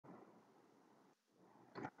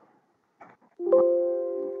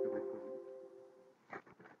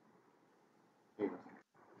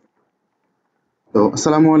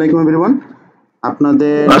আসসালামু আলাইকুম এভরিওয়ান।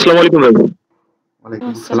 আপনাদের আসসালামু আলাইকুম ভাই। ওয়ালাইকুম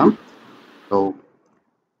আসসালাম। তো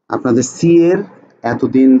আপনাদের সি এর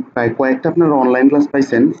এতদিন প্রায় কয়েকটা আপনারা অনলাইন ক্লাস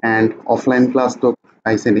পাইছেন অ্যান্ড অফলাইন ক্লাস তো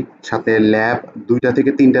পাইছেনই, সাথে ল্যাব 2টা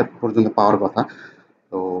থেকে 3টা পর্যন্ত পাওয়ার কথা।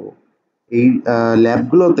 তো এই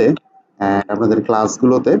ল্যাবগুলোতে আপনাদের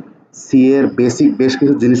ক্লাসগুলোতে সি এর বেসিক বেশ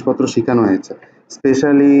কিছু জিনিসপত্র শেখানো হয়েছে।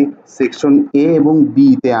 স্পেশালি সেকশন এ এবং বি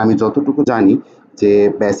তে আমি যতটুকু জানি যে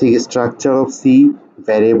basic structure of C,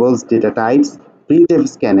 variables, data types, printf,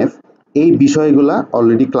 scanf, এই বিষয়গুলা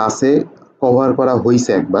অলরেডি ক্লাসে কভার করা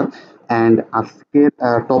হয়েছে একবার। অ্যান্ড আজকের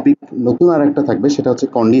টপিক নতুন আর একটা থাকবে, সেটা হচ্ছে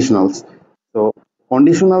কন্ডিশনালস। তো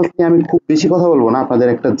কন্ডিশনালস নিয়ে আমি খুব বেশি কথা বলবো না, আপনাদের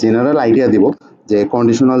একটা জেনারেল আইডিয়া দিব যে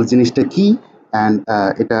কন্ডিশনাল জিনিসটা কি অ্যান্ড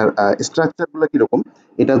এটার স্ট্রাকচারগুলো কীরকম।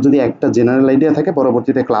 এটার যদি একটা জেনারেল আইডিয়া থাকে,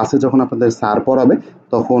 পরবর্তীতে ক্লাসে যখন আপনাদের স্যার পড়াবে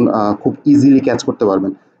তখন খুব ইজিলি ক্যাচ করতে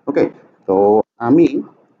পারবেন। ওকে, তো আমি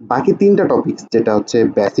বাকি 3টা টপিকস, যেটা হচ্ছে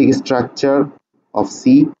basic structure of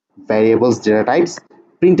C, variables, data types,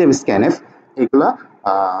 printf, scanf, এগুলা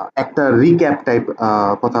একটা রিক্যাপ টাইপ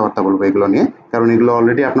কথাবার্তা বলবো এগুলো নিয়ে, কারণ এগুলো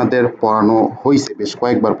অলরেডি আপনাদের পড়ানো হয়েছে, বেশ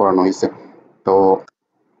কয়েকবার পড়ানো হয়েছে। তো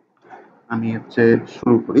আমি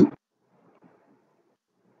শুরু করি।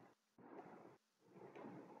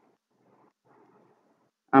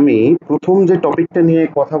 আমি প্রথম যে টপিকটা নিয়ে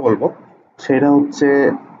কথা বলবো সেটা হচ্ছে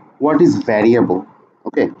হোয়াট ইজ ভ্যারিয়েবল।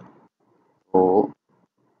 ওকে, তো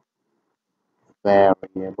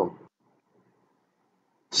ভ্যারিয়েবল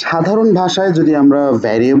সাধারণ ভাষায় যদি আমরা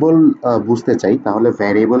ভ্যারিয়েবল বুঝতে চাই, তাহলে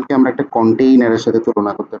ভ্যারিয়েবলকে আমরা একটা কন্টেইনারের সাথে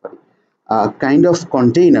তুলনা করতে পারি। Kind of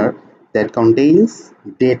container that contains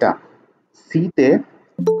data. সিতে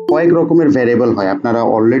কয়েক রকমের ভ্যারিয়েবল হয়, আপনারা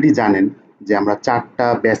অলরেডি জানেন যে আমরা 4টা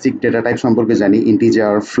বেসিক ডেটা টাইপ সম্পর্কে জানি: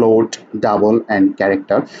 integer, float, double and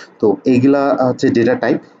character. তো এইগুলা হচ্ছে ডেটা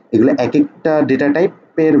টাইপ। এগুলো এক একটা ডেটা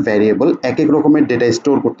টাইপের ভ্যারিয়েবল এক এক রকমের ডেটা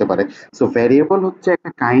স্টোর করতে পারে। সো ভ্যারিয়েবল হচ্ছে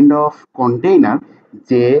একটা কাইন্ড অফ কন্টেইনার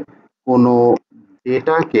যে কোনো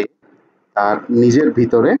ডেটাকে তার নিজের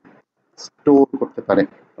ভিতরে স্টোর করতে পারে।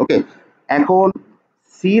 ওকে, এখন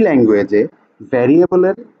সি ল্যাঙ্গুয়েজে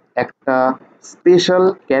ভ্যারিয়েবলের একটা স্পেশাল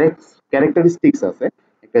ক্যারেক্টারিস্টিক্স আছে,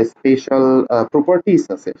 একটা স্পেশাল প্রপার্টিস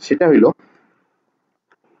আছে। সেটা হইল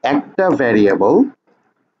একটা variable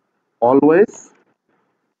always,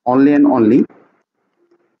 only and only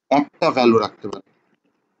একটা ভ্যালু রাখতে পারে।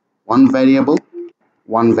 One variable,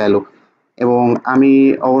 one value. এবং আমি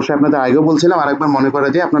অবশ্যই আপনাদের আগেও বলছিলাম, আরেকবার মনে করে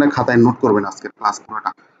দিয়ে আপনারা খাতায় নোট করবেন আজকের ক্লাস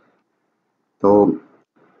পুরোটা। তো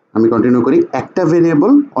আমি কন্টিনিউ করি। একটা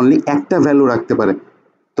ভেরিয়েবল অনলি একটা ভ্যালু রাখতে পারে।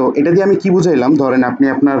 তো এটা দিয়ে আমি কি বুঝাইলাম, ধরেন আপনি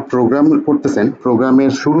আপনার প্রোগ্রাম করতেছেন,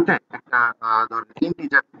 প্রোগ্রামের শুরুতে একটা ধরেন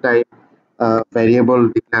ইন্টিজার টাইপ ভ্যারিয়েবল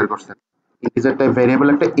ডিক্লেয়ার করছেন, ইন্টিজার টাইপ ভ্যারিয়েবল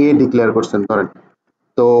একটা এ ডিক্লেয়ার করছেন ধরেন।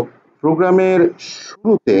 তো প্রোগ্রামের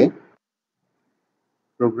শুরুতে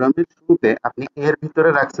আপনি এর ভিতরে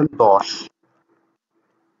রাখছেন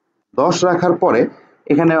 10 রাখার পরে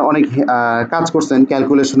এখানে অনেক কাজ করছেন,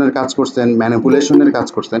 ক্যালকুলেশনের কাজ করছেন, ম্যানিপুলেশনের কাজ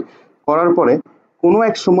করছেন। করার পরে কোনো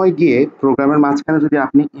এক সময় গিয়ে প্রোগ্রামের মাঝখানে যদি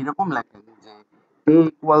আপনি এরকম লেখেন যে এ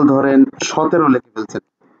ইকুয়াল ধরেন 17 লিখে ফেলছেন,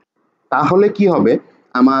 তাহলে কি হবে?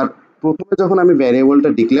 আমার প্রথমে যখন আমি ভ্যারিয়েবলটা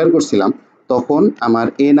ডিক্লেয়ার করছিলাম তখন আমার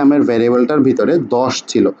এ নামের ভ্যারিয়েবলটার ভিতরে 10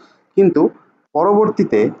 ছিল, কিন্তু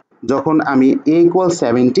পরবর্তীতে যখন আমি এ ইকুয়াল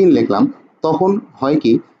 17 লিখলাম তখন হয়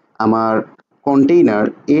কি, আমার কন্টেইনার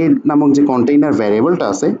এ নামক যে কন্টেইনার ভ্যারিয়েবলটা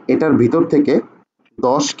আছে এটার ভিতর থেকে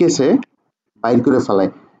 10কে সে বাইর করে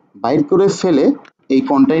ফেলায়। বাইর করে ফেলে এই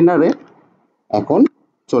কন্টেইনারে এখন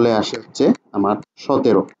চলে আসে হচ্ছে আমার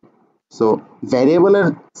 17। সো ভ্যারিয়েবলের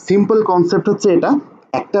সিম্পল কনসেপ্ট হচ্ছে এটা,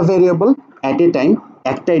 একটা ভ্যারিয়েবল অ্যাট এ টাইম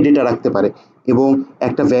একটাই ডেটা রাখতে পারে। এবং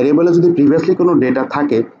একটা ভ্যারিয়েবলে যদি প্রিভিয়াসলি কোনো ডেটা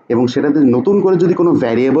থাকে এবং সেটাতে নতুন করে যদি কোনো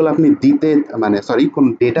ভ্যারিয়েবল আপনি দিতে কোনো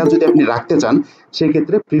ডেটা যদি আপনি রাখতে চান,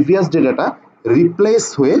 সেক্ষেত্রে প্রিভিয়াস ডেটাটা রিপ্লেস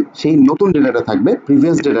হয়ে সেই নতুন ডেটাটা থাকবে,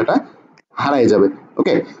 প্রিভিয়াস ডেটাটা হারায় যাবে।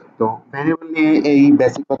 ওকে, তো ভ্যারিয়েবল নিয়ে এই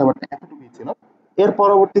বেসিক কথাবার্তা এতটুকুই ছিল। এর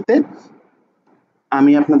পরবর্তীতে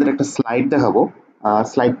আমি আপনাদের একটা স্লাইড দেখাবো,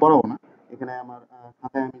 স্লাইড পড়াবো না। এখানে আমার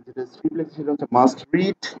খাতায় আমি যেটা স্ক্রিপ্ট লিখেছি সেটা হচ্ছে must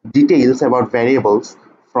read details about variables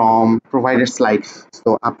from provided slide.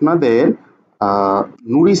 তো আপনাদের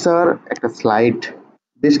নুরি স্যার একটা স্লাইড,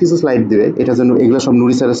 বেশ কিছু স্লাইড দিবে, এটা জন্য এগুলো সব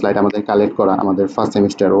নুরি স্যারের স্লাইড আমাদের কালেক্ট করা আমাদের ফার্স্ট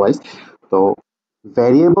সেমিস্টার ওয়াইজ। তো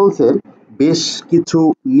ভ্যারিয়েবলসের বেশ কিছু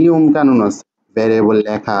নিয়ম কানুন আছে ভ্যারিয়েবল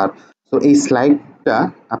লেখার। তো এই স্লাইডটা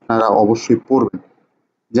আপনারা অবশ্যই পড়বেন।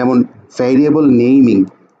 যেমন ভ্যারিয়েবল নেইমিং,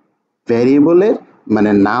 ভ্যারিয়েবলের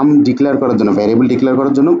নাম ডিক্লেয়ার করার জন্য, ভ্যারিয়েবল ডিক্লেয়ার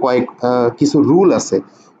করার জন্য কিছু রুল আছে।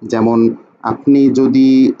 যেমন আপনি যদি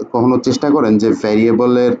কখনো চেষ্টা করেন যে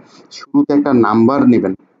ভ্যারিয়েবলের শুরুতে একটা নাম্বার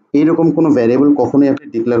নেবেন, এইরকম কোনো ভ্যারিয়েবল কখনোই আপনি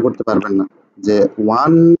ডিক্লেয়ার করতে পারবেন না। যে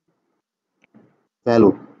ওয়ান ভ্যালু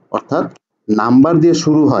অর্থাৎ নাম্বার দিয়ে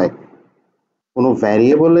শুরু হয় কোনো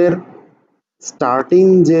ভ্যারিয়েবলের স্টার্টিং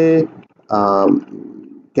যে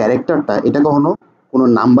ক্যারেক্টারটা এটা কখনো কোনো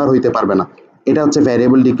নাম্বার হইতে পারবে না। এটা হচ্ছে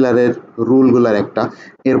ভ্যারিয়েবল ডিক্লারের রুলগুলোর একটা।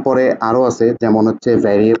 এরপরে আরো আছে, যেমন হচ্ছে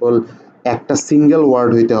ভ্যারিয়েবল একটা সিঙ্গেল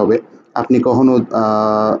ওয়ার্ড হইতে হবে। আপনি কখনো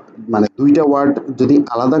মানে দুইটা ওয়ার্ড যদি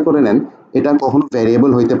আলাদা করে নেন এটা কখনো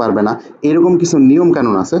ভ্যারিয়েবল হইতে পারবে না। এরকম কিছু নিয়ম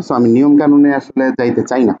কানুন আছে। সো আমি নিয়ম কানুনে আসলে যাইতে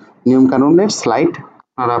চাই না। নিয়ম কানুনের স্লাইড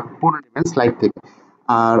আপনারা পড়ে নেবেন স্লাইড থেকে।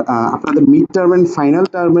 আর আপনাদের মিড টার্ম এন্ড ফাইনাল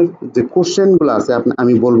টার্মের যে কোশ্চেন গুলো আছে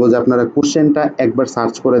আমি বলবো যে আপনারা কোশ্চেনটা একবার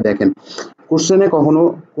সার্চ করে দেখেন। কোশ্চেনে কখনো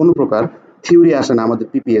কোনো প্রকার থিওরি আসে না আমাদের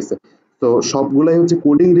পিপিএস এ। তো সবগুলাই হচ্ছে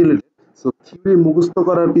কোডিং রিলেটেড। সো থিওরি মুখস্থ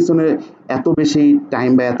করার পিছনে এত বেশি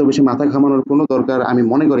টাইম বা এত বেশি মাথা ঘামানোর কোনো দরকার আমি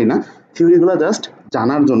মনে করি না। থিওরিগুলো জাস্ট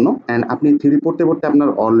জানার জন্য, অ্যান্ড আপনি থিওরি পড়তে পড়তে আপনার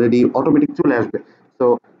অলরেডি অটোমেটিক চলে আসবে। তো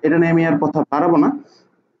এটা নিয়ে আমি আর কথা বাড়াবো না।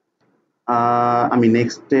 আমি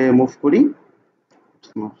নেক্সটে মুভ করি।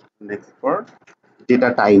 Next for data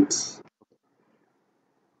types.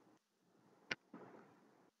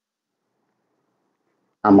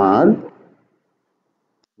 আমার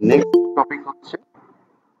নেক্সট টপিক হচ্ছে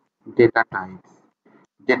data types.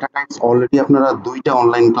 Data types already আপনারা দুইটা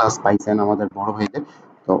অনলাইন ক্লাস পাইছেন আমাদের বড় ভাইদের।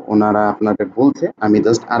 তো ওনারা আপনাদের বলছে, আমি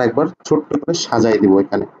জাস্ট আরেকবার ছোট্ট করে সাজাই দিব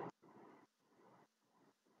এখানে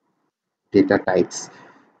ডেটা টাইপস।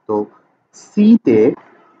 তো সিতে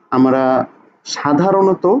আমরা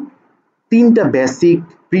সাধারণত তিনটা বেসিক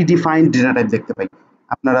প্রিডিফাইন্ড ডেটা টাইপ দেখতে পাই।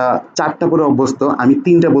 আপনারা চারটা করে অভ্যস্ত, আমি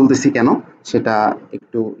তিনটা বলতেছি কেন সেটা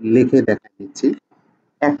একটু লিখে দেখা দিচ্ছি।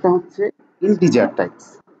 একটা হচ্ছে integer types.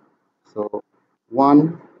 So one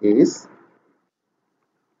is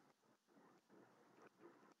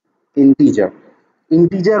integer.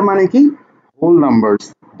 Integer মানে কি? হোল নাম্বারস,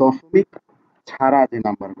 দশমিক ছাড়া যে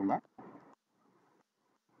নাম্বারগুলা।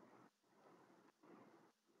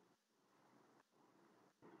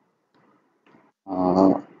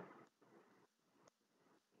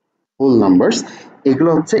 হোল নাম্বারস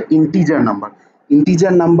এগুলো হচ্ছে ইন্টিজার নাম্বার।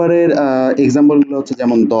 ইন্টিজার নাম্বারের এক্সাম্পল গুলো হচ্ছে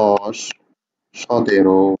যেমন 10,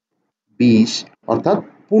 17, 20, অর্থাৎ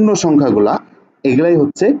পূর্ণ সংখ্যাগুলা। এগুলাই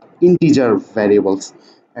হচ্ছে ইন্টিজার ভ্যারিয়েবলস।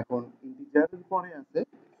 এখন ইন্টিজারের পরে আছে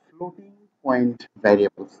ফ্লোটিং পয়েন্ট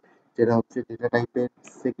ভ্যারিয়েবলস, যেটা হচ্ছে ডেটা টাইপের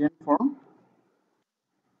সেকেন্ড ফর্ম।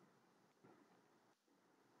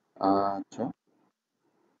 আচ্ছা,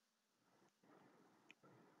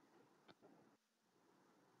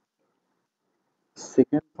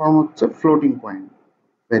 সেকেন্ড ফর্ম হচ্ছে ফ্লোটিং পয়েন্ট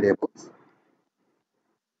ভ্যারিয়েবলস।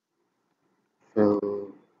 তো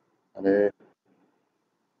আরে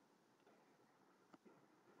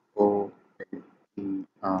ও T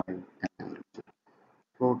I N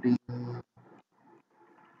floating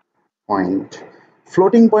point.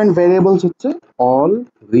 Floating point variables হচ্ছে অল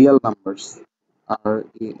রিয়েল নাম্বারস। আর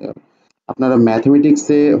আপনারা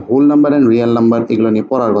ম্যাথমেটিক্সে whole number and real number এগুলো নিয়ে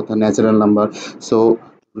পড়ার কথা, natural number. So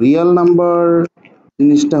real number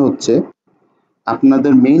জিনিসটা হচ্ছে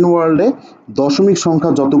আপনাদের মেইন ওয়ার্ল্ডে দশমিক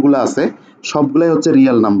সংখ্যা যতগুলো আছে সবগুলাই হচ্ছে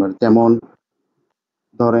রিয়েল নাম্বার। যেমন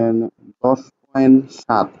ধরেন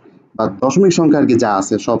 10.7 বা দশমিক সংখ্যা আর কি যা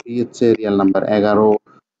আছে সবই হচ্ছে রিয়েল নাম্বার। 11,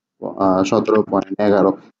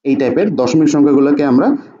 17.11 এই টাইপের দশমিক সংখ্যাগুলোকে আমরা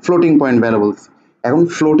ফ্লোটিং পয়েন্ট ভ্যারিয়েবলস। এখন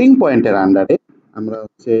ফ্লোটিং পয়েন্টের আন্ডারে আমরা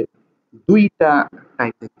হচ্ছে দুইটা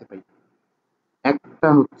টাইপ দেখতে পাই। একটা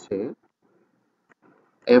হচ্ছে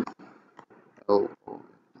F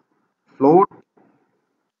float,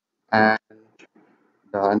 and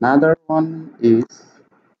the another one is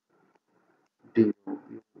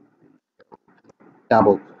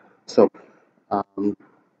double. So um,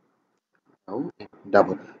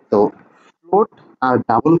 double. তো ফ্লোট আর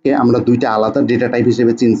ডাবলকে আমরা দুইটা আলাদা ডেটা টাইপ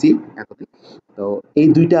হিসেবে চিনছি এতদিন। তো এই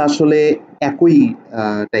দুইটা আসলে একই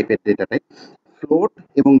টাইপের ডেটা টাইপ। ফ্লোট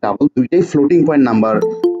এবং ডাবল দুইটাই ফ্লোটিং পয়েন্ট নাম্বার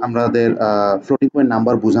আমাদের ফ্লোটিং পয়েন্ট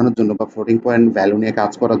নাম্বার বোঝানোর জন্য বা ফ্লোটিং পয়েন্ট ভ্যালু নিয়ে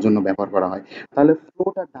কাজ করার জন্য ব্যবহার করা হয়। তাহলে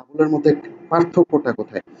ফ্লোট আর ডাবলের মধ্যে পার্থক্যটা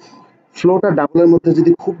কোথায়? ফ্লোট আর ডাবলের মধ্যে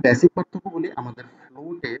যদি খুব বেসিক পার্থক্য বলি, আমাদের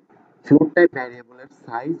ফ্লোট টাইপ ভ্যারিয়েবলের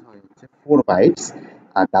সাইজ হয় হচ্ছে 4 বাইটস,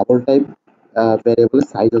 আর ডাবল টাইপ ভ্যারিয়েবলের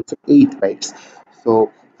সাইজ হচ্ছে 8 বাইটস। সো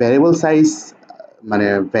ভ্যারিয়েবল সাইজ মানে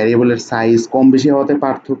ভ্যারিয়েবলের সাইজ কম বেশি হওয়াতে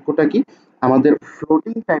পার্থক্যটা কি? আমাদের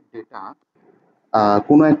ফ্লোটিং টাইপ ডেটা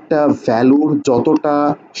কোনো একটা ভ্যালুর যতটা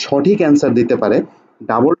সঠিক অ্যান্সার দিতে পারে,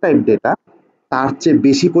 ডাবল টাইপ ডেটা তার চেয়ে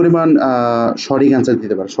বেশি পরিমাণ সঠিক অ্যান্সার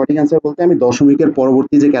দিতে পারে। সঠিক অ্যান্সার বলতে আমি দশমিকের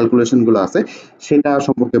পরবর্তী যে ক্যালকুলেশন গুলো আছে সেটা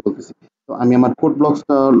সম্পর্কে বলতেছি। তো আমি আমার কোড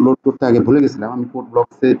ব্লকসটা লোড করতে আগে ভুলে গেছিলাম। আমি কোড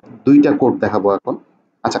ব্লকসে দুইটা কোড দেখাবো এখন।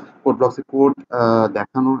 আচ্ছা, কোড ব্লকসে কোড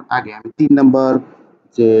দেখানোর আগে আমি 3 নাম্বার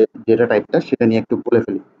যে ডেটা টাইপটা সেটা নিয়ে একটু বলে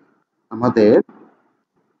ফেলি। আমাদের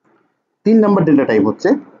 3 নাম্বার ডেটা টাইপ হচ্ছে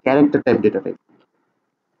character type data type.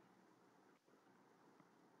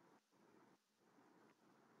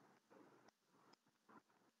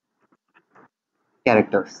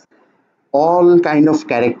 Characters, all kind of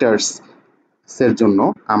characters এর জন্য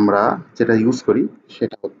আমরা যেটা ইউজ করি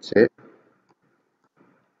সেটা হচ্ছে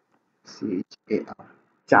CHAR,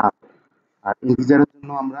 চার। আর ইন্টিজারের জন্য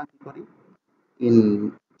আমরা কি করি, ইন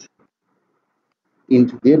ইন্ট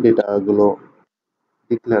দিয়ে ডেটা গুলো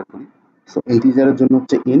ডিক্লেয়ার করি। সো ইন্টিজারের জন্য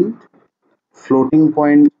হচ্ছে ইন্ট, ফ্লোটিং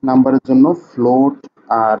পয়েন্ট নাম্বারের জন্য ফ্লোট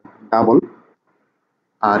আর ডাবল,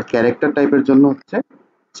 আর ক্যারেক্টার টাইপের জন্য হচ্ছে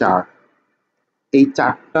চার। এই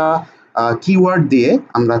চারটা কিওয়ার্ড দিয়ে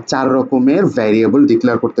আমরা 4 রকমের ভ্যারিয়েবল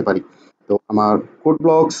ডিক্লেয়ার করতে পারি। তো আমার কোড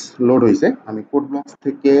ব্লকস লোড হয়েছে, আমি কোড ব্লকস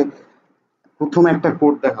থেকে প্রথমে একটা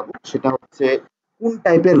কোড দেখাবো, সেটা হচ্ছে কোন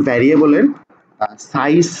টাইপের ভ্যারিয়েবলের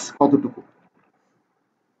সাইজ কতটুকু।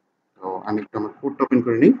 তো আমি একটু আমার কোডটা ওপেন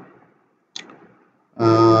করে নিই।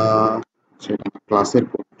 সেটা ক্লাসের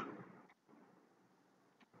code.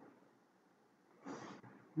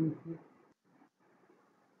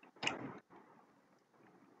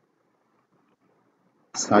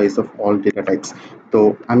 Size of all data types. তো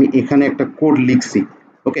আমি এখানে একটা কোড লিখছি।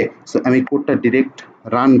 ওকে, সো আমি কোডটা ডিরেক্ট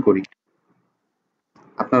রান করি,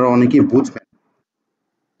 আপনারা অনেকেই বুঝবেন।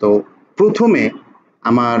 তো প্রথমে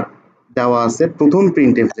আমার দেওয়া আছে প্রথম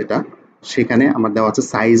প্রিন্টএফ যেটা, সেখানে আমার দেওয়া আছে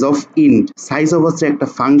size of int. Size of হচ্ছে একটা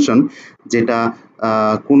ফাংশন যেটা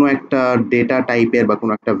কোনো একটা ডেটা টাইপের বা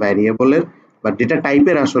কোনো একটা ভ্যারিয়েবলের বা ডেটা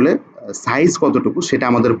টাইপের আসলে সাইজ কতটুকু সেটা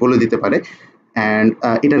আমাদের বলে দিতে পারে। অ্যান্ড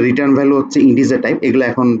এটা রিটার্ন ভ্যালু হচ্ছে ইন্টিজার টাইপ। এগুলো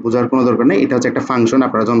এখন বোঝার কোনো দরকার নেই, এটা হচ্ছে একটা ফাংশন।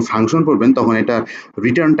 আপনারা যখন ফাংশন পড়বেন তখন এটা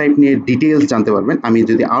রিটার্ন টাইপ নিয়ে ডিটেলস জানতে পারবেন। আমি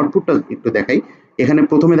যদি আউটপুটটা একটু দেখাই, এখানে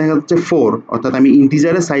প্রথমে দেখা যাচ্ছে 4, অর্থাৎ আমি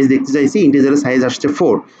ইন্টিজারের সাইজ দেখতে চাইছি, ইন্টিজারের সাইজ আসছে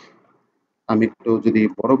 4। আমি একটু যদি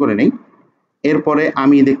বড় করে নেই, এরপরে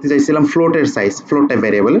আমি দেখতে চাইছিলাম ফ্লোটের সাইজ, ফ্লোট টাইপ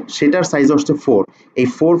ভ্যারিয়েবল, সেটার সাইজ আসছে 4। এই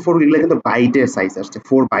 4 এগুলো কিন্তু বাইটের সাইজ আসছে,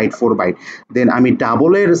 4 বাইট। দেন আমি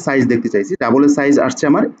ডাবলের সাইজ দেখতে চাইছি, ডাবলের সাইজ আসছে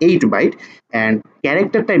আমার 8 বাইট। অ্যান্ড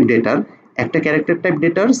ক্যারেক্টার টাইপ ডেটার, একটা ক্যারেক্টার টাইপ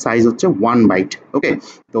ডেটার সাইজ হচ্ছে 1 বাইট। ওকে,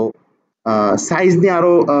 তো সাইজ নিয়ে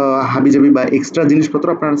আরো হাবিজাবি বা এক্সট্রা জিনিসপত্র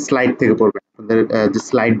আপনারা স্লাইড থেকে পড়বেন, আপনাদের যে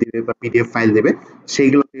স্লাইড দিবে বা পিডিএফ ফাইল দেবে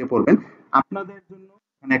সেইগুলো থেকে পড়বেন। আপনাদের জন্য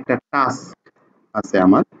এখানে একটা টাস্ক আছে,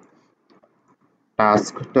 আমার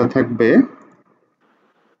টাস্কটা থাকবে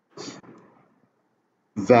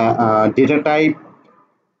ডেটা টাইপ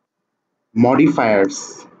মডিফায়ার্স,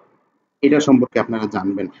 এটা সম্পর্কে আপনারা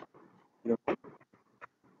জানবেন।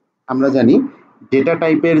 আমরা জানি ডেটা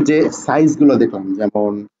টাইপের যে সাইজগুলো দেখলাম,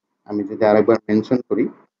 যেমন আমি যদি আরেকবার মেনশন করি,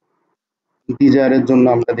 ইন্টিজারের জন্য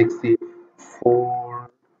আমরা দেখছি 4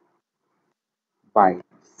 বাইট,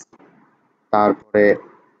 তারপরে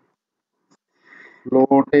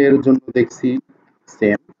ফ্লোটের জন্য দেখছি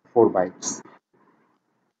সেম 4 বাইটস,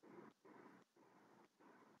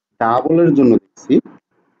 ডাবলের জন্য দেখছি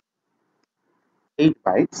 8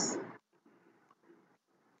 বাইটস,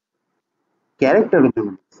 ক্যারেক্টারের জন্য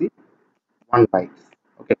দেখছি 1 বাইট।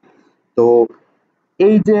 ওকে, তো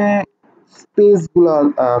এই যে স্পেস গুলা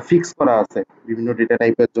ফিক্স করা আছে বিভিন্ন ডেটা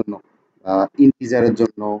টাইপের জন্য, ইন্টিজারের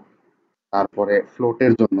জন্য, তারপরে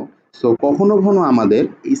ফ্লোটের জন্য। সো কখনো কখনো আমাদের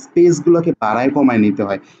এই স্পেস গুলোকে বাড়ায় কমায় নিতে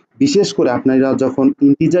হয়। বিশেষ করে আপনারা যখন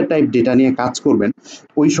ইন্টিজার টাইপ ডেটা নিয়ে কাজ করবেন,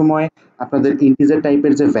 ওই সময় আপনাদের ইন্টিজার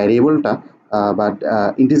টাইপের যে ভ্যারিয়েবলটা বা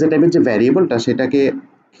ইন্টিজার টাইপের যে ভ্যারিয়েবলটা সেটাকে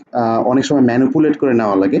অনেক সময় ম্যানিপুলেট করে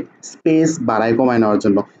নেওয়া লাগে স্পেস বাড়ায় কমায় নেওয়ার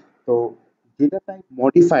জন্য। তো ডেটা টাইপ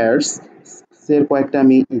মডিফায়ার্স এর কয়েকটা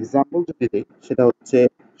আমি এক্সাম্পল যদি দিই, সেটা হচ্ছে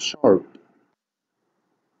শর্ট,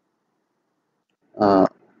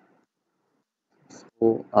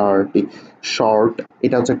 ORT, শর্ট,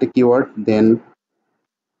 এটা হচ্ছে একটা কিওয়ার্ড। দেন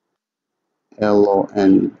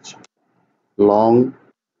LONG, লং,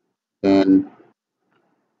 দেন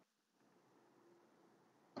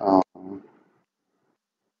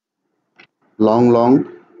লং,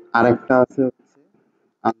 আর একটা আছে হচ্ছে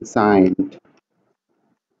আনসাইন্ড,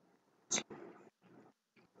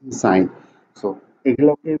 সাইন। সো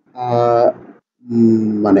এগুলোকে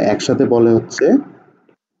মানে একসাথে বলে হচ্ছে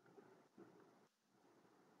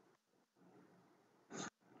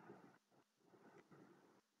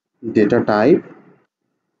ডেটা টাইপ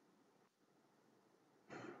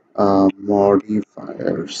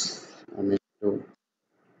মডিফায়ার্স। আমি একটু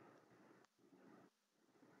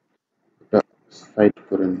এটা সাইড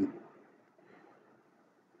করে নিই।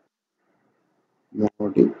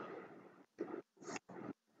 মডি,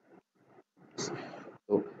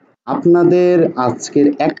 তো আপনাদের আজকের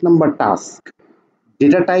 1 number task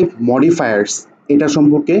data type modifiers, এটা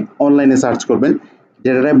সম্পর্কে অনলাইনে সার্চ করবেন।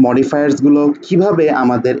 ডেটা টাইপ মডিফায়ার্স গুলো কিভাবে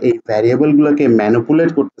আমাদের এই ভ্যারিয়েবল গুলোকে ম্যানিপুলেট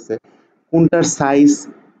করতেছে, কোনটার সাইজ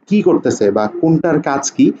কি করতেছে বা কোনটার কাজ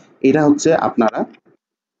কি, এটা হচ্ছে আপনারা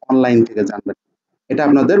অনলাইন থেকে জানবেন। এটা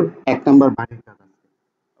আপনাদের ১ নাম্বার বাড়ির কাজ আছে।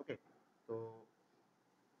 ওকে, তো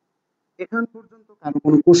এখান পর্যন্ত কারো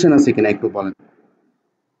কোনো কোশ্চেন আছে কিনা একটু বলেন।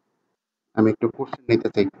 আমি একটু কোশ্চেন নিতে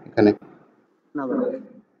চাই এখানে। না ভাই।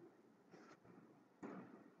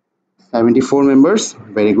 74 মেম্বার্স,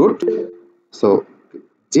 ভেরি গুড। সো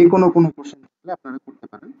যে কোনো কোশ্চেন থাকলে আপনারা করতে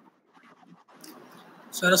পারেন।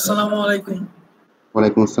 স্যার আসসালামু আলাইকুম।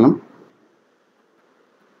 ওয়ালাইকুম আসসালাম।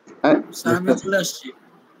 স্যার আমি চলে আসছি।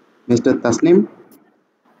 মিস্টার তাসনিম,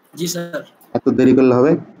 জি স্যার। এত দেরি করলে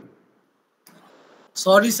হবে?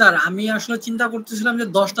 সরি স্যার, আমি আসলে চিন্তা করতেছিলাম যে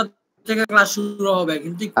 10টা থেকে ক্লাস শুরু হবে,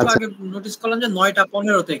 কিন্তু একটু আচ্ছা, আগে নোটিস করলাম যে 9টা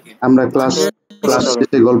 15 থেকে। আমরা ক্লাস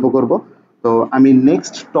শেষে গল্প করব। তো আমি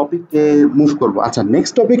নেক্সট টপিকে মুভ করব। আচ্ছা,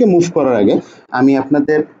 নেক্সট টপিকে মুভ করার আগে আমি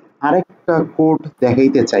আপনাদের আরেকটা কোড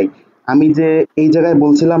দেখাইতে চাই। আমি যে এই জায়গায়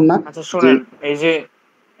বলছিলাম না আচ্ছা যে শুনেন, এই যে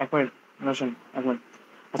এক মিনিট নৌশিন, এক মিনিট।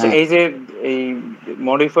 আচ্ছা হ্যাঁ, এই যে এই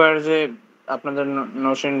মডিফায়ার যে আপনাদের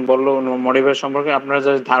নৌশিন বললো মডিফায়ার সম্পর্কে আপনারা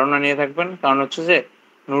যে ধারণা নিয়ে থাকবেন, কারণ হচ্ছে যে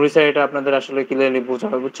নুরি স্যার এটা আপনাদের আসলে ক্লিয়ারলি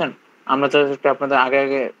বোঝাবে, বুঝছেন? আমরা তো একটু আপনাদের আগে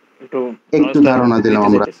আগে একটু একটু নলেজটা ধারণা দিলাম দিতে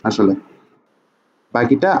আমরা চাইতেছি। আসলে।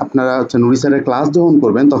 বাকিটা আপনারা হচ্ছে নুরি স্যারের ক্লাস যখন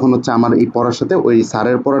করবেন তখন হচ্ছে আমার এই পড়ার সাথে ওই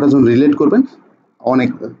স্যারের পড়াটা যখন রিলেট করবেন অনেক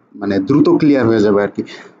মানে দ্রুত ক্লিয়ার হয়ে যাবে আর কি।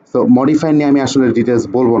 তো মডিফাই নিয়ে আমি আসলে ডিটেলস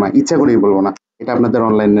বলবো না, ইচ্ছা করেই বলবো না, এটা আপনাদের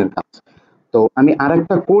অনলাইনের কাজ। তো আমি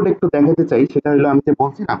আরেকটা কোড একটু দেখাতে চাই, সেটা হলো আমি যে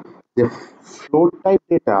বলছি না যে float type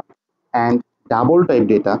data and double type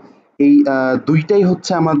data, এই দুইটাই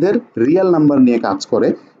হচ্ছে আমাদের রিয়েল নাম্বার নিয়ে কাজ করে।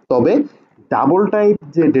 তবে ডাবল টাইপ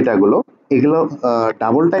যে ডেটাগুলো, এগুলো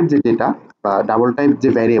ডাবল টাইপ যে ডেটা বা ডাবল টাইপ যে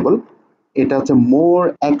ভ্যারিয়েবল, এটা হচ্ছে মোর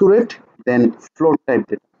অ্যাকুরেট দেন ফ্লোট টাইপ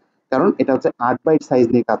ডেটা, কারণ এটা হচ্ছে ৮ বাইট সাইজ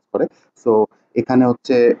নিয়ে কাজ করে। সো এখানে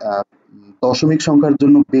হচ্ছে দশমিক সংখ্যার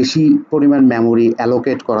জন্য বেশি পরিমাণ মেমোরি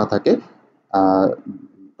অ্যালোকেট করা থাকে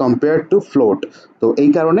কম্পেয়ার টু ফ্লোট। তো এই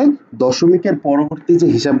কারণে দশমিকের পরবর্তী যে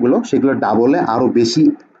হিসাবগুলো সেগুলো ডাবলে আরো বেশি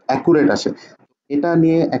অ্যাকুরেট আসে। এটা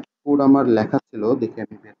নিয়ে একটা কোড আমার লেখা ছিল, দেখি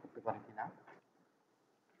আমি বের করতে পারি কিনা।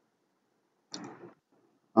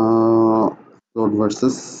 Float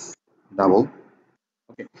versus double.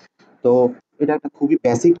 ওকে, তো এটা একটা খুবই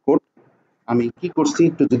বেসিক কোড। আমি কি করছি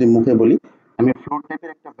একটু যদি মুখে বলি, আমি ফ্লোট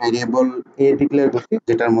টাইপের একটা ভ্যারিয়েবল এ ডিক্লেয়ার করছি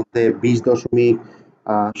যেটার মধ্যে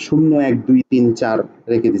 20.012344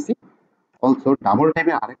 রেখে দিছি। অলসো ডাবল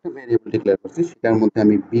টাইপের আরেকটা ভ্যারিয়েবল ডিক্লেয়ার করছি, সেটার মধ্যে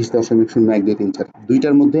আমি 20.012344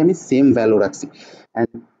 দুইটার মধ্যে আমি সেম ভ্যালু রাখছি।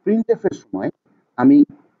 অ্যান্ড প্রিন্টএফ এর সময় আমি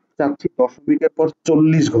চাচ্ছি দশমিকের পর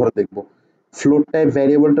 40 ঘর দেখব। ফ্লোট টাইপ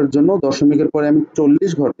ভ্যারিয়েবলটার জন্য দশমিকের পরে আমি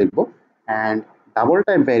 40 ঘর দেখব, অ্যান্ড ডাবল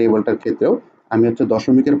টাইপ ভ্যারিয়েবলটার ক্ষেত্রেও আমি হচ্ছে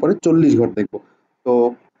দশমিকের পরে 40 ঘর দেখব। তো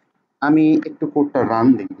আমি একটু কোডটা রান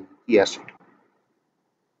দেখি কি আসে।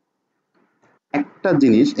 একটা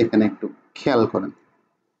জিনিস এখানে একটু খেয়াল করেন,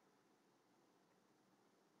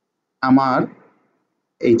 আমার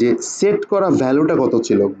এই যে সেট করা ভ্যালুটা কত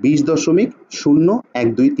ছিল,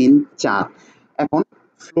 20.012344। এখন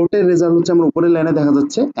ফ্লোটের রেজাল্ট হচ্ছে আমার উপরের লাইনে দেখা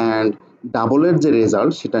যাচ্ছে, অ্যান্ড ডাবলের যে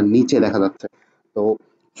রেজাল্ট সেটা নিচে দেখা যাচ্ছে। তো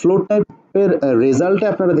ফ্লোট টাইপের রেজাল্টে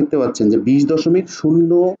আপনারা দেখতে পাচ্ছেন যে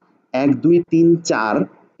 20.012344,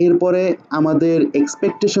 এরপরে আমাদের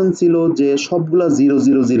এক্সপেকটেশন ছিল যে সবগুলা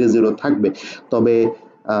 0000 থাকবে। তবে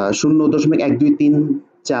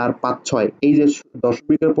 0.12345 এই যে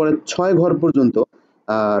দশমিকের পরে 6 ঘর পর্যন্ত,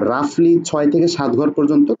 রাফলি 6 থেকে 7 ঘর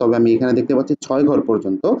পর্যন্ত, তবে আমি এখানে দেখতে পাচ্ছি 6 ঘর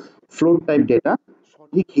পর্যন্ত ফ্লোট টাইপ ডেটা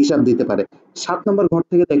সঠিক হিসাব দিতে পারে। 7 নম্বর ঘর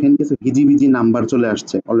থেকে দেখেন কিছু হিজিবিজি নাম্বার চলে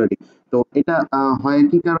আসছে অলরেডি। তো এটা হয়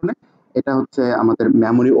কি কারণে? এটা হচ্ছে আমাদের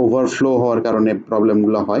মেমোরি ওভারফ্লো হওয়ার কারণে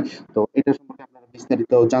প্রবলেমগুলো হয়। তো এটা সম্পর্কে আপনারা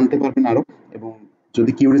বিস্তারিত জানতে পারবেন আরো, এবং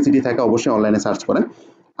যদি কিউরিওসিটি থাকে অবশ্যই অনলাইনে সার্চ করেন।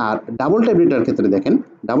 আর ডাবল টাইপ ডেটার ক্ষেত্রে দেখেন,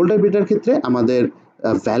 ডাবল টাইপ ডেটার ক্ষেত্রে আমাদের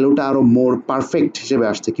ভ্যালুটা আরো মোর পারফেক্ট হিসেবে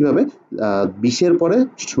আসছে। কিভাবে? 20-এর পরে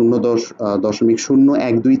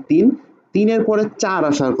 0.0123, 3-এর পরে 4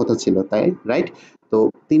 আসার কথা ছিল, তাই রাইট? তো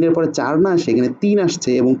 3-এর পরে 4 না আসে, এখানে 3 আসছে,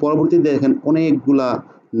 এবং পরবর্তীতে দেখেন অনেকগুলা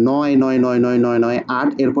 9 9 9 9 9 9 8,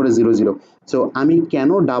 এরপরে 00। সো আমি কেন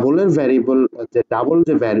ডাবলের ভ্যারিয়েবল যে ডাবল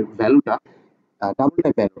যে ভ্যালুটা, ডাবল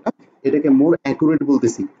টাইপ ভ্যালুটা, এটাকে মোর অ্যাকুরেট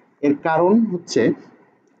বলতেছি। এর কারণ হচ্ছে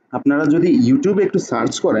আপনারা যদি ইউটিউবে একটু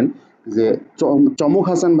সার্চ করেন যে চমক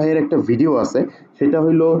হাসান ভাইয়ের একটা ভিডিও আছে, সেটা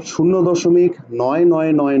হইলো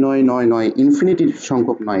 0.99999 ইনফিনিটি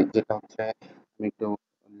সংখ্যক নয়, যেটা হচ্ছে আমি একটু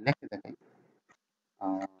লিখে দেখাই,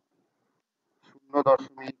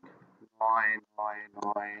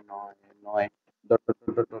 0.99999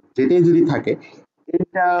 যেটাই যদি থাকে,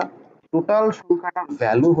 এটা টোটাল সংখ্যাটার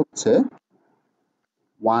ভ্যালু হচ্ছে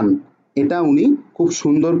ওয়ান, এটা উনি খুব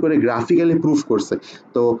সুন্দর করে গ্রাফিক্যালি প্রুফ করছে।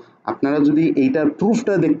 তো আপনারা যদি এইটার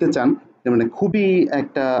প্রুফটা দেখতে চান, মানে খুবই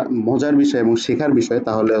একটা মজার বিষয় এবং শেখার বিষয়,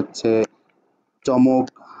 তাহলে হচ্ছে চমক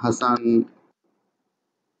হাসান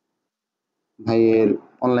ভাইয়ের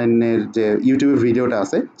অনলাইনের যে ইউটিউবে ভিডিওটা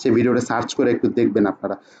আছে সেই ভিডিওটা সার্চ করে একটু দেখবেন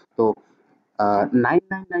আপনারা। তো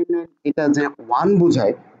 9999 এটা যে ওয়ান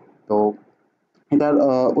বোঝায়, তো এটার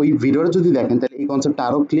ওই ভিডিওটা যদি দেখেন তাহলে এই কনসেপ্টটা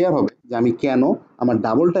আরো ক্লিয়ার হবে যে আমি কেন আমার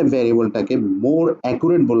ডাবল টাইপ ভ্যারিয়েবলটাকে মোর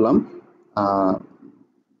অ্যাকুরেট বললাম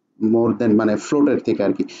মোর দেন মানে ফ্লোটের থেকে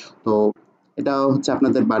আর কি। তো এটা হচ্ছে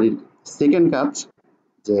আপনাদের বাড়ির সেকেন্ড কাজ,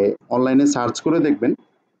 যে অনলাইনে সার্চ করে দেখবেন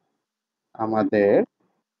আমাদের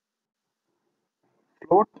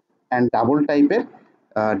ফ্লোট অ্যান্ড ডাবল টাইপের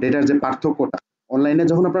ডেটার যে পার্থক্যটা। অনলাইনে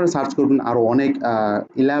যখন আপনারা সার্চ করবেন আরো অনেক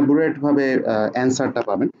ইলাবোরেট ভাবে অ্যান্সারটা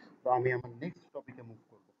পাবেন। তো আমি আমার নেক্সট টপিকে মুভ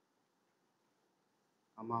করব।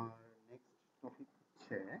 আমার নেক্সট টপিক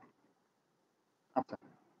হচ্ছে, আচ্ছা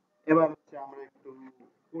এবার হচ্ছে আমরা একটু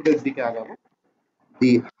কোডের দিকে আগাবো।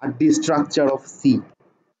 দি হার্ডি স্ট্রাকচার অফ সি,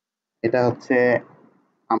 এটা হচ্ছে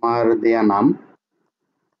আমার দেয়া নাম।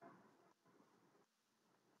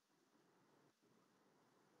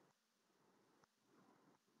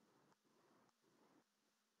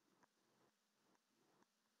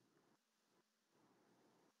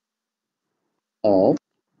 অফ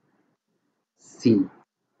সি,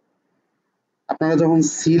 আপনারা যখন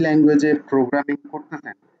সি ল্যাঙ্গুয়েজে প্রোগ্রামিং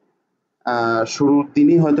করতেছেন, শুরুর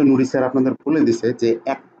দিনই হয়তো নুরি স্যার আপনাদের বলে দিছে যে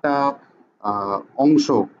একটা অংশ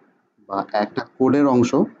বা একটা কোডের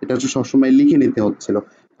অংশ এটা হচ্ছে সবসময় লিখে নিতে হচ্ছিল।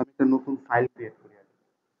 আমি একটা নতুন ফাইল ক্রিয়েট করি আর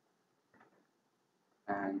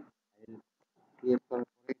ফাইল ক্রিয়েট করার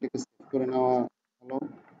পরে এটাকে সেভ করে নেওয়া হলো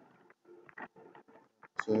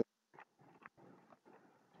হচ্ছে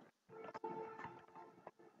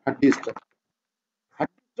হার্ড ডিস্ক।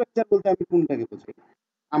 হার্ড স্ট্রাকচার বলতে আমি কোনটাকে বুঝি,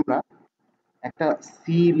 আমরা একটা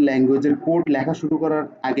সি ল্যাঙ্গুয়েজের কোড লেখা শুরু করার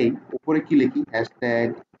আগেই উপরে কি লিখি, হ্যাশট্যাগ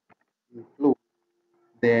ইনক্লুড,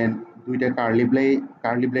 দেন দুইটা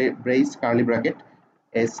brace curly bracket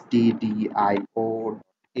stdio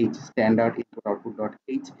standard input output dot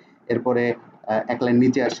H. এরপরে এক লাইন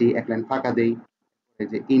নিচে আসি, এক লাইন ফাঁকা দেই, এই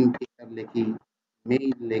যে ইন্টিজার লিখি,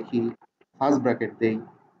 মেইন লিখি, ফার্স্ট ব্র্যাকেট দেই,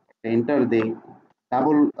 এন্টার দেই,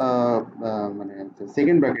 ডাবল মানে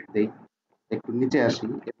সেকেন্ড ব্র্যাকেট দেই, একটু নিচে আসি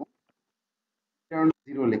এবং রিটার্ন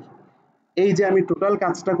জিরো লিখি। এই যে আমি টোটাল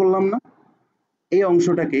কাজটা করলাম না, এই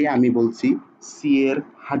অংশটাকেই আমি বলছি সি এর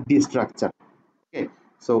হার্ডি স্ট্রাকচার। ওকে,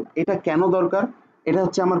 সো এটা কেন দরকার? এটা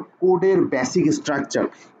হচ্ছে আমার কোডের বেসিক স্ট্রাকচার।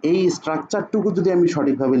 এই স্ট্রাকচারটুকু যদি আমি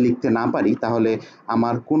সঠিকভাবে লিখতে না পারি তাহলে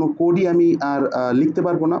আমার কোনো কোডই আমি আর লিখতে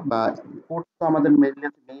পারবো না, বা কোড তো আমাদের মেইনলি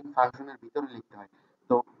মেইন ফাংশনের ভিতরে লিখতে হয়।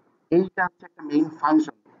 তো এইটা হচ্ছে একটা মেইন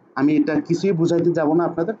ফাংশন। আমি এটা কিছুই বুঝাইতে যাব না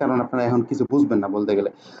আপনাদের, কারণ আপনারা এখন কিছু বুঝবেন না বলতে গেলে।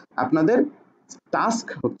 আপনাদের টাস্ক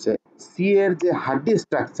হচ্ছে সি এর যে হার্ডি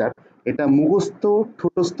স্ট্রাকচার এটা মুখস্থ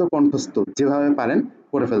ঠোঁটস্থ কণ্ঠস্থ যেভাবে পারেন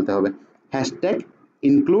করে ফেলতে হবে। Hashtag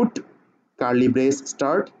include curly brace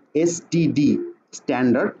start std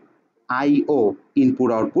standard io input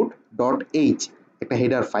output dot H, একটা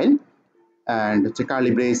হেডার ফাইল, অ্যান্ড হচ্ছে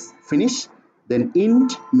কার্লি ব্রেস ফিনিশ, দেন ইন্ট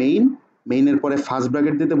মেইন, মেইনের পরে ফার্স্ট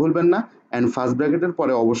ব্র্যাকেট দিতে ভুলবেন না, অ্যান্ড ফার্স্ট ব্র্যাকেটের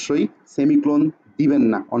পরে অবশ্যই সেমিক্লোন দিবেন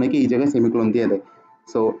না, অনেকে এই জায়গায় সেমিক্লোন দিয়ে দেয়।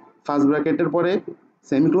 সো ফার্স্ট ব্র্যাকেটের পরে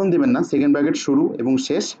সেমিক্লোন দিবেন না, সেকেন্ড ব্র্যাকেট শুরু এবং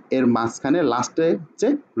শেষ, এর মাঝখানে লাস্টে হচ্ছে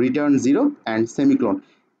রিটার্ন জিরো অ্যান্ড সেমিক্লোন।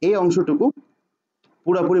 এই অংশটুকু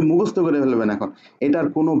পুরোপুরি মুখস্থ করে ফেলবেন। এখন এটার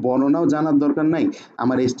কোনো বর্ণনাও জানার দরকার নাই,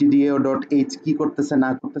 আমার stdio.h কি করতেছে না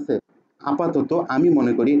করতেছে আপাতত আমি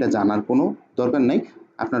মনে করি এটা জানার কোনো দরকার নাই,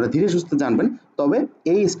 আপনারা ধীরে সুস্থে জানবেন। তবে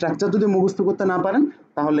এই স্ট্রাকচার যদি মুখস্থ করতে না পারেন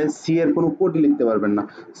তাহলে সি এর কোনো কোডই লিখতে পারবেন না।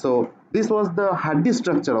 So this was the hardy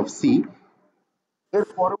structure of C. এর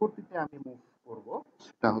পরবর্তীতে আমি মুভ করব,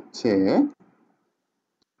 সেটা হচ্ছে,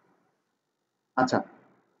 আচ্ছা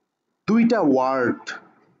দুইটা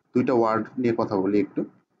ওয়ার্ড নিয়ে কথা বলি একটু।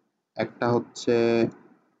 একটা হচ্ছে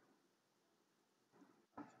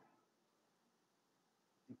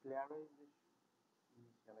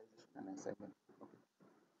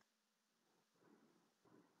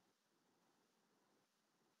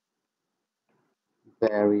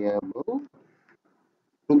ভ্যারিয়েবল।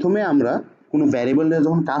 প্রথমে আমরা কোনো ভ্যারিয়েবল নিয়ে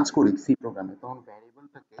যখন কাজ করি সি প্রোগ্রামে, তখন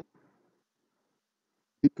ভ্যারিয়েবলটাকে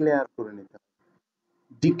ডিক্লেয়ার করে নিতে হবে।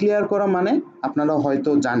 ডিক্লেয়ার করা মানে আপনারা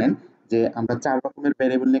হয়তো জানেন যে আমরা 4 রকমের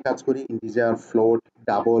ভ্যারিয়েবল নিয়ে কাজ করি, integer, float,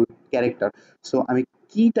 double, character. So আমি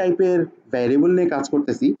কি টাইপের ভ্যারিয়েবল নিয়ে কাজ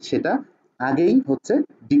করতেছি সেটা আগেই হচ্ছে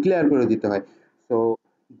ডিক্লেয়ার করে দিতে হয়। সো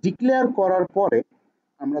ডিক্লেয়ার করার পরে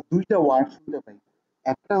আমরা দুইটা ওয়ার্ড শুনতে পাই,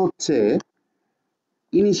 একটা হচ্ছে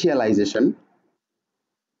ইনিশিয়ালাইজেশন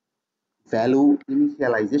ভ্যালু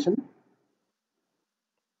ইনিশিয়ালাইজেশন,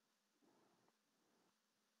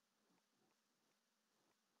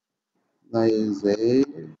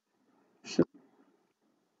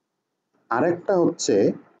 আরেকটা হচ্ছে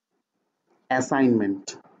অ্যাসাইনমেন্ট।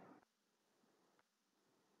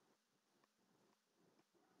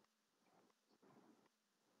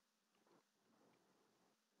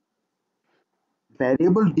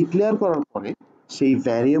 ভ্যারিয়েবল ডিক্লেয়ার করার পরে সেই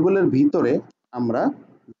ভ্যারিয়েবলের ভিতরে আমরা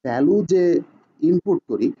ভ্যালু যে ইনপুট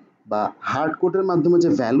করি বা হার্ড কোডের মাধ্যমে যে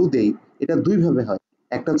ভ্যালু দেই, এটা দুইভাবে হয়।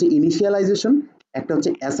 একটা হচ্ছে ইনিশিয়ালাইজেশন, একটা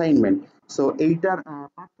হচ্ছে অ্যাসাইনমেন্ট। সো এইটার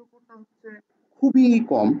পার্থক্যটা হচ্ছে খুবই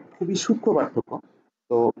কম, খুবই সূক্ষ্ম পার্থক্য।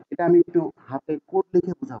 তো এটা আমি একটু হাতে কোড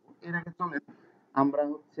লিখে বোঝাবো। এর আগে চলেন আমরা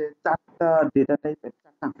হচ্ছে চারটা ডেটা টাইপের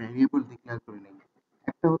চারটা ভ্যারিয়েবল ডিক্লেয়ার করে নিই।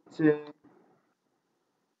 একটা হচ্ছে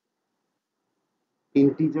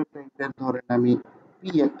ইন্টিজার টাইপের, ধরেন আমি p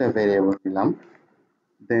একটা ভ্যারিয়েবল নিলাম।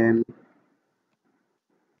 দেন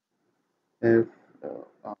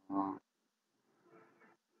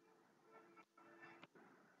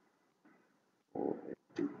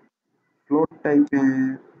ফ্লোট টাইপের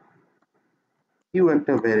q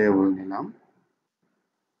একটা ভ্যারিয়েবল নিলাম।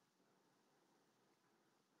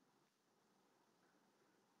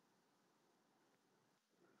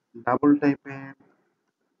 ডাবল টাইপের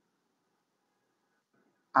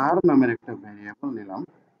r নামের একটা ভ্যারিয়েবল নিলাম।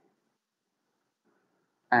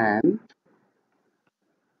 অ্যান্ড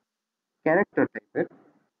ক্যারেক্টার টাইপের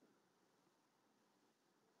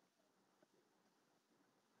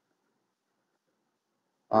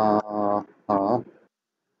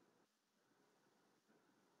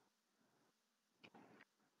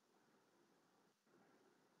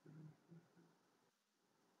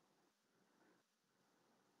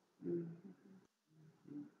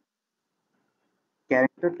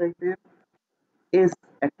ক্যারেক্টার টাইপের s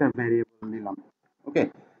একটা ভ্যারিয়েবল নিলাম। ওকে,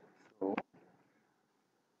 তো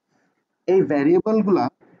এই ভ্যারিয়েবল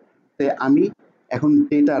গুলাতে আমি এখন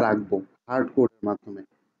ডেটা রাখবো হার্ড কোডের মাধ্যমে।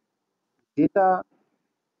 ডেটা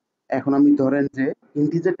এখন আমি ধরেন যে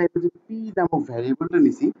ইন্টিজার টাইপের যে p নামক ভ্যারিয়েবলটা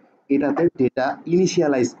নিছি, এটাতে ডেটা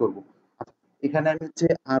ইনিশিয়ালাইজ করব। আচ্ছা, এখানে আমি হচ্ছে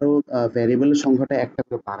আরো ভ্যারিয়েবলের সংখ্যাটা একটা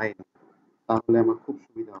করে বাড়াই দিই, তাহলে আমার খুব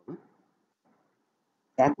সুবিধা হবে।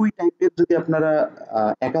 একই টাইপের যদি আপনারা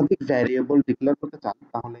একাধিক ভ্যারিয়েবল ডিক্লেয়ার করতে চান,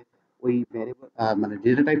 তাহলে ওই ভ্যারিয়েবল মানে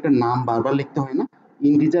ডেটা টাইপের নাম বারবার লিখতে হয় না।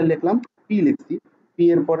 ইন্টিজার লিখলাম, পি লিখছি, পি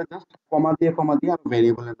এর পরে জাস্ট কমা দিয়ে আর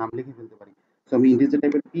ভ্যারিয়েবলের নাম লিখে ফেলতে পারি। তো আমি ইন্টিজার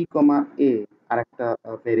টাইপের পি কমা এ আর একটা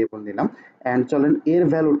ভ্যারিয়েবল নিলাম। অ্যান্ড চলেন এর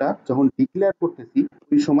ভ্যালুটা যখন ডিক্লেয়ার করতেছি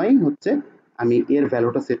ওই সময়ই হচ্ছে আমি এর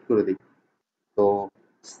ভ্যালুটা সেট করে দিই। তো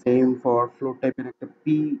সেম ফর ফ্লোট টাইপের একটা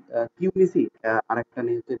পি কিউ নিছি, আর একটা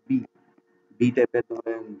নিয়েছে বি। বি টাইপের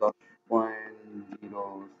ধরেন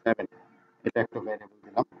 10.07, এটা একটা ভ্যারিয়েবল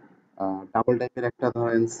দিলাম। ডাবল টাইপের একটা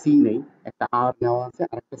ধরেন সি নেই, একটা আর নেওয়া আছে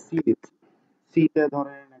আর একটা সি দিচ্ছি। সিতে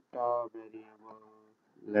ধরেন একটা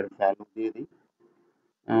ভ্যারিয়েবলের ভ্যালু দিয়ে দিই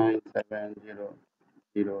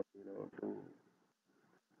 9700002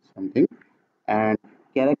 সামথিং। অ্যান্ড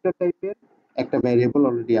ক্যারেক্টার টাইপের একটা ভ্যারিয়েবল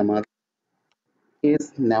অলরেডি আমার এস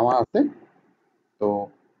নেওয়া আছে। তো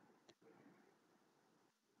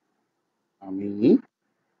আমি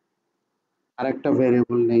আরেকটা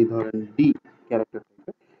ভ্যারিয়েবল নেই ধরেন ডি, ক্যারেক্টার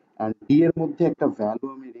টাইপের। এন্ড ডি এর মধ্যে একটা ভ্যালু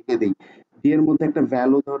আমি রেখে দেই। ডি এর মধ্যে একটা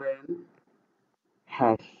ভ্যালু ধরেন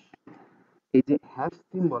হ্যাশ। এই যে হ্যাশ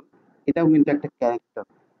সিম্বল, এটাও কিন্তু একটা ক্যারেক্টার।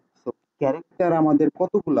 সো ক্যারেক্টার আমাদের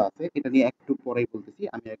কতগুলো আছে এটা নিয়ে একটু পরেই বলতেছি,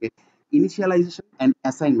 আমি আগে ইনিশিয়ালাইজেশন এন্ড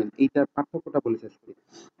অ্যাসাইনমেন্ট এইটার পার্থক্যটা বলে শেষ করি।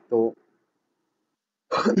 তো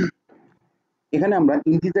এখানে আমরা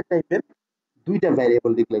ইন্টিজার টাইপের দুইটা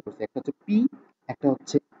ভ্যারিয়েবল ডিক্লেয়ার করছি, একটা হচ্ছে পি, একটা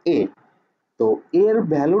হচ্ছে এ। তো এর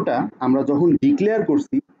ভ্যালুটা আমরা যখন ডিক্লেয়ার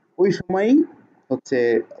করছি ওই সময়ই হচ্ছে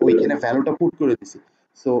ওইখানে ভ্যালুটা পুট করে দিছি।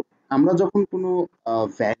 সো আমরা যখন কোনো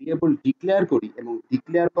ভ্যারিয়েবল ডিক্লেয়ার করি এবং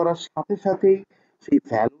ডিক্লেয়ার করার সাথে সাথেই সেই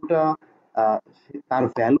ভ্যালুটা তার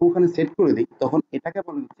ভ্যালু ওখানে সেট করে দিই, তখন এটাকে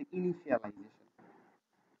বলা হচ্ছে ইনিশিয়ালাইজেশন,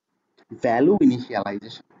 ভ্যালু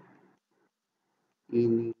ইনিশিয়ালাইজেশন।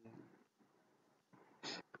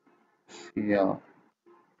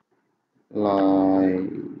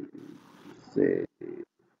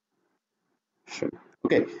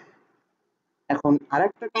 ওকে, এখন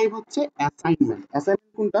আরেকটা টাইপ হচ্ছে অ্যাসাইনমেন্ট।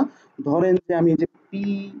 অ্যাসাইনমেন্ট কোনটা? ধরেন যে আমি এই যে পি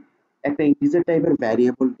একটা ইন্টিজার টাইপের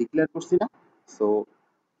ভ্যারিয়েবল ডিক্লেয়ার করছি না, সো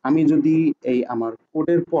আমি যদি এই আমার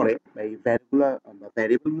কোডের পরে এই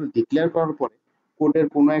ভ্যারিয়েবলগুলো ডিক্লেয়ার করার পরে কোডের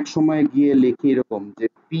কোনো এক সময় গিয়ে লিখি এরকম যে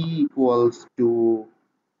পি ইকুয়ালস টু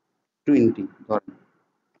 20 ধরেন।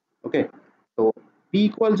 ওকে, তো পি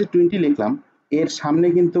ইকুয়াল যে 20 লিখলাম, এর সামনে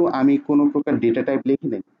কিন্তু আমি কোনো প্রকার ডেটা টাইপ লিখি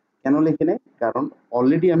নাই। কেন লিখি নাই? কারণ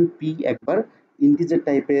অলরেডি আমি পি একবার ইন্টিজার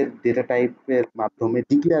টাইপের ডেটা টাইপের মাধ্যমে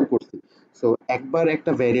ডিক্লেয়ার করছি। সো একবার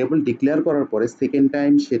একটা ভ্যারিয়েবল ডিক্লেয়ার করার পরে সেকেন্ড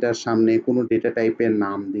টাইম সেটার সামনে কোনো ডেটা টাইপের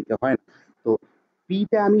নাম দিতে হয় না। তো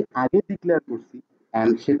পিটা আমি আগে ডিক্লেয়ার করছি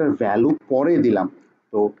অ্যান্ড সেটার ভ্যালু পরে দিলাম।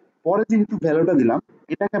 তো পরে যেহেতু ভ্যালুটা দিলাম,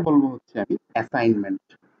 এটাকে বলবো হচ্ছে আমি অ্যাসাইনমেন্ট।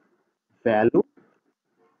 Value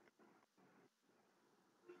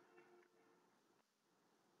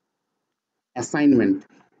assignment.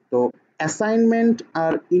 তো অ্যাসাইনমেন্ট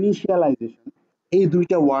আর ইনিশিয়ালাইজেশন এই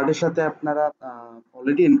দুইটা ওয়ার্ডের সাথে আপনারা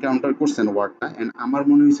অলরেডি এনকাউন্টার করছেন ওয়ার্ডটা, এন্ড আমার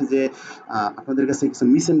মনে হয়েছে যে আপনাদের কাছে কিছু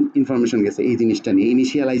মিস ইনফরমেশন গেছে এই জিনিসটা নিয়ে,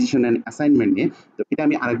 ইনিশিয়ালাইজেশন এন্ড অ্যাসাইনমেন্ট নিয়ে। তো এটা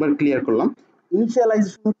আমি আরেকবার ক্লিয়ার করলাম।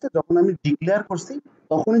 ইনিশিয়ালাইজেশন হচ্ছে যখন আমি ডিক্লেয়ার করছি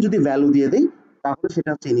তখনই যদি ভ্যালু দিয়ে দেই তাহলে সেটা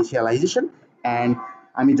হচ্ছে ইনিশিয়ালাইজেশন। অ্যান্ড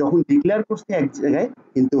আমি যখন ডিক্লেয়ার করছি এক জায়গায়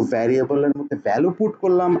কিন্তু ভ্যারিয়েবলের মধ্যে ভ্যালু পুট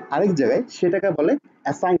করলাম আরেক জায়গায়, সেটাকে বলে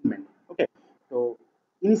অ্যাসাইনমেন্ট। ওকে, তো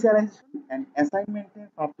ইনিশিয়ালাইজেশন এন্ড অ্যাসাইনমেন্টের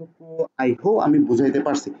পার্থক্য আই হোপ আমি বুঝাইতে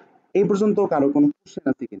পারছি। এই পর্যন্ত কারো কোনো কোশ্চেন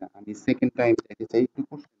আছে কিনা? আমি সেকেন্ড টাইম চাইতে চাই একটু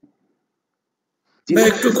কোশ্চেন। ভাই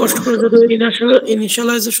একটু কষ্ট করে যদি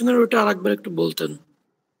ইনিশিয়ালাইজেশনের ওটা আরেকবার একটু বলতেন।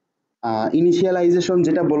 ইনিশিয়ালাইজেশন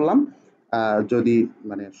যেটা বললাম, যদি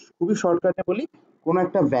মানে খুবই শর্টকাটে বলি, কোনো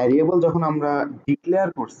একটা ভ্যারিয়েবল যখন আমরা ডিক্লেয়ার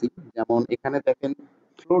করছি, যেমন এখানে দেখেন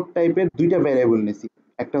ফ্লোট টাইপের দুইটা ভ্যারিয়েবল নিয়েছি,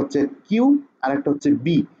 একটা হচ্ছে কিউ আর একটা হচ্ছে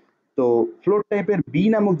বি। তো ফ্লোট টাইপের বি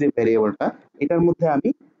নামক যে ভ্যারিয়েবলটা, এটার মধ্যে আমি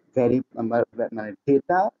মানে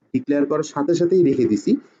ডেটা ডিক্লেয়ার করার সাথে সাথেই রেখে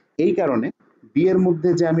দিছি। এই কারণে বি এর মধ্যে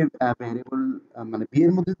যে আমি ভ্যারিয়েবল মানে বি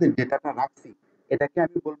এর মধ্যে যে ডেটাটা রাখছি এটাকে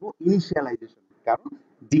আমি বলবো ইনিশিয়ালাইজেশন। কারণ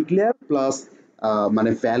ডিক্লেয়ার প্লাস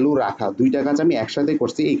মানে ভ্যালু রাখা দুইটা কাজ আমি একসাথে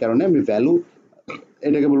করছি, এই কারণে আমি ভ্যালু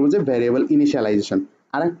এটাকে বলবো যে ভ্যারিয়েবল ইনিশিয়ালাইজেশন।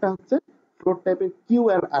 আরেকটা হচ্ছে ফ্লোট টাইপের কিউ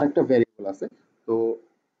এর আরেকটা ভ্যারিয়েবল আছে। তো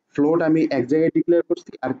ফ্লোট আমি এক জায়গায় ডিক্লেয়ার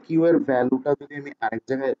করছি আর কিউ এর ভ্যালুটা যদি আমি আরেক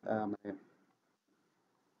জায়গায় মানে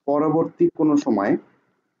পরবর্তী কোনো সময়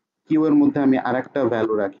কিউ এর মধ্যে আমি আরেকটা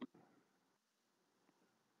ভ্যালু রাখি,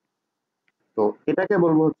 তো এটাকে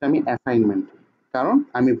বলবো হচ্ছে আমি অ্যাসাইনমেন্ট। কারণ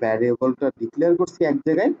আমি ভ্যারিয়েবলটা ডিক্লেয়ার করছি এক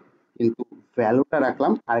জায়গায় কিন্তু ভ্যালুটা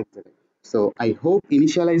রাখলাম আরেক জায়গায়। So I hope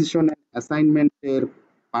initialization and অ্যাসাইনমেন্টের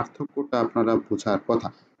পার্থক্যটা আপনারা বোঝার কথা।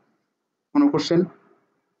 কোনো কোশ্চেন?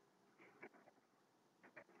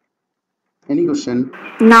 Any question?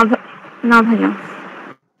 না না ভাইয়া।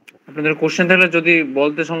 আপনাদের কোশ্চেন থাকলে যদি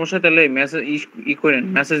বলতে সমস্যা তাহলে মেসেজ করেন,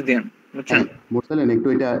 মেসেজ দেন, বুঝছেন? মোরসালেন একটু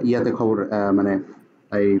এটা ইয়াতে খবর মানে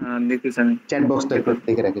এই দেখতেছি আমি, চ্যাট বক্সটা একটু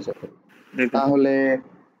দেখে রাখিস সাথে। দেখতেছি। তাহলে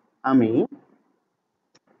আমি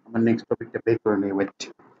আমার নেক্সট টপিকটা বের করে নিই, ওয়েট।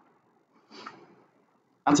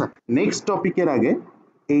 আচ্ছা, নেক্সট টপিকের আগে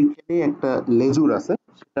এইখানে একটা লেজুর আছে,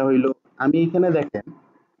 সেটা হইলো আমি এখানে দেখেন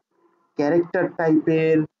ক্যারেক্টার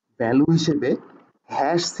টাইপের ভ্যালু হিসেবে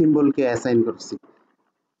হ্যাশ সিম্বলকে অ্যাসাইন করছি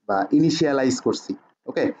বা ইনিশিয়ালাইজ করছি।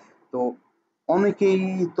 ওকে, তো অনেকেই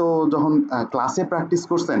তো যখন ক্লাসে প্র্যাকটিস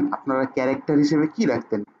করছেন আপনারা ক্যারেক্টার হিসেবে কি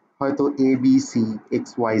রাখতেন? হয়তো A B C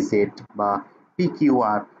x Y Z বা পি কিউ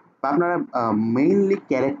আর, বা আপনারা মেইনলি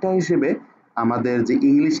ক্যারেক্টার হিসেবে আমাদের যে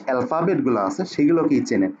ইংলিশ অ্যালফাবেটগুলো আছে সেগুলোকেই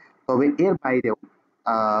চেনেন। তবে এর বাইরেও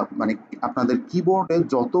মানে আপনাদের কিবোর্ডে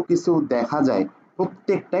যত কিছু দেখা যায়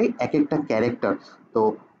প্রত্যেকটাই এক একটা ক্যারেক্টার। তো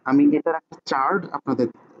আমি এটার একটা চার্ট আপনাদের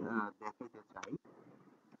দেখাতে চাই।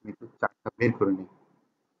 আমি একটু চার্টটা বের করে নিই।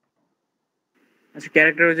 আচ্ছা,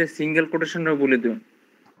 ক্যারেক্টার হচ্ছে সিঙ্গেল কোটেশনটাও বলে দিন।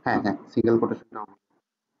 হ্যাঁ হ্যাঁ, সিঙ্গেল কোটেশনটা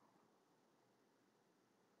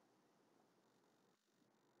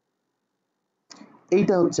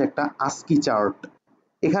এইটা হচ্ছে একটা আস্কি চার্ট।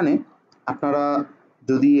 এখানে আপনারা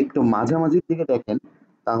যদি একটু মাঝামাঝির দিকে দেখেন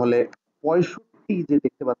তাহলে 65 যে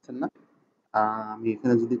দেখতে পাচ্ছেন না, আমি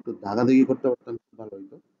এখানে যদি একটু দাগাদাগি করতে পারতাম খুব ভালো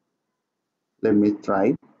হইতো। Let me try.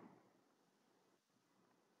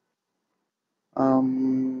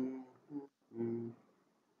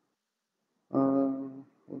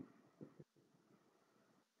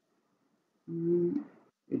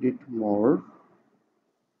 এডিট মোর।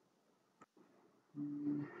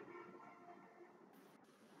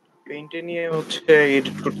 20 নিয়ে হচ্ছে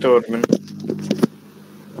এডিট করতে পারবেন।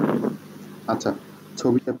 আচ্ছা,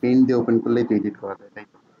 ছবিটা পেন দিয়ে ওপেন করলেই তো এডিট করা যায়, তাই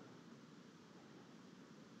তো?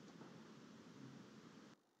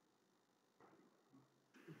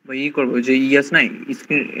 বা করবো যে ইয়াস নাই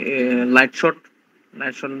screen light shot,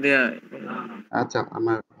 light shot দিয়ে। আচ্ছা,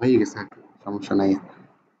 আমার হয়ে গেছে, সমস্যা নাই।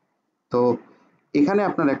 তো এখানে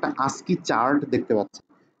আপনারা একটা আস্কি চার্ট দেখতে পাচ্ছেন।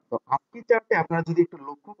 তো আস্কি চার্টে আপনারা যদি একটু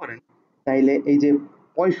লক্ষ্য করেন তাইলে এই যে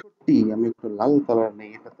 65, আমি একটু লাল কালার নেই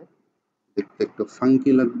এটাতে, দেখতে একটু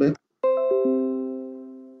ফাঙ্কি লাগবে।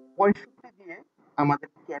 65 দিয়ে আমাদের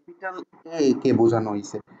ক্যাপিটাল এ কে বোঝানো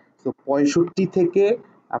হয়েছে। তো 65 থেকে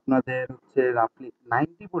আপনাদের হচ্ছে রাফলি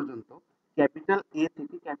 90 পর্যন্ত ক্যাপিটাল এ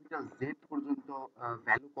থেকে ক্যাপিটাল জেড পর্যন্ত মতো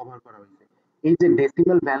ভ্যালু কভার করা হয়েছে। এই যে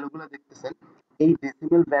ডেসিমাল ভ্যালুগুলো দেখতেছেন, এই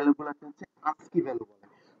ডেসিমাল ভ্যালুগুলোকে হচ্ছে আস্কি ভ্যালু বলে।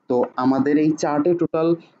 তো আমাদের এই চার্টে টোটাল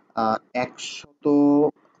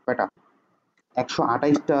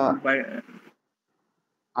 128টা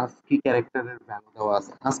আস্কি ক্যারেক্টারের ভ্যালু দেওয়া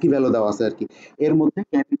আছে, আস্কি ভ্যালু দেওয়া আছে আর কি। এর মধ্যে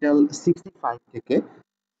ক্যাপিটাল 65 থেকে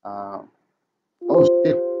আহ, ও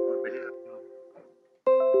shit,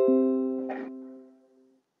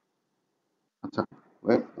 আচ্ছা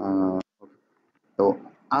wait, তো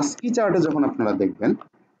আস্কি চার্টে যখন আপনারা দেখবেন,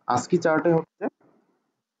 আস্কি চার্টে হচ্ছে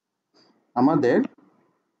আমাদের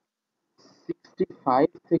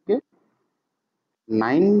 65 থেকে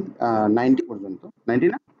 90 পর্যন্ত, 90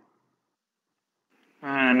 না,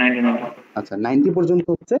 হ্যাঁ 99 আচ্ছা 90 পর্যন্ত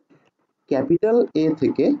হচ্ছে ক্যাপিটাল এ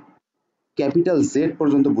থেকে ক্যাপিটাল জেড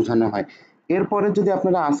পর্যন্ত বোঝানো হয়। এরপরে যদি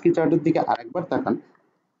আপনারা আস্কি চার্টের দিকে আরেকবার তাকান,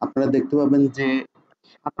 আপনারা দেখতে পাবেন যে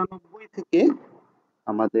 97 থেকে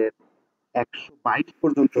আমাদের 122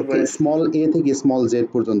 পর্যন্ত হচ্ছে স্মল এ থেকে স্মল জেড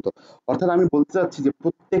পর্যন্ত। অর্থাৎ আমি বলতে চাচ্ছি যে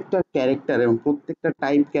প্রত্যেকটা ক্যারেক্টার এবং প্রত্যেকটা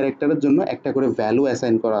টাইপ ক্যারেক্টারের জন্য একটা করে ভ্যালু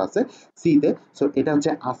অ্যাসাইন করা আছে সি তে। সো এটা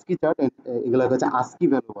হচ্ছে আস্কি চার্ট, এগুলো হচ্ছে আস্কি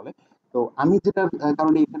ভ্যালু বলে। তো আমি যেটা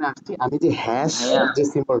কারণে এখানে আসছি, আমি যে হ্যাশ ভাইয়া যে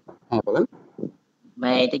সিম্বলটা, হ্যাঁ বলেন।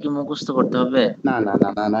 ভাইয়া এটা কি মুখস্থ করতে হবে? না না না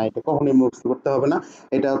না না, এটা কখনোই মুখস্থ করতে হবে না।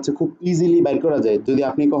 এটা হচ্ছে খুব ইজিলি বাইর করা যায়। যদি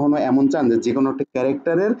আপনি কখনো এমন চান যে যে কোনো একটা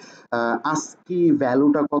ক্যারেক্টারের আস্কি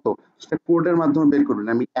ভ্যালুটা কত, সেটা কোডের মাধ্যমে বের করবেন।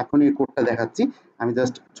 আমি এখনই এই কোডটা দেখাচ্ছি। আমি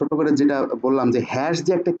জাস্ট ছোট করে যেটা বললাম যে হ্যাশ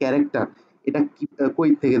যে একটা ক্যারেক্টার, এটা কই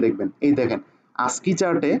থেকে দেখবেন, এই দেখেন আস্কি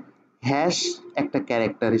চার্টে হ্যাশ একটা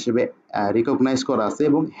ক্যারেক্টার হিসেবে রিকগনাইজ করা আছে,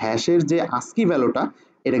 এবং হ্যাশের যে আস্কি ভ্যালুটা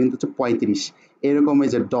এটা কিন্তু হচ্ছে 35। এরকম এই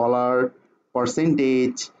যে ডলার,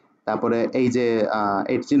 পার্সেন্টেজ, তারপরে এই যে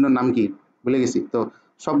এর চিহ্নর নাম কি ভুলে গেছি, তো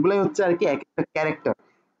সবগুলাই হচ্ছে আর কি এক একটা ক্যারেক্টার।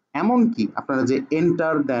 এমনকি আপনারা যে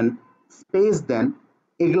এন্টার দেন, স্পেস দেন,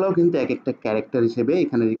 এগুলোও কিন্তু এক একটা ক্যারেক্টার হিসেবে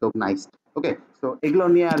এখানে রিকগনাইজড। ওকে, তো এগুলো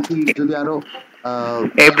নিয়ে আর কি যদি আরো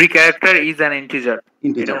every character is an integer, এটা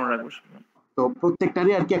ইন্টিজার, মনে রাখবো। তো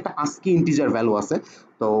প্রত্যেকটারই আর কি একটা আস্কি ইন্টিজার ভ্যালু আছে।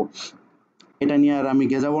 তো এটা নিয়ে আর আমি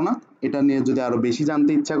গেজাবো না। এটা নিয়ে যদি আরো বেশি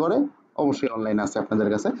জানতে ইচ্ছা করে, অবশ্যই অনলাইন আছে আপনাদের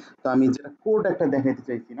কাছে। তো আমি যেটা কোড একটা দেখাইতে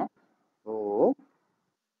চাইছি না, তো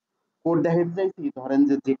কোড দেখাতে চাইছি, ধরেন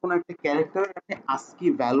যে যে কোনো একটা ক্যারেক্টারের আপনি আস্কি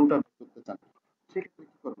ভ্যালুটা বের করতে চান, সেক্ষেত্রে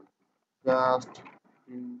কি করবেন? জাস্ট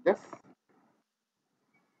printf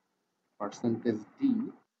পার্সেন্টেজ ডি,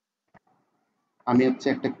 আমি হচ্ছে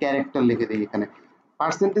একটা ক্যারেক্টার লিখে দিই এখানে।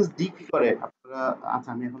 পার্সেন্টেজ ডি কি করে আপনারা, আচ্ছা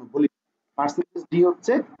আমি এখনো বলি। পার্সেন্টেজ ডি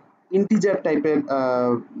হচ্ছে ইন্টিজার টাইপের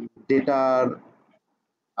ডেটার,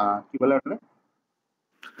 কি বলে ওটা,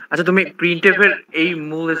 আচ্ছা তুমি প্রিন্টএফ এর এই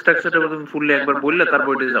মূল স্ট্রাকচারটা তুমি ফুললি একবার বললে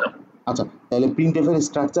তারপর এটা যাও। আচ্ছা তাহলে printf এর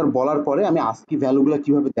স্ট্রাকচার বলার পরে আমি আস্কি ভ্যালুগুলো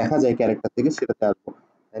কিভাবে দেখা যায় ক্যারেক্টার থেকে সেটাতে আসবো।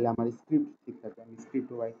 তাহলে আমার স্ক্রিপ্ট ঠিক থাকে, আমি স্ক্রিপ্ট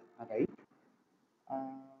আগাই।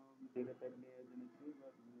 ডেটা টাইপ নিয়ে জেনেছি,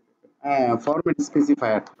 হ্যাঁ ফরম্যাট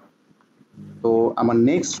স্পেসিফায়ার। তো আমার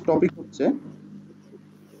নেক্সট টপিক হচ্ছে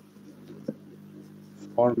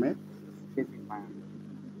ফরম্যাট স্পেসিফায়ার।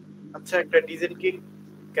 আচ্ছা একটা ডিজিট কি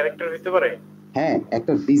ক্যারেক্টার হতে পারে? হ্যাঁ,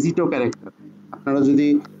 একটা ডিজিটও ক্যারেক্টার। আপনারা যদি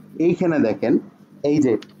এইখানে দেখেন, এই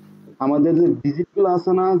যে আমাদের যে ডিজিটগুলো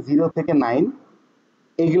আছে না 0 থেকে 9,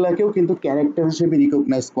 এগুলাকেও কিন্তু ক্যারেক্টার হিসেবে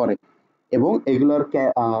রিকগনাইজ করে, এবং এগুলোর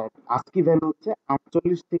আস্কি ভ্যালু হচ্ছে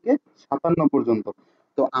 48 থেকে 57 পর্যন্ত।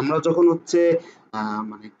 তো আমরা যখন হচ্ছে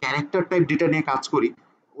মানে ক্যারেক্টার টাইপ ডেটা নিয়ে কাজ করি,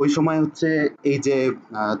 ওই সময় হচ্ছে এই যে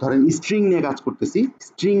ধরেন স্ট্রিং নিয়ে কাজ করতেছি,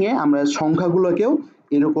 স্ট্রিং এ আমরা সংখ্যাগুলোকেও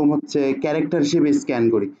এরকম হচ্ছে ক্যারেক্টার হিসেবে স্ক্যান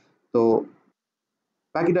করি। তো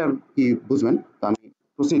বাকিটা আর কি বুঝবেন, তো আমি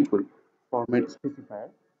প্রসিড করি। ফরম্যাট স্পেসিফায়ার,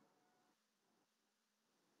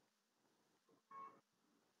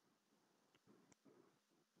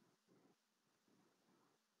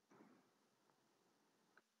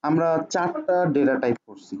 আমরা 4টা ডেটা টাইপ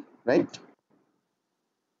করছি, রাইট?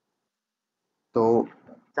 তো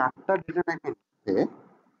 4টা ডেটা টাইপের মধ্যে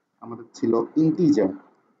আমাদের ছিল integer,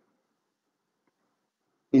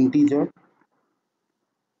 integer,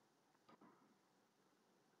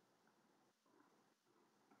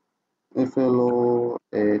 float,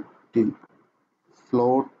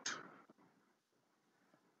 float,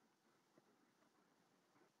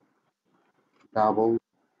 double,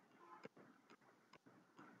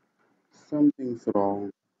 something's wrong,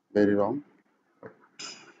 very wrong,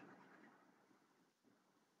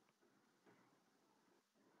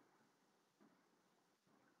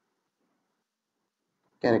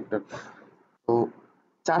 character. তো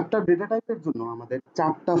 4টা ডেটা টাইপের জন্য আমাদের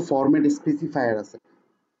 4টা ফরম্যাট স্পেসিফায়ার আছে।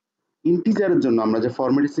 ইন্টিজারের জন্য আমরা যে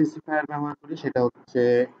ফরম্যাট স্পেসিফায়ার ব্যবহার করি সেটা হচ্ছে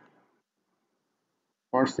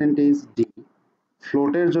পার্সেন্টেজ ডি।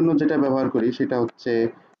 ফ্লোটের জন্য যেটা ব্যবহার করি সেটা হচ্ছে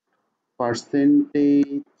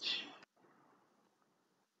পার্সেন্টেজ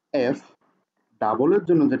এফ, ডাবলের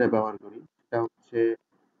জন্য যেটা ব্যবহার করি সেটা হচ্ছে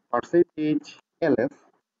পার্সেন্টেজ এলএফ,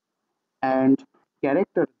 অ্যান্ড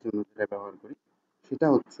ক্যারেক্টারের জন্য যেটা ব্যবহার করি সেটা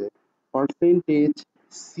হচ্ছে পার্সেন্টেজ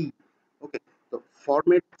সি। ওকে, তো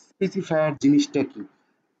ফরম্যাট স্পেসিফায়ার জিনিসটা কি?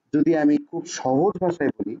 যদি আমি খুব সহজ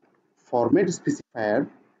ভাষায় বলি, ফরম্যাট স্পেসিফায়ার,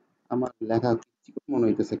 আমার লেখা চিকন মনে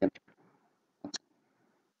হইতেছে কেন,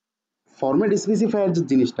 ফরম্যাট স্পেসিফায়ার যে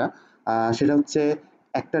জিনিসটা সেটা হচ্ছে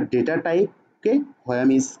একটা ডেটা টাইপকে হয়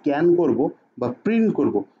আমি স্ক্যান করব বা প্রিন্ট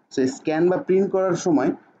করব। সেই স্ক্যান বা প্রিন্ট করার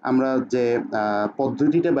সময় আমরা যে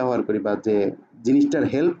পদ্ধতিটা ব্যবহার করি বা যে জিনিসটার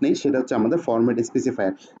হেল্প নেই সেটা হচ্ছে আমাদের ফরম্যাট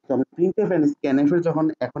স্পেসিফায়ার। তো আমি প্রিন্টএফ এন্ড স্ক্যানএফ এর যখন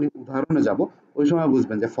এখনই উদাহরণে যাব ওই সময়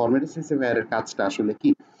বুঝবেন যে ফরম্যাট স্পেসিফায়ারের কাজটা আসলে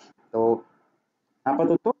কি। তো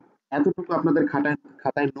আপাতত এতটুকু আপনাদের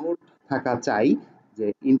খাতায় নোট থাকা চাই যে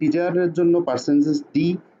ইন্টিজারের জন্য পার্সেন্টেজ ডি,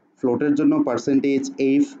 ফ্লোটের জন্য পার্সেন্টেজ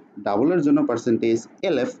এফ, ডাবলের জন্য পার্সেন্টেজ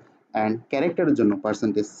এলএফ, অ্যান্ড ক্যারেক্টারের জন্য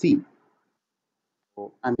পার্সেন্টেজ সি। তো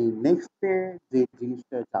আমি নেক্সটে যে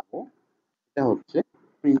জিনিসটা যাব সেটা হচ্ছে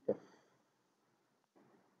প্রিন্টএফ।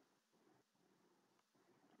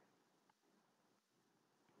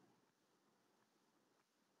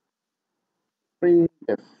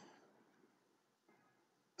 প্রিন্টএফ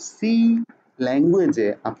সি ল্যাঙ্গুয়েজে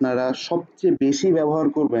আপনারা সবচেয়ে বেশি ব্যবহার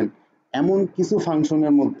করবেন এমন কিছু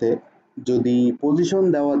ফাংশনের মধ্যে যদি পজিশন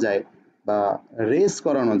দেওয়া যায় বা রেস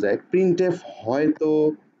করানো যায়, প্রিন্টএফ হয়তো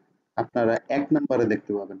আপনারা 1 নম্বরে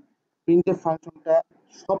দেখতে পাবেন। প্রিন্টএফ ফাংশনটা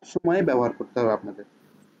সব সময় ব্যবহার করতে হবে আপনাদের।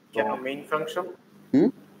 কেন মেইন ফাংশন?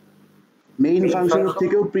 মেইন Main ফাংশনের function?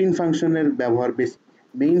 থেকেও প্রিন্ট ফাংশনের ব্যবহার বেশি।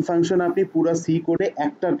 মেইন ফাংশন আপনি পুরো সি কোডে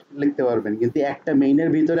একটা লিখতে পারবেন, কিন্তু একটা মেইনের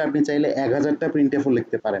ভিতরে আপনি চাইলে 1000টা প্রিন্টএফও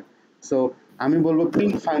লিখতে পারেন। সো আমি বলবো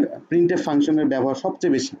প্রিন্টএফ ফাংশনের ব্যবহার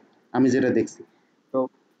সবচেয়ে বেশি আমি যেটা দেখছি। তো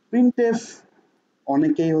প্রিন্টএফ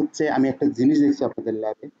অনেকেই হচ্ছে, আমি একটা জিনিস দেখছি আপনাদের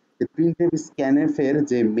ল্যাবে যে প্রিন্টএফ স্ক্যানএফ এর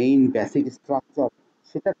যে মেইন বেসিক স্ট্রাকচার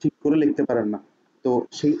সেটা ঠিক করে লিখতে পারেন না। তো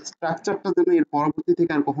সেই স্ট্রাকচারটা যেন এর পরবর্তী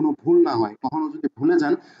থেকে আর কখনো ভুল না হয়। কখনো যদি ভুলে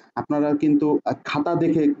যান আপনারা কিন্তু খাতা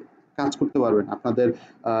দেখে কাজ করতে পারবেন। আপনাদের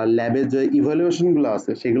ল্যাবের যে ইভ্যালুয়েশন গুলো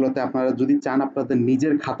আছে সেগুলোতে আপনারা যদি চান আপনাদের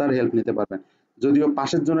নিজের খাতার হেল্প নিতে পারবেন। যদিও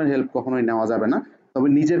পাশের জনের হেল্প কখনোই নেওয়া যাবে না, তবে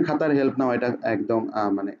নিজের খাতার হেল্প নেওয়া এটা একদম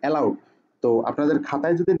মানে অ্যালাউড। তো আপনাদের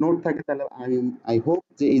খাতায় যদি নোট থাকে তাহলে আই হোপ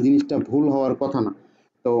যে এই জিনিসটা ভুল হওয়ার কথা না।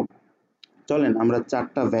 তো চলেন আমরা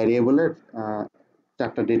 4টা ভ্যারিয়েবলের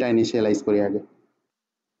 4টা ডেটা ইনিশিয়ালাইজ করি আগে।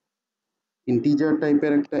 ইন্টিজার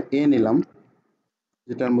টাইপের একটা এ নিলাম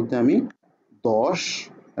যেটার মধ্যে আমি 10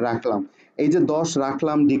 রাখলাম। এই যে 10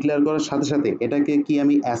 রাখলাম ডিক্লেয়ার করার সাথে সাথে এটাকে কি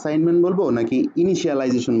আমি অ্যাসাইনমেন্ট বলবো নাকি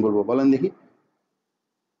ইনিশিয়ালাইজেশন বলবো বলেন দেখি?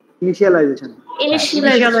 ইনিশিয়ালাইজেশন।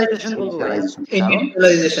 ইনিশিয়ালাইজেশন বলবো ভাইয়া। ইনিশিয়ালাইজেশন, কারণ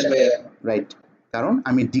ইনিশিয়ালাইজেশন ভাইয়া। রাইট, কারণ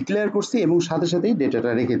আমি ডিক্লেয়ার করছি এবং সাথে সাথেই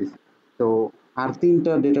ডেটাটা রেখে দিছি। তো আর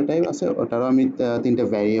 3টা ডেটা টাইপ আছে, ওটারও আমি 3টা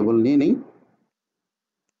ভ্যারিয়েবল নিয়ে নেই।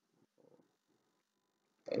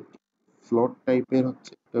 ফ্লোট টাইপের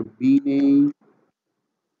হচ্ছে একটা বি নেই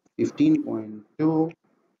 15.2,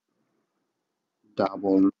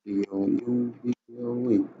 ডাবল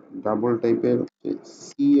ডাবল টাইপের হচ্ছে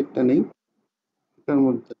সি একটা নেই, এটার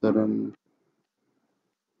মধ্যে ধরেন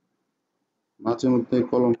মাঝে মধ্যে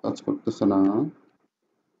কলম কাজ করতেছে না।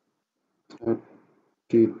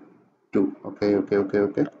 32, ওকে ওকে ওকে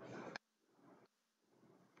ওকে।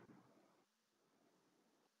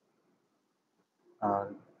 আর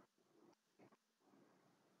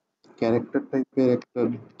ক্যারেক্টার টাইপের একটা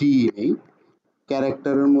ডি নেই।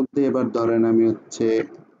 ক্যারেক্টারের মধ্যে এবার ধরেন আমি হচ্ছে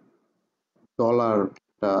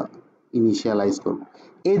ডলারটা ইনিশিয়ালাইজ করব।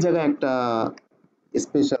 এই জায়গায় একটা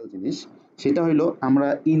স্পেশাল জিনিস, সেটা হইলো আমরা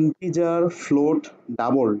ইন্টিজার, ফ্লোট,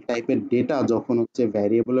 ডাবল টাইপের ডেটা যখন হচ্ছে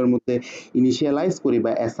ভ্যারিয়েবলের মধ্যে ইনিশিয়ালাইজ করি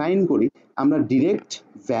বা অ্যাসাইন করি আমরা ডিরেক্ট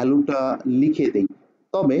ভ্যালুটা লিখে দেই।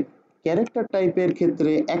 তবে ক্যারেক্টার টাইপের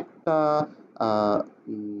ক্ষেত্রে একটা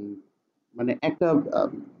মানে একটা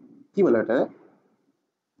কি বলে এটা,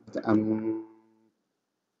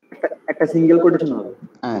 একটা সিঙ্গেল কোটেশন হবে।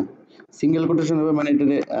 হ্যাঁ সিঙ্গেল কোটেশন হবে, মানে এটা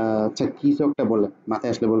আচ্ছা কিছু একটা বলে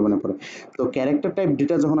মাথায় আসলে বলবো না পরে। তো ক্যারেক্টার টাইপ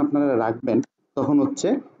ডেটা যখন আপনারা রাখবেন তখন হচ্ছে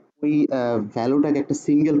ওই ভ্যালুটাকে একটা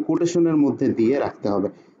সিঙ্গেল কোটেশনের মধ্যে দিয়ে রাখতে হবে।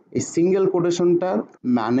 এই সিঙ্গেল কোটেশনটার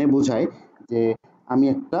মানে বোঝায় যে আমি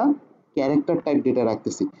একটা ক্যারেক্টার টাইপ ডেটা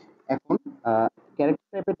রাখতেছি। এখন ক্যারেক্টার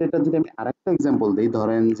টাইপের ডেটা যদি আমি আরেকটা এক্সাম্পল দিই,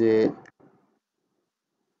 ধরেন যে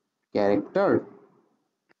ক্যারেক্টার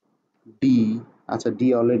ডি, আচ্ছা ডি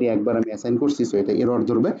অলরেডি একবার আমি অ্যাসাইন করছি সো এটা এরর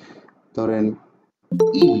ধরবে। ধরেন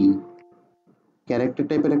ই, ক্যারেক্টার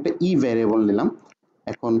টাইপের একটা ই ভ্যারিয়েবল নিলাম।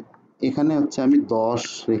 এখন এখানে হচ্ছে আমি 10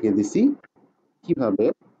 রেখে দিছি, কিভাবে,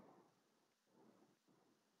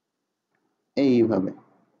 এইভাবে।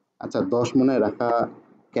 আচ্ছা 10 মনে রাখা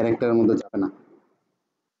ক্যারেক্টারের মধ্যে যাবে না,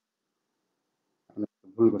 আমি একটু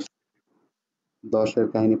ভুল করছি। 10 এর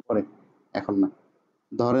কাহিনী পরে, এখন না।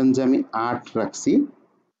 ধরেন যে আমি 8 রাখছি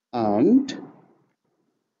অ্যান্ড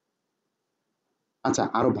আচ্ছা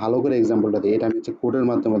আরো ভালো করে এক্সাম্পলটা দিই, এটা আমি হচ্ছে কোডের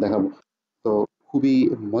মাধ্যমে দেখাবো, তো খুবই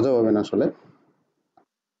মজা পাবেন আসলে।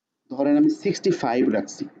 ধরেন আমি 65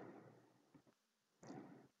 রাখছি,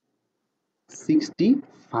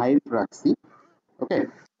 65 রাখছি, ওকে।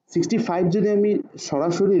 65 যদি আমি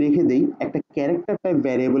সরাসরি রেখে দেই একটা ক্যারেক্টার টাইপ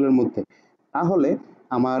ভ্যারিয়েবলের মধ্যে, তাহলে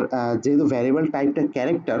আমার যেহেতু ভ্যারিয়েবল টাইপটা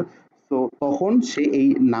ক্যারেক্টার, তো তখন সে এই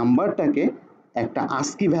নাম্বারটাকে একটা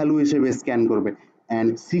আস্কি ভ্যালু হিসেবে স্ক্যান করবে। অ্যান্ড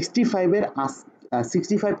 65 এর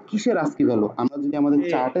 65 কিসের আস্কি ভ্যালু, আমরা যদি আমাদের এ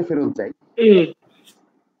চার্টে ফেরত যাই, এ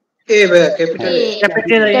এ ভাইয়া capital A A.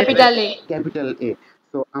 Capital A capital A capital A.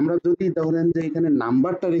 তো আমরা যদি ধরেন যে এখানে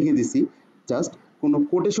নাম্বারটা রেখে দিছি, জাস্ট কোনো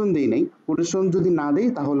কোটেশন দেই নাই, কোটেশন যদি না দেই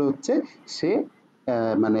তাহলে হচ্ছে সে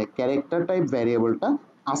মানে ক্যারেক্টার টাইপ ভ্যারিয়েবলটা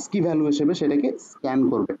আস্কি ভ্যালু হিসেবে সেটাকে স্ক্যান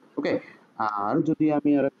করবে, ওকে। আর যদি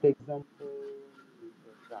আমি আর একটা এক্সাম্পল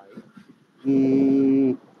চাই,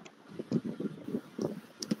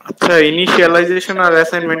 আচ্ছা, ইনিশিয়ালাইজেশন আর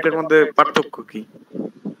অ্যাসাইনমেন্টের মধ্যে পার্থক্য কি?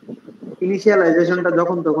 ইনিশিয়ালাইজেশনটা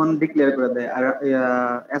যখন তখন ডিক্লেয়ার করে দেয়, আর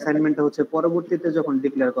অ্যাসাইনমেন্টটা হচ্ছে পরবর্তীতে যখন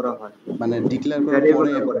ডিক্লেয়ার করা হয়, মানে ডিক্লেয়ার করার পরে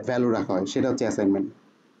ভ্যারিয়েবলটা পরে। ভ্যালু রাখা হয়, সেটা হচ্ছে অ্যাসাইনমেন্ট।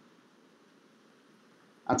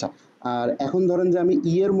 আচ্ছা, আর এখন ধরেন যে আমি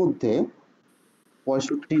ই এর মধ্যে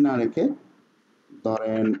 65 না রেখে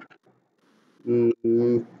ধরেন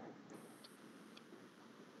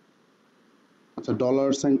আচ্ছা ডলার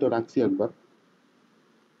সাইন তো রাখছি একবার,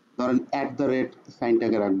 ধরেন অ্যাট দ্য রেট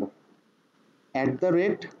সাইনটাকে রাখবো। অ্যাট দ্য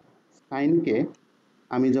রেট সাইনকে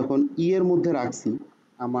আমি যখন ই এর মধ্যে রাখছি,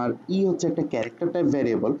 আমার ই হচ্ছে একটা character type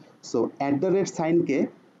variable, so at the rate সাইনকে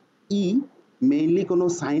E mainly কোনো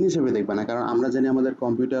সাইন হিসেবে দেখবে না, কারণ আমরা জানি আমাদের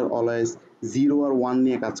কম্পিউটার অলওয়েজ 0 আর 1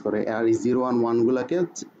 নিয়ে কাজ করে, আর এই 0 আর 1 গুলাকে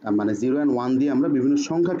মানে 0 অ্যান্ড 1 দিয়ে আমরা বিভিন্ন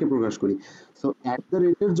সংখ্যাকে প্রকাশ করি। সো অ্যাট দ্য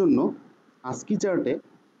রেটের জন্য আস্কি চার্টে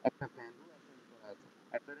একটা ভ্যালু অ্যাসাইন করা আছে।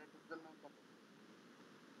 অ্যাট দ্য রেটের জন্য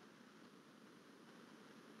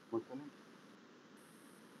বুঝলেন?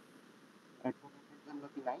 অ্যাট দ্য রেটের জন্য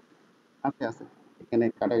কি নাই? আছে আছে, এখানে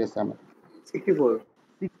কাটা গেছে আমার 64।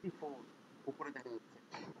 64 উপরে দেখা যাচ্ছে।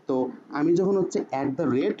 তো আমি যখন হচ্ছে অ্যাট দ্য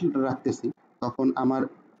রেট রাখতেছি, তখন আমার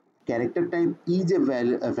ক্যারেক্টার টাইপ ই যে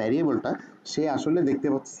ভ্যারিয়েবলটা, সে আসলে দেখতে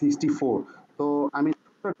পাচ্ছে 64। তো আমি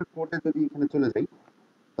ছোট্ট একটা কোডে যদি এখানে চলে যাই,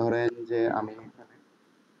 ধরেন যে আমি এখানে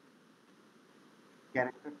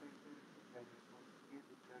ক্যারেক্টার টাইপের ভ্যারিয়েবল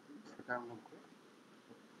সেটার মধ্যে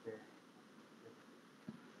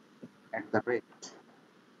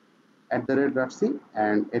অ্যাট দ্য রেট রাখছি,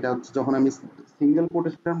 অ্যান্ড এটা হচ্ছে যখন আমি সিঙ্গেল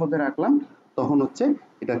কোটেশনের মধ্যে রাখলাম, তখন হচ্ছে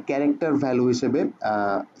এটা ক্যারেক্টার ভ্যালু হিসেবে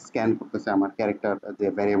স্ক্যান করতেছে আমার ক্যারেক্টার যে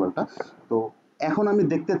ভ্যারিয়েবলটা। তো এখন আমি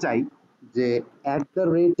দেখতে চাই যে অ্যাট দ্য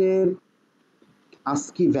রেটের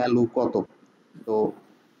আস্কি ভ্যালু কত। তো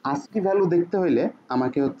আস্কি ভ্যালু দেখতে হইলে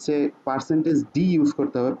আমাকে হচ্ছে পার্সেন্টেজ ডি ইউজ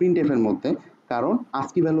করতে হবে প্রিন্টএফ এর মধ্যে, কারণ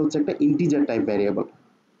আস্কি ভ্যালু হচ্ছে একটা ইন্টিজার টাইপ ভ্যারিয়েবল,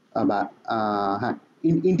 বা হ্যাঁ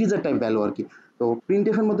ইন্টিজার টাইপ ভ্যালু আর কি। তো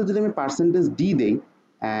প্রিন্টএফ এর মধ্যে যদি আমি পার্সেন্টেজ ডি দেই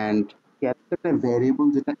অ্যান্ড ক্যারেক্টারটা ভ্যারিয়েবল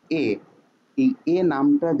যেটা এ, এই এ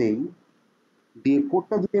নামটা দেই, দিয়ে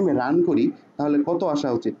কোডটা যদি আমি রান করি, তাহলে কত আসা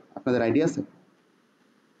উচিত আপনাদের আইডিয়া আছে?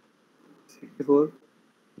 64।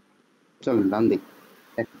 চলেন রান দিই।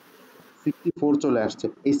 64 চলে আসছে।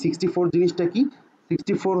 এই 64 জিনিসটা কি?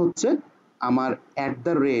 64 হচ্ছে আমার অ্যাট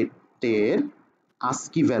দ্য রেটের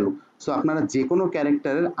আস্কি ভ্যালু। সো আপনারা যে কোনো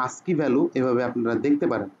ক্যারেক্টারের আস্কি ভ্যালু এভাবে আপনারা দেখতে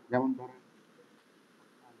পারেন। যেমন ধরেন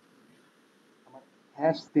আমার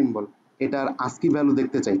হ্যাশ সিম্বল, এটার আস্কি ভ্যালু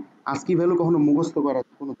দেখতে চাই। আস্কি ভ্যালু কখনো মুখস্থ করার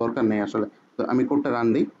কোনো দরকার নেই আসলে। তো আমি কোডটা রান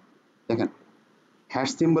দিই, দেখেন হ্যাশ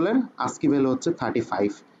সিম্বলের আস্কি ভ্যালু হচ্ছে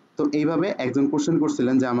 35। তো এইভাবে একজন কোশ্চেন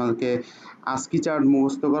করছিলেন যে আমাকে আস্কি চার্ট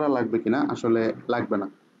মুখস্থ করা লাগবে কিনা, আসলে লাগবে না,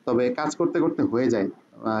 তবে কাজ করতে করতে হয়ে যায়।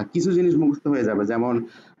 কিছু জিনিস মুখস্থ হয়ে যাবে, যেমন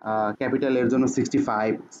ক্যাপিটাল এর জন্য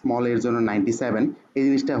 65, স্মল এর জন্য 97, এই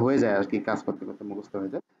জিনিসটা হয়ে যায় আর কি, কাজ করতে করতে মুখস্থ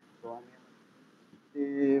হয়ে যায়। তো আমি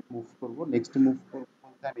মুভ করব, নেক্সট মুভ করব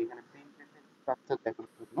বলতে আমি এখানে প্রিন্টের স্ট্রাকচার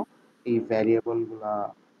দেখানোর জন্য এই ভ্যারিয়েবল গুলা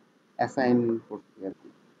অ্যাসাইন করছি আর কি।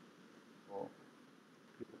 তো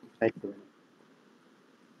টাইপ করে নিই।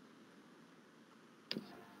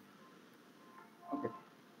 ওকে,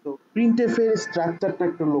 তো প্রিন্টএফ এর স্ট্রাকচারটা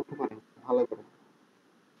একটু লক্ষ্য করেন ভালো করে।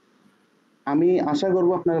 আমি আশা করব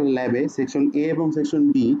আপনারা ল্যাবে সেকশন এ এবং সেকশন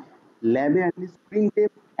বি, ল্যাবে অ্যাটলিস্ট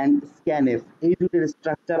প্রিন্টএফ অ্যান্ড স্ক্যানএফ এই দুটোর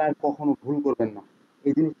স্ট্রাকচার আর কখনো ভুল করবেন না।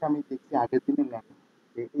 এই জিনিসটা আমি দেখছি আগের দিনে ল্যাবে,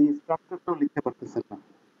 যে এই স্ট্রাকচারটাও লিখতে পারতেছেন না।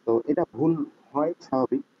 তো এটা ভুল হয়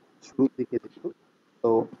স্বাভাবিক শুরুর দিকে একটু, তো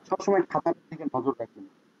সবসময় খাতার দিকে নজর রাখবেন।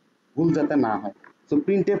 ভুল যাতে না হয়। সো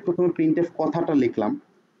প্রিন্টএফ, প্রথমে প্রিন্টএফ কথাটা লিখলাম,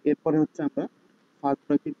 এরপরে হচ্ছে আমরা ফার্স্ট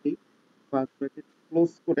ব্র্যাকেট দিই, ফার্স্ট ব্র্যাকেট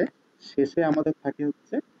ক্লোজ করে শেষে আমাদের থাকে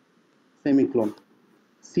হচ্ছে সেমিক্লোন।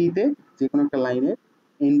 সি তে যে কোনো একটা লাইনের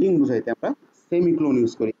এন্ডিং বুঝাইতে আমরা সেমিক্লোন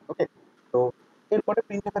ইউজ করি। ওকে, তো এরপরে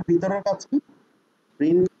প্রিন্টএফের ভিতরের কাজ কি?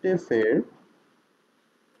 প্রিন্টএফের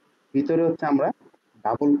ভিতরে হচ্ছে আমরা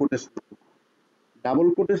ডাবল কোটেশন, ডাবল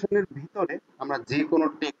কোটেশনের ভিতরে আমরা যে কোনো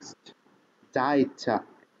টেক্সট যা ইচ্ছা,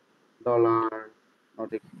 dollar,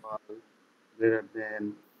 not equal, greater than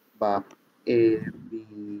বা A B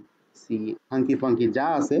C funky funky যা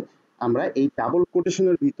আছে আমরা এই ডাবল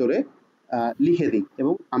কোটেশনের ভিতরে লিখে দিই,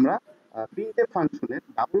 এবং আমরা প্রিন্টএফ ফাংশনের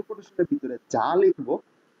ডাবল কোটেশনের ভিতরে যা লিখবো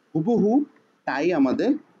হুবহু তাই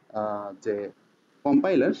আমাদের যে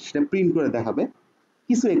কম্পাইলার সেটা প্রিন্ট করে দেখাবে।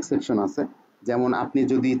 কিছু এক্সেপশন আছে, যেমন আপনি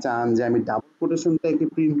যদি চান যে আমি ডাবল কোটেশনটাকে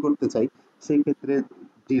প্রিন্ট করতে চাই, সেই ক্ষেত্রে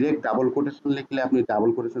ডিরেক্ট ডাবল কোটেশন লিখলে আপনি ডাবল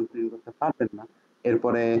কোটেশন প্রিন্ট করতে পারবেন না।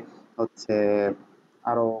 এরপরে হচ্ছে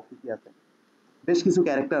আরো কি কি আছে, বেশ কিছু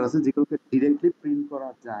ক্যারেক্টার আছে যেগুলোকে ডিরেক্টলি প্রিন্ট করা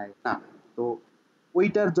যায় না। তো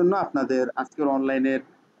ওইটার জন্য আপনাদের আজকের অনলাইনের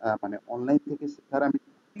মানে অনলাইন থেকে শেখার আমি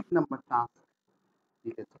 3 নাম্বার টাস্ক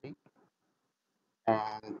দিতে চাই।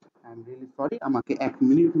 And I am really sorry, আমাকে 1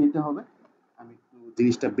 মিনিট নিতে হবে, আমি একটু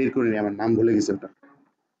জিনিসটা বের করে নিই, আমার নাম ভুলে গেছি ওটা।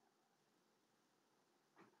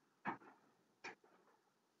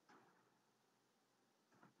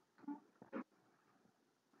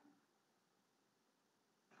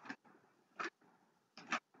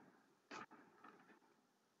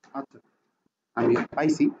 আচ্ছা, আমি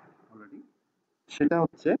পাইছি অলরেডি। সেটা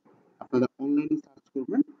হচ্ছে আপনারা অনলাইনে সার্চ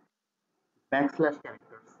করবেন ব্যাকস্ল্যাশ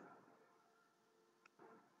ক্যারেক্টার্স।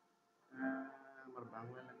 আমার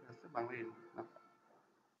বাংলা লেখা আছে, বাংলা না,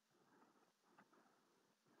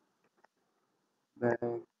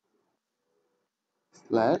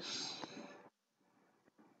 ব্যাকস্ল্যাশ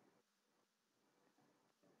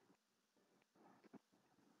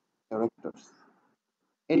ক্যারেক্টার্স,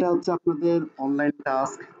 এটা হচ্ছে আপনাদের অনলাইন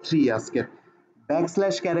টাস্ক 3 আজকের।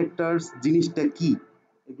 ব্যাকস্ল্যাশ ক্যারেক্টার্স জিনিসটা কি,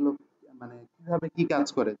 এগুলো মানে কিভাবে কি কাজ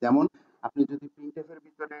করে, যেমন আপনি যদি প্রিন্টএফ এর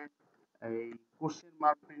ভিতরে এই কোশ্চেন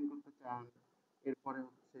মার্ক প্রিন্ট করতে চান, এরপরে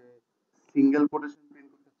হচ্ছে সিঙ্গেল কোটেশন প্রিন্ট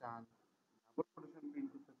করতে চান, ডাবল কোটেশন প্রিন্ট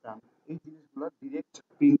করতে চান, এই জিনিসগুলো ডিরেক্ট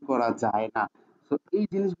প্রিন্ট করা যায় না। সো এই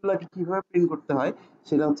জিনিসগুলোকে কিভাবে প্রিন্ট করতে হয়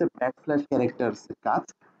সেটা হচ্ছে ব্যাকস্ল্যাশ ক্যারেক্টার্স এর কাজ।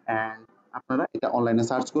 এন্ড আপনারা এটা অনলাইনে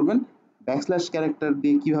সার্চ করবেন, ব্যাকস্ল্যাশ ক্যারেক্টার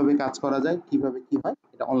দিয়ে কিভাবে কাজ করা যায়, কিভাবে কি হয়,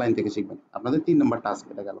 এটা অনলাইন থেকে শিখবেন। আপনাদের 3 নাম্বার টাস্ক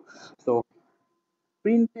এটা গেল। তো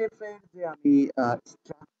প্রিন্টএফ এর যে আমি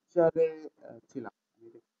স্ট্রাকচারে ছিলাম, আমি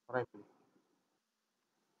এটা করাই ফেলি।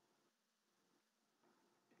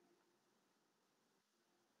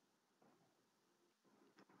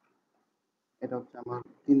 এটা হচ্ছে আমার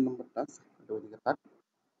 3 নম্বর টাস্ক, এটা ওইদিকে থাক।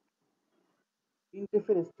 প্রিন্টএফ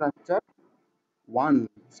এর স্ট্রাকচার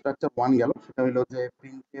 1 গেল, সেটা হলো যে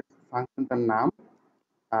প্রিন্টএফ ফাংশনটার নাম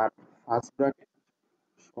আর ফার্স্ট ব্র্যাকেট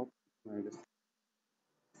সব হয়ে গেছে,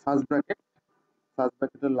 ফার্স্ট ব্র্যাকেট, ফার্স্ট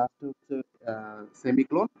ব্র্যাকেটের লাস্টে হচ্ছে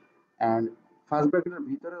সেমিক্লোন, এন্ড ফার্স্ট ব্র্যাকেটের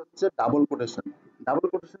ভিতরে হচ্ছে ডাবল কোটেশন। ডাবল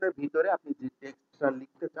কোটেশনের ভিতরে আপনি যে টেক্সটটা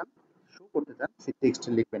লিখতে চান, শো করতে চান, সেই টেক্সট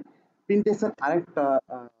লিখবেন। প্রিন্টএফের আরেকটা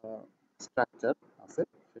স্ট্রাকচার আছে,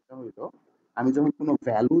 সেটা হইলো আমি যখন কোনো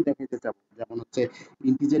ভ্যালু দেখাইতে চাবো, যেমন হচ্ছে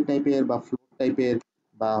ইন্টিজার টাইপের বা ফ্লোট টাইপের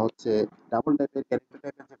বা হচ্ছে ডাবল টাইপের, ক্যারেক্টার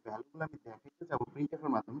টাইপের যে ভ্যালুগুলো আমি দেখাইতে চাবো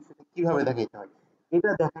প্রিন্টএফের মাধ্যমে, সেটা কিভাবে দেখাইতে হয়, এটা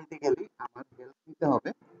দেখাইতে গেলে আমার হেল্প নিতে হবে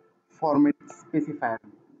ফরম্যাট স্পেসিফায়ার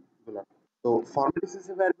গুলা। তো ফরম্যাট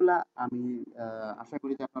স্পেসিফায়ার গুলা আমি আশা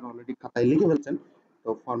করি যে আপনারা অলরেডি খাতায় লিখে ফেলছেন। তো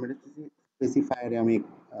ফরম্যাট স্পেসিফায়ারে আমি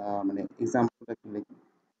মানে এক্সাম্পলটা লিখি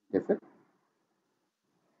ডেফের।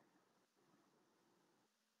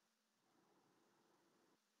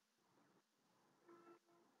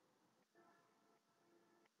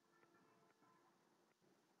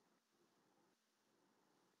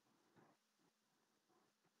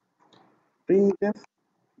 প্রিন্টএফ,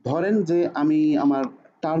 ধরেন যে আমি আমার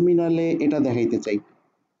টার্মিনালে এটা দেখাইতে চাই,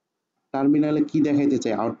 টার্মিনালে কি দেখাইতে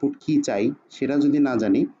চাই, আউটপুট কি চাই সেটা যদি না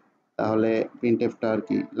জানি, তাহলে প্রিন্টএফটা আর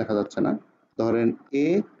কি লেখা যাচ্ছে না। ধরেন এ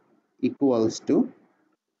ইকুয়ালস টু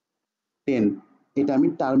 10, এটা আমি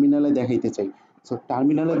টার্মিনালে দেখাইতে চাই। সো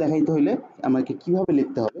টার্মিনালে দেখাইতে হইলে আমাকে কিভাবে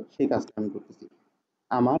লিখতে হবে সেই কাজটা আমি করতেছি।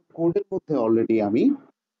 আমার কোডের মধ্যে অলরেডি আমি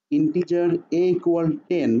ইন্টিজার a ইকুয়াল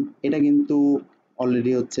 10 এটা কিন্তু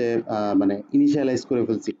অলরেডি হচ্ছে মানে ইনিশিয়ালাইজ করে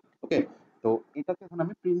ফেলছি। ওকে, তো এটাকে এখন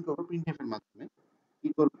আমি প্রিন্ট করব প্রিন্টএফ এর মাধ্যমে। কি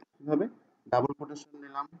করব, কিভাবে, ডাবল কোটেশন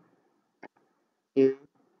নিলাম, a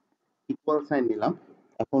ইকুয়াল সাইন নিলাম।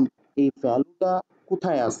 এখন এই ভ্যালুটা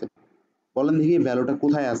কোথায় আছে বলেন দেখি, ভ্যালুটা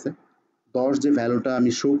কোথায় আছে, 10 যে ভ্যালুটা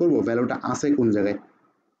আমি শো করব, ভ্যালুটা আছে কোন জায়গায়?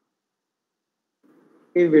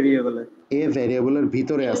 এই ভেরিয়েবলে এ ভ্যারিয়েবলের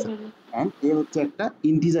ভিতরে আছে এন্ড এ হচ্ছে একটা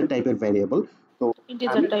ইন্টিজার টাইপের ভ্যারিয়েবল। তো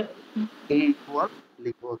ইন্টিজার আমি টাইপ। এ ইকুয়াল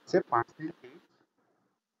লিখবো হচ্ছে পার্সেন্টেজ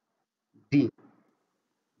ডি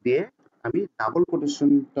দিয়ে আমি ডাবল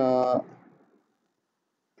কোটেশনটা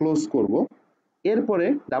ক্লোজ করব। এরপরে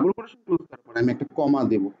ডাবল কোটেশন ক্লোজ করার পরে আমি একটা কমা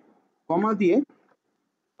দেব। কমা দিয়ে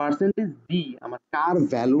পার্সেন্টেজ ডি আমার কার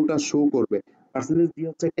ভ্যালুটা শো করবে। পার্সেন্টেজ ডি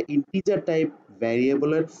হচ্ছে একটা ইন্টিজার টাইপ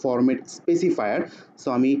ভ্যারিয়েবলের ফরম্যাট স্পেসিফায়ার। সো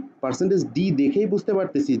আমি পার্সেন্টেজ ডি দেখেই বুঝতে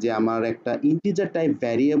পারতেছি যে আমার একটা ইন্টিজার টাইপ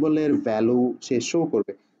ভ্যারিয়েবলের ভ্যালু সে শো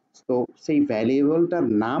করবে। তো সেই ভ্যারিয়েবলটার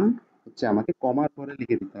নাম হচ্ছে আমাকে কমার পরে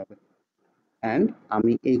লিখে দিতে হবে। অ্যান্ড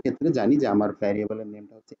আমি এই ক্ষেত্রে জানি যে আমার ভ্যারিয়েবলের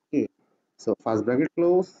নেমটা হচ্ছে এ। So first bracket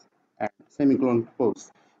close and semicolon close.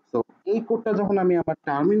 So এই কোডটা যখন আমি আমার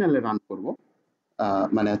টার্মিনালে রান করব,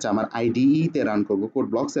 মানে হচ্ছে আমার আইডিই তে রান করব, কোড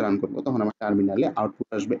ব্লকসে রান করব, তখন আমার টার্মিনালে আউটপুট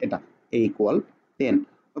আসবে এটা a ইকুয়াল 10।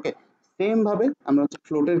 ওকে, সেম ভাবে আমরা হচ্ছে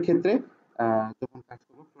ফ্লোটের ক্ষেত্রে যখন কাজ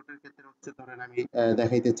করব, ফ্লোটের ক্ষেত্রে হচ্ছে ধরেন আমি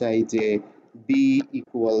দেখাইতে চাই যে b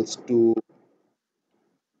ইকুয়ালস টু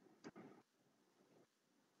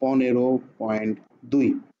 15.2,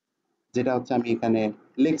 যেটা হচ্ছে আমি এখানে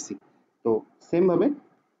লিখছি। তো সেম ভাবে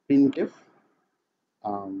printf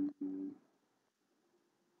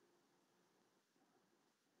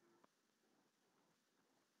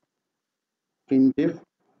printf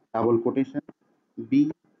double quotation B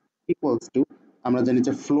equals to, আমরা জানি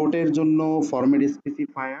যে ফ্লোটের জন্য ফরম্যাট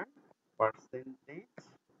স্পেসিফায়ার পার্সেন্টেজ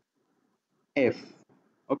এফ।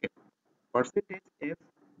 ওকে, percentage F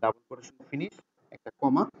double quotation finish একটা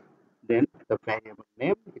কমা, দেন the variable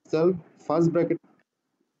name itself first bracket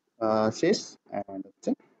শেষ এন্ড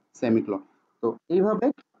হচ্ছে সেমিকোলন। তো এইভাবে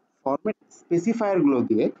ফরম্যাট স্পেসিফায়ার গুলো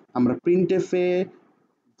দিয়ে আমরা প্রিন্টএফে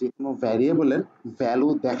যে কোনো ভ্যারিয়েবলের ভ্যালু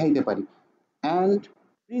দেখাইতে পারি। অ্যান্ড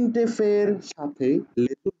প্রিন্টএফ এর সাথে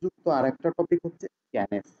লেটুরযুক্ত আরেকটা টপিক হচ্ছে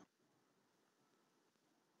স্ক্যানএফ।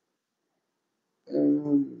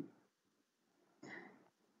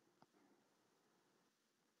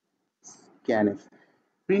 স্ক্যানএফ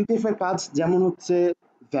প্রিন্টএফ এর কাজ যেমন হচ্ছে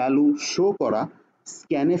ভ্যালু শো করা,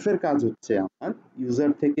 স্ক্যানএফ এর কাজ হচ্ছে আমার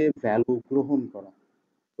ইউজার থেকে ভ্যালু গ্রহণ করা।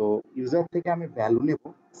 তো ইউজার থেকে আমি ভ্যালু নেব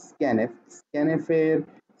স্ক্যানএফ। স্ক্যানএফ এর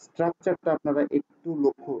স্ট্রাকচারটা আপনারা একটু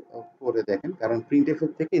লক্ষ্য করে দেখেন, কারণ প্রিন্টএফ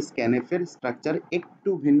এর থেকে স্ক্যানএফ এর স্ট্রাকচার একটু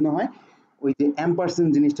ভিন্ন হয়। ওই যে এম্পারসেন্ট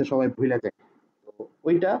জিনিসটা সবাই ভুলে যায়, তো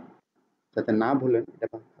ওইটা যাতে না ভুলেন এটা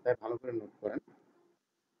খাতায় ভালো করে নোট করেন।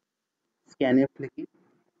 স্ক্যানএফ লিখি,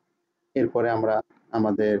 এরপরে আমরা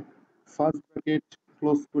আমাদের ফার্স্ট ব্র্যাকেট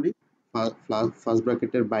ক্লোজ করি, ফার্স্ট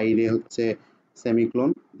ব্র্যাকেটের বাইরে হচ্ছে সেমিকোলন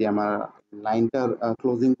দিয়ে আমরা লাইনটার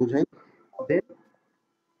ক্লোজিং বুঝাই। দেন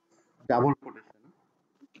ডাবল কোটেশন,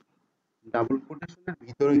 ডাবল কোটেশনের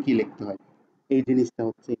ভিতরে কি লিখতে হয় এই জিনিসটা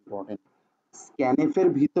হচ্ছে ইম্পর্টেন্ট। স্ক্যানএফ এর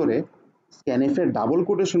ভিতরে, স্ক্যানএফ এর ডাবল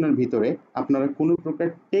কোটেশনের ভিতরে আপনারা কোনো প্রকার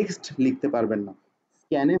টেক্সট লিখতে পারবেন না।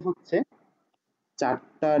 স্ক্যানএফ হচ্ছে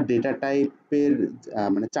চারটা ডেটা টাইপের,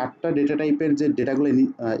 মানে চারটা ডেটা টাইপের যে ডেটাগুলো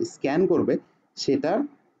স্ক্যান করবে সেটার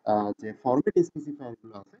যে ফরম্যাট স্পেসিফায়ার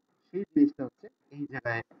গুলো আছে সেই জিনিসটা হচ্ছে এই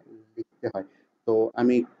জায়গায় লিখতে হয়। তো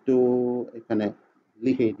আমি একটু এখানে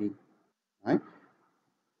লিখেই দিই, হয়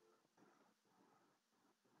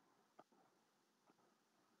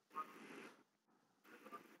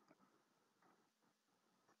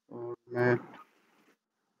ফরম্যাট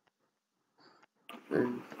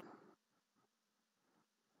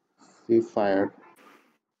স্পেসিফায়ার।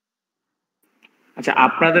 আচ্ছা,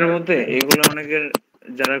 আপনাদের মধ্যে এগুলো অনেকের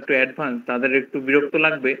যারা একটু অ্যাডভান্স তাদের একটু বিরক্ত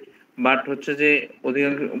লাগবে, বাট হচ্ছে যে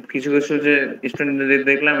অধিকাংশ কিছু কিছু যে স্টুডেন্টদের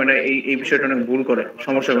দেখলাম এটা এই বিষয়টা অনেক ভুল করে,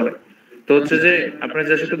 সমস্যা করে। তো হচ্ছে যে আপনারা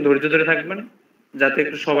জাস্ট একটু ধৈর্য ধরে থাকবেন যাতে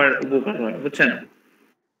একটু সবার উপকার হয়, বুঝছেন?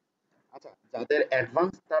 আচ্ছা, যাদের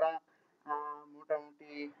অ্যাডভান্স তারা মোটামুটি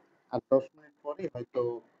 8-10 মিনিট পরে হয়তো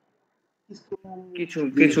কিছু কিছু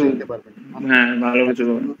জিনিস কিছু দেখতে পারবেন, হ্যাঁ, ভালো কিছু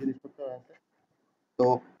বিভিন্ন জিনিসপত্র আছে। তো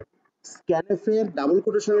স্ক্যানএফ এর ডাবল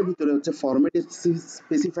কোটেশনের ভিতরে হচ্ছে ফরম্যাট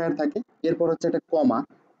স্পেসিফায়ার থাকে, এরপর হচ্ছে একটা কমা,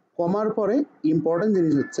 কমার পরে ইম্পর্টেন্ট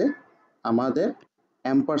জিনিস হচ্ছে আমাদের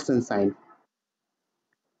অ্যাম্পারসেন্ট সাইন,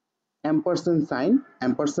 অ্যাম্পারসেন্ট সাইন,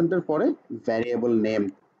 অ্যাম্পারসেন্টের পরে ভ্যারিয়েবল নেম,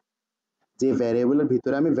 যে ভ্যারিয়েবলের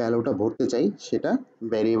ভিতরে আমি ভ্যালুটা ভরতে চাই সেটা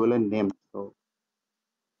ভ্যারিয়েবলের নেম। তো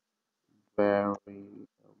ভ্যারিয়েবল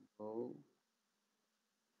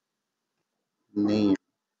নেম,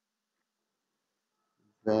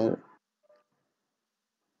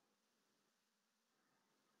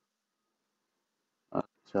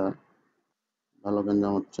 আচ্ছা ভালো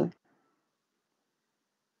গঞ্জাম হচ্ছে,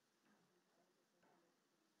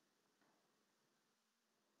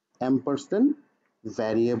 অ্যাম্পারসেন্ট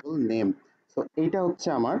ভ্যারিয়েবল নেম। তো এইটা হচ্ছে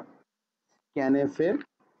আমার স্ক্যানএফ এর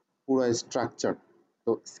পুরো স্ট্রাকচার।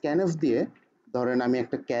 তো স্ক্যানএফ দিয়ে ধরেন আমি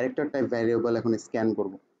একটা ক্যারেক্টার টাইপ ভ্যারিয়েবল এখন স্ক্যান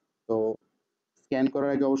করব। তো স্ক্যান করার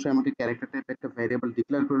আগে অবশ্যই আমাকে ক্যারেক্টার টাইপ একটা ভ্যারিয়েবল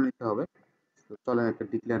ডিক্লেয়ার করে নিতে হবে। তো চলেন একটা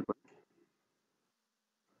ডিক্লেয়ার করি।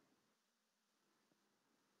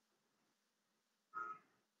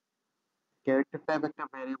 ক্যারেক্টার টাইপ একটা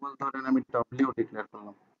ভ্যারিয়েবল ধরেন আমি ডব্লিউ ডিক্লেয়ার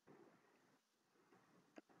করলাম।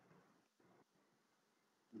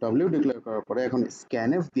 ডব্লিউ ডিক্লেয়ার করার পরে এখন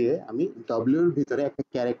স্ক্যানএফ দিয়ে আমি ডব্লিউ এর ভিতরে একটা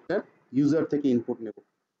ক্যারেক্টার ইউজার থেকে ইনপুট নেব।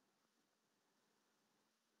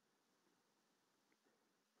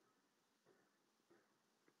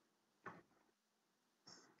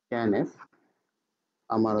 স্ক্যানএফ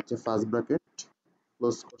আমার হচ্ছে ফার্স্ট ব্র্যাকেট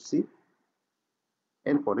ক্লোজ করছি,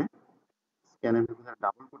 এরপরে স্ক্যানএফ এর ভিতরে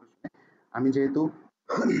ডাবল কোটেশনে আমি যেহেতু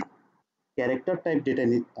ক্যারেক্টার টাইপ ডেটা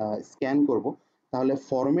স্ক্যান করব, তাহলে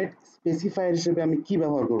ফরম্যাট স্পেসিফায়ার হিসেবে আমি কি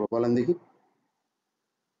ব্যবহার করব বলেন দেখি।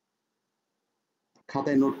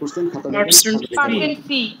 খাতায় নোট করছেন, খাতা দেখেন, খাতা দেখে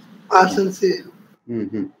বলেন। হুম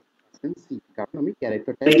হুম সি, কারণ আমি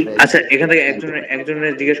ক্যারেক্টার টাইপ। আচ্ছা, এখান থেকে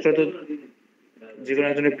একজনের জিজ্ঞেস করো তো, যে কোনো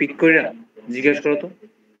একজনের পিক করে জিজ্ঞেস করো তো।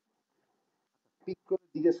 পিক করে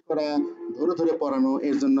জিজ্ঞেস করা, ধরে ধরে পড়ানো,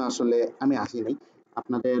 এর জন্য আসলে আমি আসি নাই।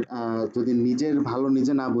 আপনাদের যদি নিজের ভালো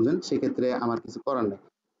নিজে না বুঝেন সেক্ষেত্রে আমার কিছু করার নেই।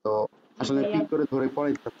 তো আসলে পিক করে ধরে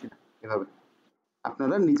পড়াই যাচ্ছি না এভাবে।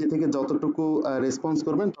 আপনারা নিজে থেকে যতটুকু রেসপন্স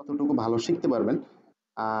করবেন ততটুকু ভালো শিখতে পারবেন।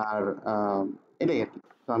 আর এটাই আর কি।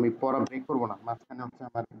 তো আমি পড়া ব্রেক করবো না, মাঝখানে হচ্ছে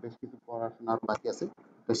আমার বেশ কিছু পড়াশোনার বাকি আছে।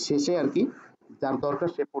 তো শেষে আর কি যার দরকার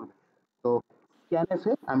সে পড়বে। তো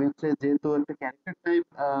স্ক্যানএফে আমি হচ্ছে যেহেতু একটা ক্যারেক্টার টাইপ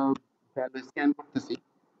ভ্যালু স্ক্যান করতেছি,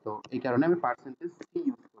 তো এই কারণে আমি পার্সেন্টেজ সি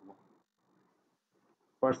ইউজ করবো।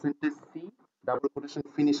 Percentage C double quotation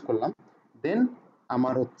finish করলাম। দেন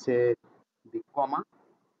আমার হচ্ছে কমা,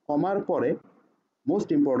 কমার পরে মোস্ট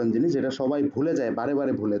ইম্পর্টেন্ট জিনিস যেটা সবাই ভুলে যায়, বারে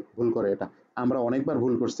বারে ভুল করে, এটা আমরা অনেকবার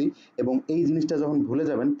ভুল করছি। এবং এই জিনিসটা যখন ভুলে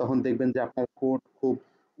যাবেন তখন দেখবেন যে আপনার কোড খুব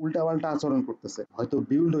উল্টাপাল্টা আচরণ করতেছে, হয়তো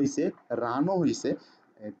বিল্ড হয়েছে, রানও হয়েছে,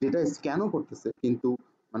 ডেটা স্ক্যানও করতেছে, কিন্তু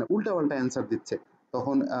মানে উল্টাপাল্টা অ্যান্সার দিচ্ছে।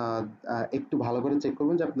 তখন একটু ভালো করে চেক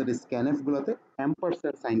করবেন যে আপনাদের স্ক্যানএফ গুলোতে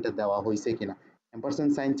অ্যাম্পারস্যান্ড সাইনটা দেওয়া হয়েছে কিনা।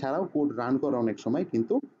 অ্যাম্পারস্যান্ড সাইন ছাড়াও কোড রান করে অনেক সময়,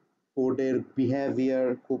 কিন্তু কোডের বিহেভিয়ার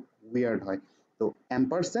খুব উইয়ার্ড হয়। তো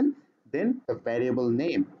Ampersand then the variable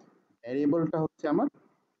name, ভ্যারিয়েবলটা হচ্ছে আমার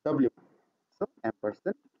ডব্লিউ, সো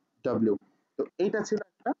অ্যাম্পারস্যান্ড ডব্লিউ। তো এইটা ছিল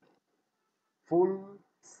একটা ফুল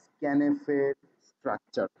স্ক্যানএফের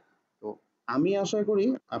স্ট্রাকচার। তো আমি আশা করি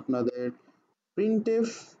আপনাদের প্রিন্টএফ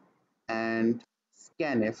অ্যান্ড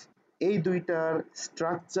স্ক্যানএফ এই দুইটার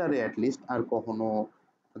স্ট্রাকচারে অ্যাটলিস্ট আর কখনো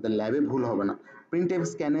আপনাদের ল্যাবে ভুল হবে না। প্রিন্টএফ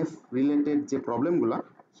স্ক্যানএফ রিলেটেড যে প্রবলেমগুলো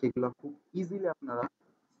সেগুলো খুব ইজিলি আপনারা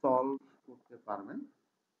সলভ করতে পারবেন,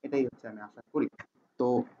 এটাই হচ্ছে আমি আশা করি। তো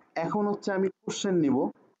এখন হচ্ছে আমি কোশ্চেন নিব।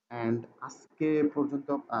 অ্যান্ড আজকে পর্যন্ত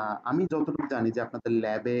আমি যতটুকু জানি যে আপনাদের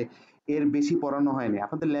ল্যাবে এর বেশি পড়ানো হয়নি।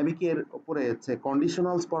 আপনাদের ল্যাবে কি এর উপরে হচ্ছে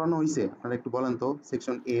কন্ডিশনালস পড়ানো হয়েছে? আপনারা একটু বলেন তো,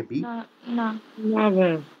 সেকশন এ বি। না না না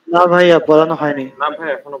ভাই, না ভাইয়া পড়ানো হয়নি। না ভাই,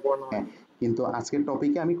 এখনো পড়ানো হ্যাঁ, কিন্তু আজকের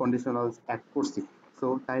টপিকে আমি কন্ডিশনালস অ্যাড করছি। সো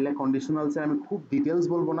তাইলে কন্ডিশনালস এর আমি খুব ডিটেলস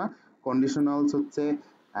বলবো না। কন্ডিশনালস হচ্ছে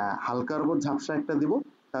হালকার উপর ঝাপসা একটা দিব,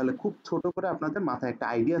 তাহলে খুব ছোট করে আপনাদের মাথায় একটা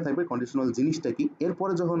আইডিয়া থাকবে কন্ডিশনাল জিনিসটা কি।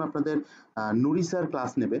 এরপরে যখন আপনাদের নুরি স্যার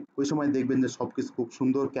ক্লাস নেবে ওই সময় দেখবেন যে সবকিছু খুব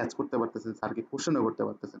সুন্দর ক্যাচ করতে পারতেছেন, স্যারকে কোশ্চেনও করতে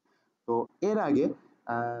পারতেছেন। তো এর আগে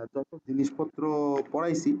যত জিনিসপত্র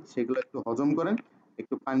পড়াইছি সেগুলো একটু হজম করেন,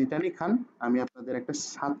 একটু পানি টানি খান। আমি আপনাদের একটা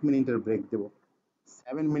 7 মিনিটের ব্রেক দেবো।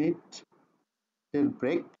 7 মিনিটের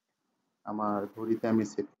ব্রেক আমার ঘড়িতে আমি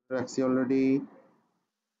সেট করে রাখছি অলরেডি,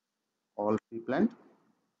 অল প্রি প্ল্যান্ড।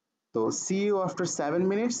 তো C you after 7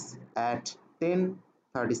 minutes at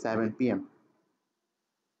 10:37 PM।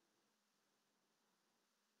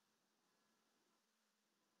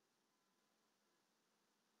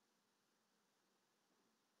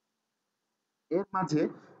 এর মাঝে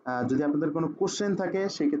যদি আপনাদের কোনো কোশ্চেন থাকে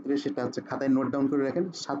সেক্ষেত্রে সেটা হচ্ছে খাতায় নোট ডাউন করে রাখেন।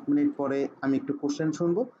 7 মিনিট পরে আমি একটু কোশ্চেন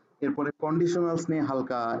শুনবো, এরপরে কন্ডিশনালস নিয়ে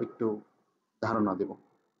হালকা একটু ধারণা দেব।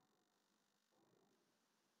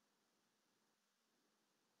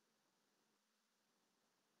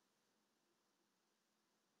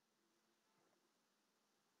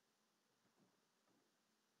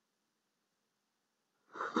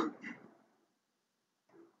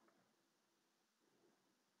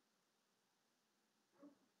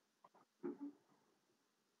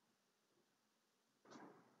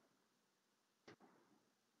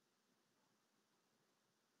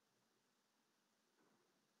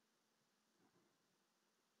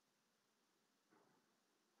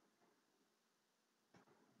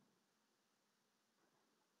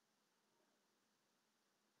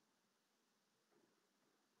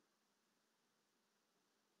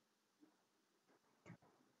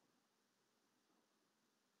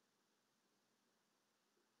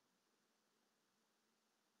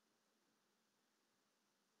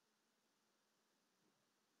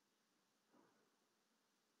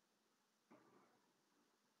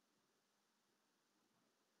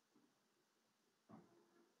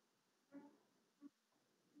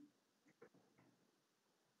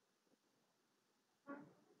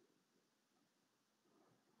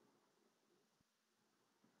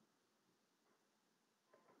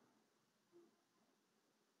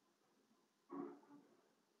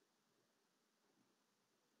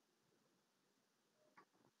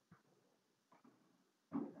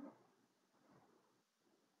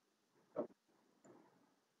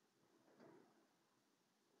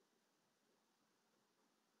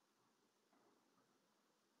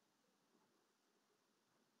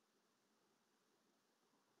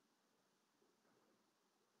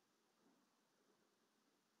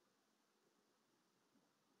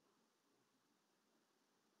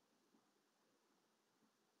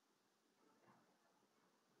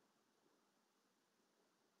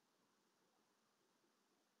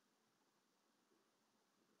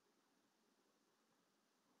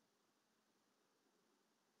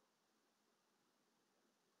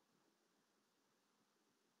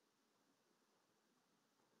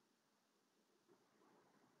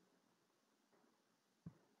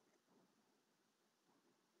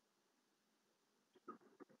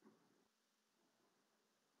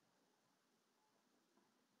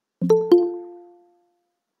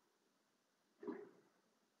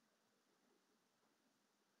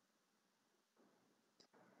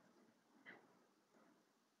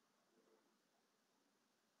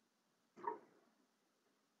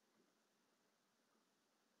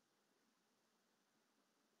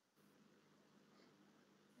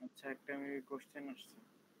 আচ্ছা একটা আমি কোশ্চেন আসছে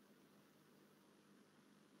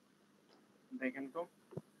দেখেন তো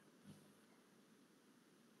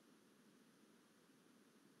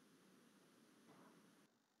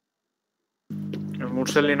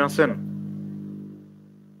মুরসালিন আছেন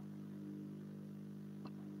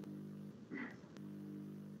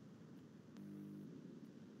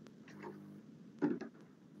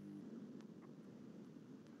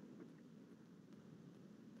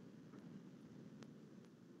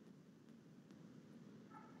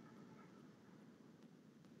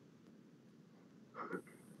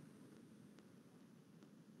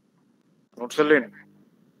মুরসালিন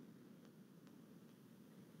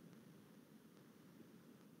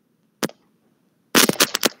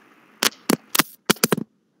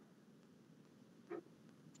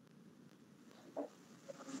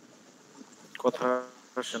কথা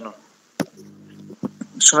আসে না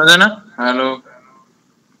শোনা যায় না? Hello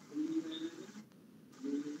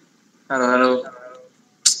hello hello.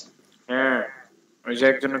 হ্যাঁ ওই যে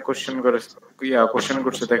একজনে কোশ্চেন করে কোশ্চেন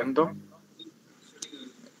করছে দেখেন তো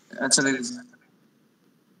আচ্ছা দেখেছি।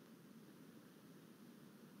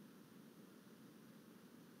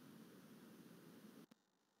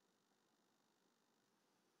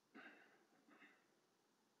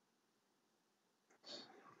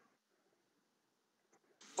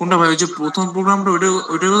 কোনটা ভাই? ওই যে প্রথম প্রোগ্রামটা,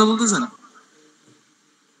 ওইটার কথা বলতেছেন?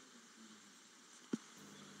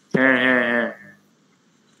 হ্যাঁ হ্যাঁ হ্যাঁ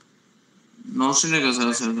নওশিনের কাছে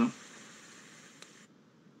আছে তো।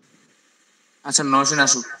 আচ্ছা নওশিন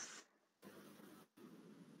আসুক।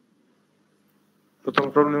 প্রথম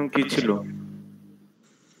প্রবলেম কি ছিল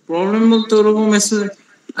প্রবলেম বলতে ওরকম মেসেজ,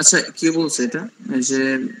 আচ্ছা কে বলছে এটা? এই যে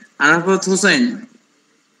আরাফাত হোসেন,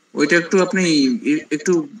 ওইটা একটু আপনি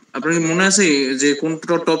একটু, আপনার কি মনে আছে যে কোন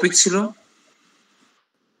টপিক ছিল?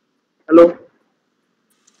 হ্যালো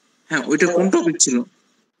হ্যাঁ ওইটা কোন টপিক ছিল?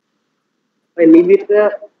 ভাই লিমিটটা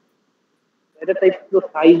এটা টাইপ ছিল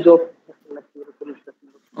size of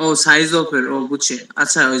O size of এর, ও বুঝছি।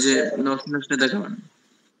 আচ্ছা ওই যে নওশিন দেখাবেন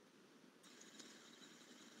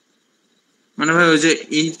মানে ভাই, ওই যে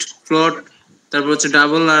ইন্ট ফ্লোট, তারপর হচ্ছে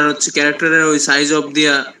ডাবল, আর হচ্ছে ক্যারেক্টারের ওই সাইজ অফ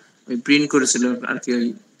দিয়া ওই প্রিন্ট করেছিল আর কি, ওই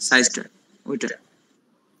সাইজটা ওইটা।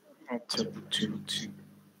 আচ্ছা বুঝছি বুঝছি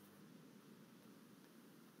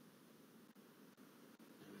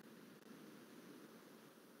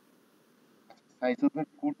সাইজ অফ এর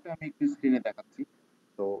কোডটা আমি একটু স্ক্রিনে দেখাচ্ছি,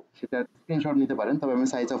 তো সেটা স্ক্রিনশট নিতে পারেন। তবে আমি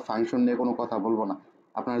সাইজ অফ ফাংশন নিয়ে কোনো কথা বলবো না।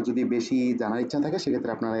 আপনার যদি বেশি জানার ইচ্ছা থাকে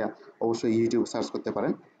সেক্ষেত্রে আপনারা অবশ্যই ইউটিউব সার্চ করতে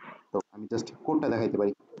পারেন। তো আমি জাস্ট কোডটা দেখাইতে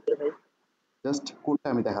পারি, জাস্ট কোডটা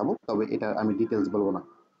আমি দেখাবো, তবে এটা আমি ডিটেলস বলবো না।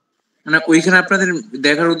 মানে ওইখানে আপনাদের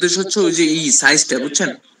দেখার উদ্দেশ্য হচ্ছে ওই যে এই সাইজটা, বুঝছেন?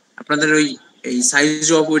 আপনাদের ওই এই সাইজ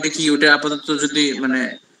অফ ওইটা কি, ওইটা আপাতত যদি মানে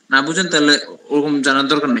না বুঝেন তাহলে ওরকম জানার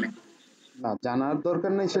দরকার নেই। না, জানার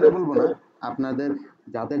দরকার নেই সেটা বলবো না। আপনাদের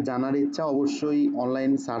যাদের জানার ইচ্ছা অবশ্যই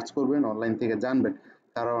অনলাইন সার্চ করবেন, অনলাইন থেকে জানবেন।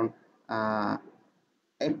 কারণ আহ,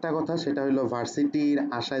 একটা কথা সেটা হলো ভার্সিটির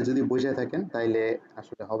আশায় যদি বসে থাকেন তাইলে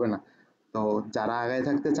আসলে হবে না। তো যারা আগায়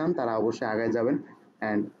থাকতে চান তারা অবশ্যই আগায় যাবেন,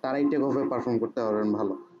 অ্যান্ড তারাই টেক অফে পারফর্ম করতে পারবেন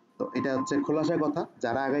ভালো। তো এটা হচ্ছে খোলাসা কথা,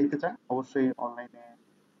 যারা আগাইতে চান অবশ্যই অনলাইনে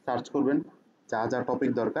সার্চ করবেন যা যা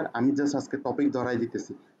টপিক দরকার। আমি জাস্ট আজকে টপিক ধরাই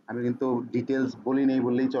দিতেছি, আমি কিন্তু ডিটেলস বলি নেই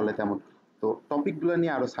বললেই চলে তেমন। তো টপিকগুলো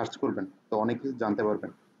নিয়ে আরো সার্চ করবেন, তো অনেক কিছু জানতে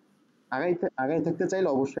পারবেন। আগাই থাকতে চাইলে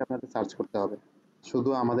অবশ্যই আপনাদের সার্চ করতে হবে, শুধু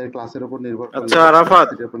আমাদের ক্লাসের উপর নির্ভর করলে আচ্ছা বা আরাফাত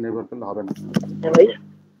ভার্সিটির উপর নির্ভর করলে হবে না। হ্যাঁ ভাই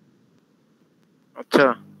আচ্ছা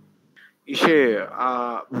ইসে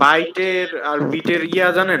বাইটের আর বিটের ইয়া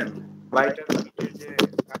জানেন বাইট আর বিটের যে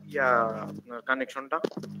ইয়া কানেকশনটা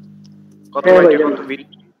কত হ্যাঁ ভাই বাইটে জানি কত বিট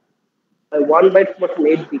 1 বাইট সমান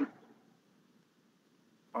 8 বিট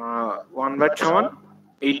 1 বাইট সমান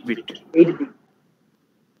 8 বিট 8 বিট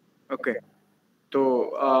ওকে তো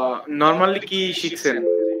নরমালি কি শিখছেন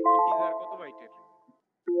যে ইন্টিজার কত বাইটের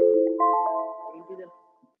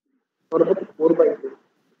সর্বোচ্চ 4 বাইট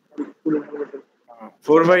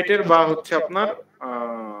 4 বাইটের বা হচ্ছে আপনার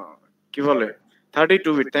কি বলে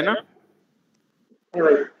 32 বিট তাই না হ্যাঁ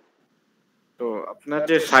ভাই তো আপনার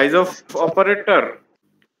যে সাইজ অফ অপারেটর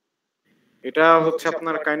এটা হচ্ছে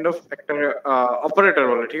আপনার কাইন্ড অফ একটা অপারেটর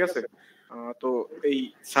বলে ঠিক আছে তো এই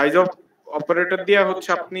সাইজ অফ অপারেটর দিয়া হচ্ছে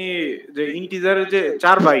আপনি যে ইন্টিজারের যে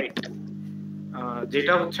 4 বাইট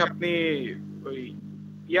যেটা হচ্ছে আপনি ওই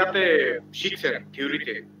ইয়াতে শিখছেন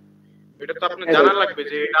থিওরিতে এটা তো আপনার জানা লাগবে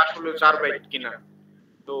যে এটা আসলে 4 বাইট কিনা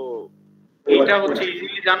তো এইটা হচ্ছে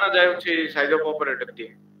ইজিলি জানা যায় হচ্ছে সাইজ অফ অপারেটর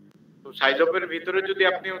দিয়ে তো সাইজ অফ এর ভিতরে যদি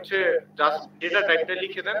আপনি হচ্ছে জাস্ট ডেটা টাইপটা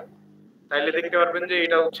লিখে দেন তাহলে দেখতে পারবেন যে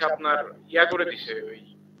এটা হচ্ছে আপনার ইয়া করে দিছে ওই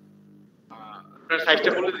আপনার সাইজটা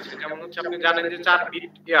বলে দিছে যেমন হচ্ছে আপনি জানেন যে 4 বিট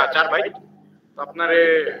 4 বাইট তো আপনারে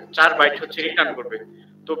 4 বাইট হচ্ছে রিটার্ন করবে।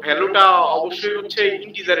 তো ভ্যালুটা অবশ্যই হচ্ছে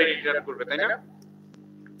ইন্টিজারে রিটার্ন করবে, তাই না?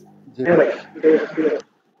 হ্যাঁ ভাই, এটাই ঠিক আছে।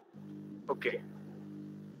 ওকে,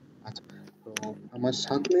 আচ্ছা, তো আমার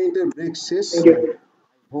 7 মিনিটের ব্রেক শেষ। Thank you.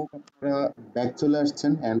 হোপ আপনারা ব্যাক চলে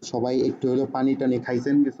আসছেন এন্ড সবাই একটু হলেও পানি টানি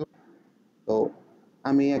খাইছেন কিছু। তো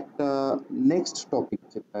আমি একটা নেক্সট টপিক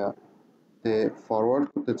যেটা ফরওয়ার্ড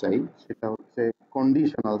করতে চাই সেটা হচ্ছে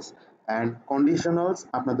কন্ডিশনালস। এন্ড কন্ডিশনালস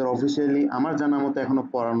আপনাদের অফিসিয়ালি আমার জানা মতো এখনো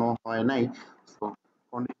পড়ানো হয় নাই। তো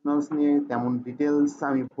কন্ডিশনালস নিয়ে তেমন ডিটেলস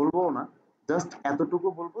আমি বলবো না, জাস্ট এতটুকু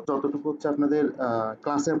বলবো যতটুকু হচ্ছে আপনাদের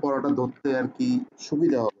ক্লাসের পড়াটা ধরতে আর কি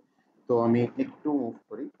সুবিধা হবে। তো আমি একটু মুভ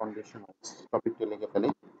করি, কন্ডিশনালস টপিকটা লিখে ফেলি।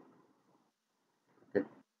 ওকে,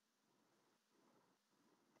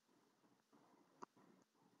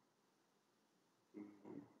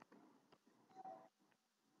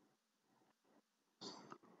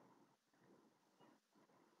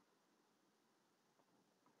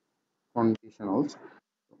 কন্ডিশনালস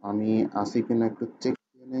আমি আসি কিনা একটু চেক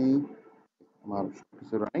করে নেই। আমার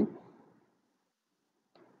কিছু রানিং।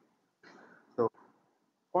 তো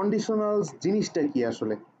কন্ডিশনালস জিনিসটা কি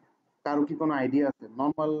আসলে কারো কি কোনো আইডিয়া আছে?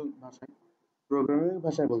 নর্মাল ভাষায়, প্রোগ্রামিং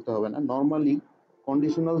ভাষায় বলতে হবে না, নর্মালি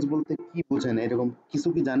কন্ডিশনালস বলতে কি বোঝেন এরকম কিছু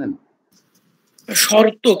কি জানেন?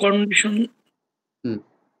 শর্ত, কন্ডিশন। হুম,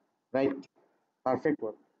 রাইট, পারফেক্ট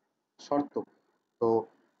ওয়ার্ড, শর্ত। তো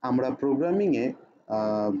আমরা প্রোগ্রামিং এ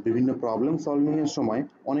বিভিন্ন প্রবলেম সলভিং এর সময়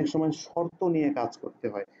অনেক সময় শর্ত নিয়ে কাজ করতে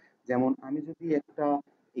হয়। যেমন আমি যদি একটা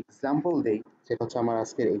এক্সাম্পল দেই, সেটা হচ্ছে আমার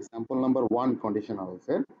আজকের এক্সাম্পল নাম্বার 1 কন্ডিশনালস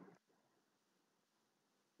এর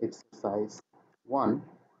এক্সারসাইজ 1।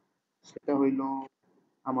 সেটা হইলো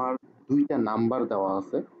আমার দুইটা নাম্বার দেওয়া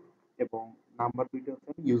আছে এবং নাম্বার দুইটা হচ্ছে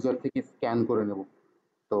আমি ইউজার থেকে স্ক্যান করে নেব।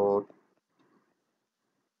 তো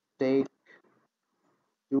টেক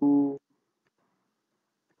টু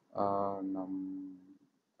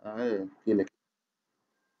কি লেখা,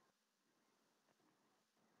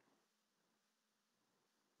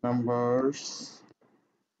 numbers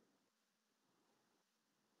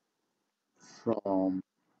from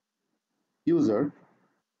user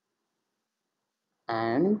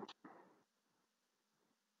and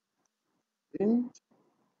print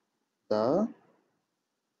the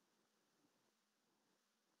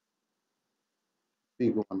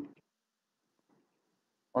big one।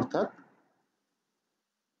 অর্থাৎ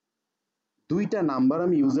দুইটা নাম্বার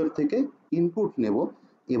আমি ইউজার থেকে ইনপুট নেব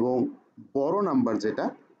এবং বড় নাম্বার যেটা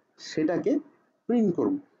সেটাকে প্রিন্ট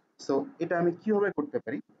করব। সো এটা আমি কিভাবে করতে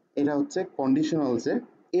পারি? এটা হচ্ছে কন্ডিশনালস এর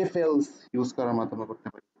if else ইউজ করার মাধ্যমে করতে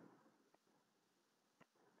পারি।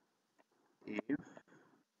 if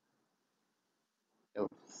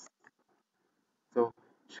else, তো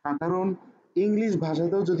সাধারণ ইংলিশ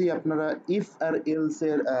ভাষাতেও যদি আপনারা ইফ আর এলস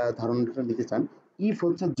এর ধারণাটা নিতে চান, ইফ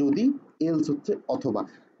হচ্ছে যদি, এলস হচ্ছে অথবা।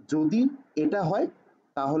 যদি এটা হয়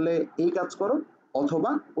তাহলে এই কাজ করো,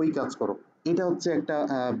 অথবা ওই কাজ করো। এটা হচ্ছে একটা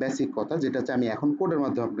বেসিক কথা, যেটা হচ্ছে আমি এখন কোডের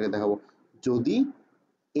মাধ্যমে আপনাকে দেখাবো। যদি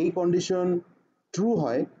এই কন্ডিশন ট্রু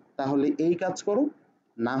হয় তাহলে এই কাজ করো,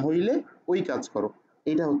 না হইলে ওই কাজ করো।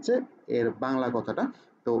 এটা হচ্ছে এর বাংলা কথাটা।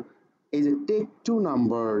 তো এই যে take to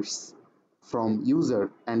numbers from user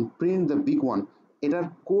and print the big one, এটার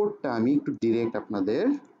কোডটা আমি একটু ডিরেক্ট আপনাদের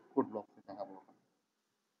কোড ব্লকে দেখাবো।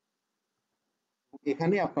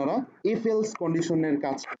 এখানে আপনারা ইফ এলস কন্ডিশনের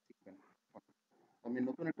কাজটা শিখবেন। আমি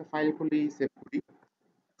নতুন একটা ফাইল খুলি, সেভ করি,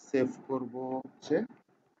 সেভ করব হচ্ছে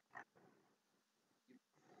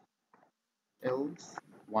এলস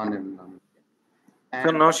ওয়ান এর নাম। তো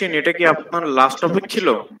নওশিন, এটা কি আপনার লাস্ট টপিক ছিল?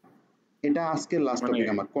 এটা আজকের লাস্ট টপিক,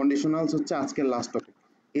 আমার কন্ডিশনালস হচ্ছে আজকের last topic.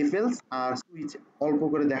 If else R switch অল্প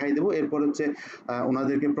করে দেখাই দেবো, এরপর হচ্ছে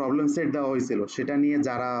ওনাদেরকে প্রবলেম সেট দেওয়া হয়েছিল, সেটা নিয়ে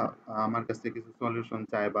যারা আমার কাছ থেকে কিছু সলিউশন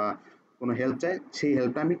চায় বা কোনো হেল্প চায়, সেই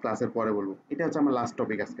হেল্পটা আমি ক্লাসের পরে বলবো। এটা হচ্ছে আমার লাস্ট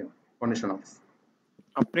টপিক আজকে, কন্ডিশনালস।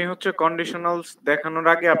 আপনি হচ্ছে কন্ডিশনালস দেখানোর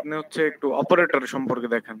আগে আপনি হচ্ছে একটু অপারেটর সম্পর্কে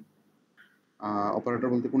দেখান। অপারেটর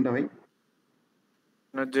বলতে কোনটা ভাই?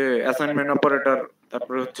 আপনার যে অ্যাসাইনমেন্ট অপারেটর,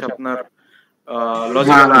 তারপরে হচ্ছে আপনার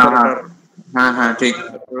লজিক্যাল অপারেটর, হ্যাঁ হ্যাঁ ঠিক।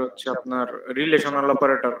 তারপরে হচ্ছে আপনার রিলেশনাল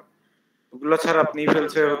অপারেটর। ওগুলো ছাড়া আপনি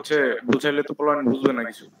ফেলছে হচ্ছে বুঝাইলে তো পোলান বুঝবে না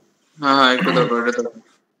কিছু। হ্যাঁ হ্যাঁ একটু দরকার, এটা দরকার।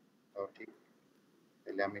 ঠিক,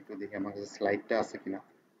 তাহলে আমি একটু দেখি আমার কাছে স্লাইডটা আছে কিনা।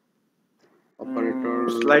 অপারেটর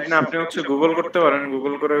স্লাইড না, আপনি হচ্ছে গুগল করতে পারেন,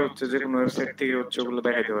 গুগল করে হচ্ছে যে কোনো ওয়েবসাইট থেকে হচ্ছে ওগুলো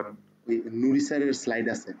দেখাইতে পারেন। ওই নুরি স্যারের স্লাইড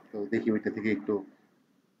আছে, তো দেখি ওইটা থেকে একটু।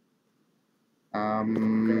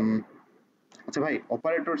 আচ্ছা ভাই,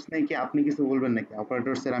 অপারেটরস নিয়ে কি আপনি কিছু বলবেন নাকি?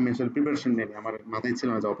 অপারেটরস এর আমি আসলে প্রিপারেশন নেই, আমার মাথায় ছিল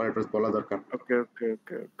না যে অপারেটরস বলা দরকার। ওকে ওকে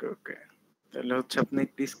ওকে ওকে ওকে, তাহলে হচ্ছে আপনি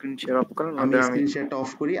একটু স্ক্রিন শেয়ার অফ করেন। আমি স্ক্রিন শেয়ারটা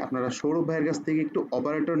অফ করি, আপনারা সৌরভ ভাইয়ের কাছ থেকে একটু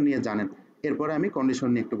অপারেটর নিয়ে জানেন, এরপরে আমি কন্ডিশন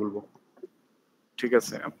নিয়ে একটু বলবো। ঠিক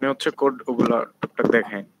আছে, আপনি হচ্ছে কোড ওগুলা টুকটাক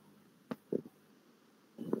দেখেন।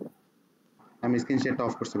 আমি স্ক্রিন শেয়ারটা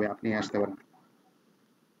অফ করছি ভাই, আপনি আসতে পারেন।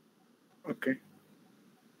 ওকে,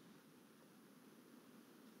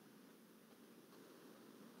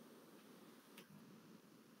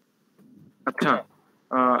 আচ্ছা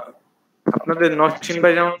আপনাদের নসিন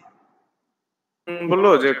ভাই যেমন বললো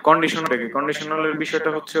যে কন্ডিশনালের বিষয়টা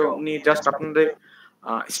হচ্ছে উনি জাস্ট আপনাদের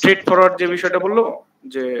স্ট্রেট ফরওয়ার্ড যে বিষয়টা বললো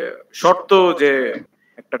যে শর্ত যে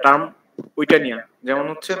একটা টার্ম ওইটা নিয়ে, যেমন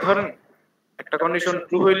হচ্ছে ধরেন একটা কন্ডিশন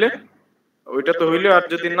ট্রু হইলে ওইটা তো হইলে, আর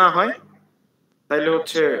যদি না হয় তাইলে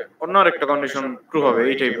হচ্ছে অন্য আরেকটা কন্ডিশন ট্রু হবে,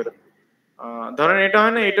 এই টাইপের। ধরেন এটা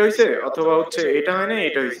হয় না এটা হইছে, অথবা হচ্ছে এটা হয় না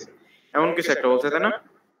এটা হইছে, এমন কিছু একটা বলছে, তাই না?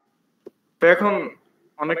 তো এখন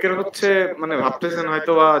অনেকের হচ্ছে মানে ভাবতেছেন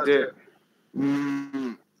হয়তো বা যে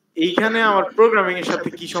এইখানে আমার প্রোগ্রামিং এর সাথে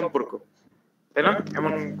কি সম্পর্ক, তাই না?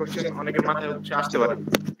 এমন কোশ্চেন অনেকের মাথায় হচ্ছে আসতে পারে।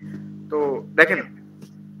 তো দেখেন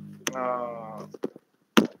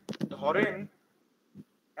ধরেন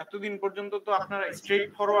এতদিন পর্যন্ত তো আপনারা স্ট্রেট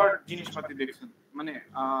ফরওয়ার্ড জিনিসপাতি দেখছেন, মানে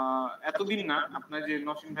এতদিন না, আপনার যে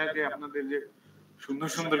নসিন ভাই যে আপনাদের যে সুন্দর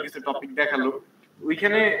সুন্দর কিছু টপিক দেখালো,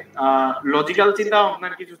 ওইখানে লজিক্যাল চিন্তা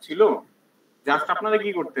আপনার কিছু ছিল? জাস্ট আপনারা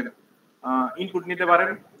কি করতেন, ইনপুট নিতে পারেন,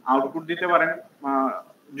 আউটপুট দিতে পারেন,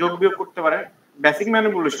 যোগ বিয়োগ করতে পারেন, বেসিক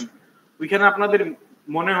ম্যানিপুলেশন। ওইখানে আপনাদের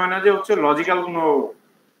মনে হয় না যে হচ্ছে লজিক্যাল কোনো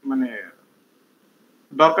মানে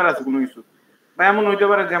দরকার আছে কোনো কিছু? বা এমন হইতে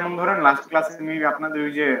পারে যেমন ধরেন লাস্ট ক্লাসে মেবি আপনাদের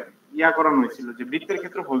ওই যে করানো হয়েছিল যে বৃত্তের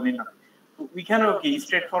ক্ষেত্রে হোল দিন না, তো ওইখানেও কি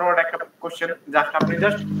স্ট্রেট ফরওয়ার্ড একটা কোশ্চেন, জাস্ট আপনি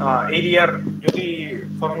জাস্ট এরিয়ার যদি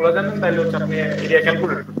ফর্মুলা জানেন তাহলে হচ্ছে আপনি এরিয়া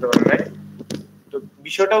ক্যালকুলেট করতে পারেন, রাইট? তো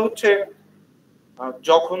বিষয়টা হচ্ছে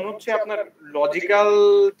যখন হচ্ছে আপনার লজিক্যাল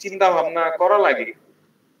চিন্তা ভাবনা করা লাগে,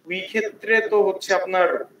 ওই ক্ষেত্রে তো হচ্ছে আপনার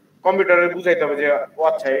কম্পিউটারে বুঝাইতে হবে যে ও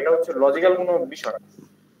আচ্ছা এটা হচ্ছে লজিক্যাল কোনো বিষয়।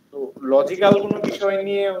 তো লজিক্যাল কোনো বিষয়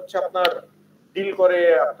নিয়ে হচ্ছে আপনার ডিল করে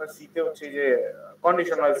আপনার সিতে হচ্ছে যে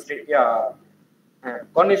কন্ডিশনাল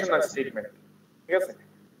কন্ডিশনাল স্টেটমেন্ট, ঠিক আছে?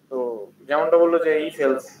 তো যেমনটা বললো যে ইফ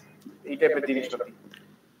এলস, এই টাইপের জিনিসপাতি।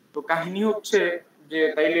 তো কাহিনী হচ্ছে যে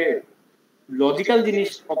তাইলে লজিক্যাল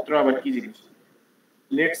জিনিসপত্র আবার কি জিনিস?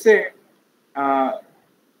 লেটস সে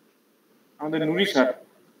আমাদের নুরি স্যার,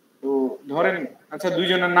 তো ধরেন আচ্ছা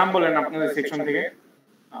দুইজনের নাম বলেন আপনাদের সেকশন থেকে,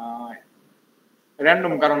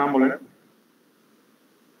 র্যান্ডম কারো নাম বলেন।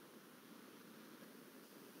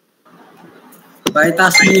 ভাই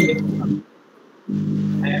তাসলিম,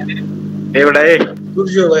 এবারে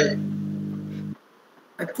সূর্য ভাই।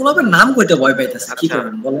 পুরো নাম কইতে ভয় পাইতেছে, কি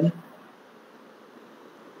করবেন বলেন?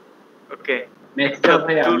 ওকে, নেক্সট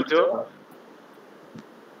ভাই সূর্য।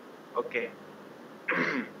 ওকে,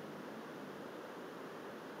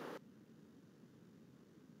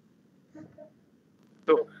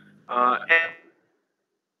 তো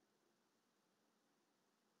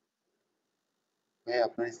ভাই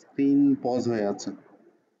আপনার স্ক্রিন পজ হয়ে আছে।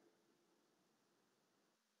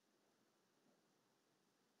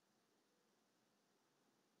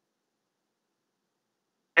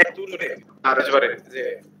 আর এবারে যে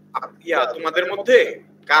তোমাদের মধ্যে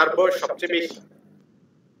কার বয়স সবচেয়ে বেশি?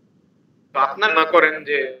 তো আপনার না করেন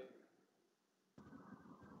যে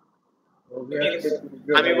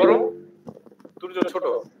আমি বড়, সূর্য ছোট,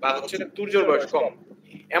 বা হচ্ছে সূর্যর বয়স কম,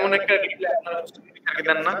 এমন একটা রিপ্লাই আপনারা হচ্ছে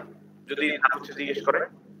দেন না যদি হচ্ছে জিজ্ঞেস করে,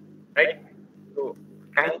 রাইট? তো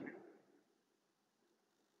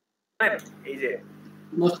এই যে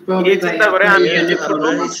এই চিন্তা করে আমি যে ছোট,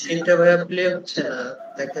 স্ক্রিনটা ভাইয়া প্লে হচ্ছে না,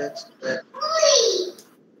 দেখা যাচ্ছে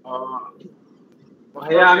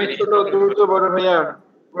ভাইয়া আমি ছোট, তুমি তো বড় ভাইয়া,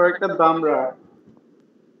 কয়েকটা দামরা।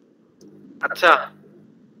 আচ্ছা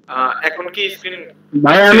এখন কি স্ক্রিন?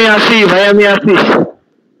 ভাই আমি আসি, ভাই আমি আসি।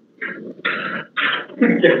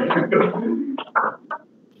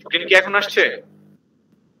 স্ক্রিন কি এখন আসছে?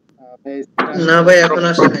 না ভাই এখন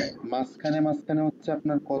আসে নাই। মাঝখানে হচ্ছে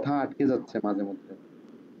আপনার কথা আটকে যাচ্ছে মাঝে মধ্যে।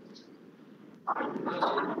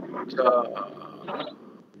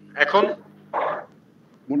 এখন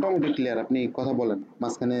মোটামুটি ক্লিয়ার, আপনি কথা বলেন,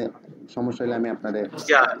 মাঝখানে সমস্যা হলে আমি আপনাদের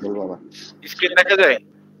বলবো আবার। স্ক্রিন দেখা যায়?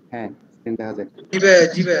 হ্যাঁ স্ক্রিন দেখা যায়।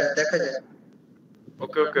 জি ভাই দেখা যায়।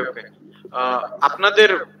 ওকে ওকে ওকে, আপনাদের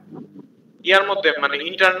ইয়ার মধ্যে মানে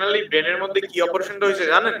ইন্টারনালি ব্রেনের মধ্যে কি অপারেশনটা হয়েছে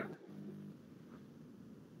জানেন?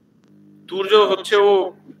 সূর্য হচ্ছে ও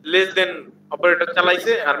লেস দেন অপারেটর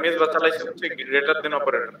চালাইছে, আর মেজবা চালাইছে হচ্ছে গ্রেটার দেন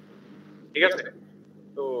অপারেটর, ঠিক আছে?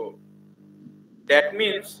 তো দ্যাট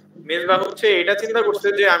মিন্স মেজবা হচ্ছে এটা চিন্তা করছে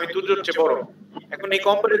যে আমি সূর্যের চেয়ে বড়। এখন এই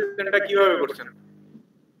কম্পারিজনটা কিভাবে করছেন?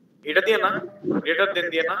 এটা দিয়ে না, গ্রেটার দেন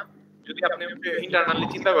দিয়ে না, যদি আপনি ইন্টারনালি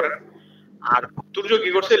চিন্তা করেন। আর সূর্য কি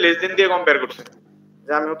করছে? লেস দেন দিয়ে কম্পেয়ার করছে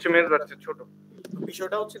যে আমি হচ্ছে মেজবার চেয়ে ছোট।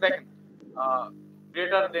 বিষয়টা হচ্ছে দেখেন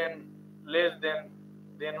গ্রেটার দেন, লেস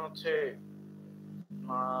দেন হচ্ছে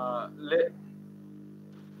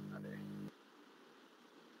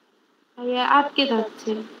ভাইয়া আটকে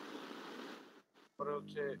যাচ্ছে। পরে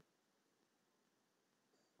হচ্ছে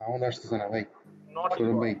সাউন্ড আসতেছে না ভাই, নট সৌরভ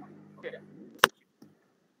ইকুয়াল। ভাই। ওকে,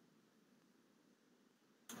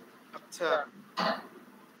 আচ্ছা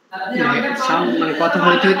সাউন্ড মানে কথা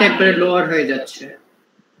হইতে হইতে একবারে লোয়ার হয়ে যাচ্ছে।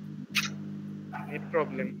 নেট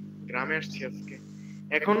প্রবলেম, গ্রামে আসছি আজকে।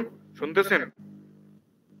 এখন শুনতেছেন?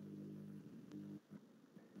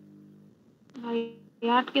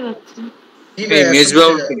 ভাইয়া আটকে যাচ্ছে। জি এই ভাইয়া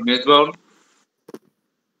মেজবাউল শুনতেছি। মেজবাউল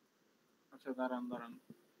আচ্ছা দাঁড়ান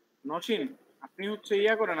নসীন, আপনি হচ্ছে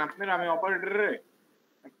ইয়া করেন, আপনার আমি অপারেটরে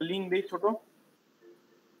একটা লিংক দেই ছোট,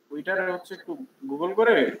 ওইটারে হচ্ছে একটু গুগল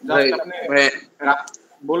করে ভাই জাস্ট আপনি ভাই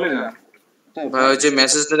বলে যান। ভাই ওই যে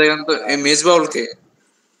মেসেজটা দেখেন তো, এই মেজবাউলকে।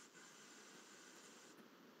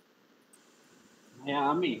 হ্যাঁ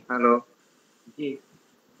আমি। হ্যালো জি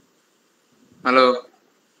হ্যালো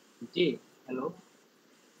জি হ্যালো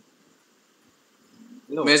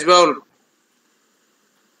হ্যালো মেজবাউল,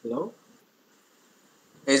 হ্যালো।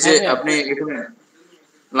 এই যে হ্যাঁ ভাইয়া। আপনি এখানে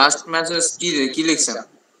লাস্ট মেসেজ কি কি লিখছেন?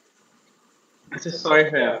 আচ্ছা সরি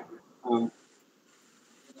ভাইয়া।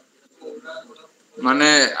 মানে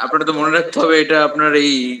আপনার তো মনে রাখতে হবে এটা আপনার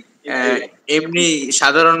এই এমনি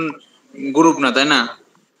সাধারণ গ্রুপ না, তাই না?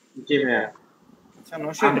 জি ভাইয়া। আচ্ছা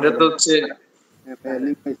নসীন, এটা তো হচ্ছে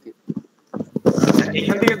লিংক পাইছি। আচ্ছা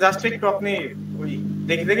এখান থেকে জাস্ট একটু আপনি ওই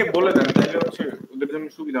দেখে দেখে বলে দেন, তাহলে হচ্ছে ওদের জন্য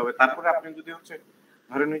সুবিধা হবে। তারপরে আপনি যদি হচ্ছে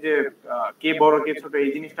ধরেন ওই যে কে বড় কে ছোট এই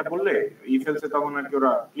জিনিসটা বললে ইফেলসে তখন আর কি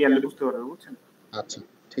ওরা ক্লিয়ারলি বুঝতে পারবে, বুঝছেন? আচ্ছা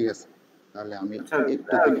ঠিক আছে, তাহলে আমি আচ্ছা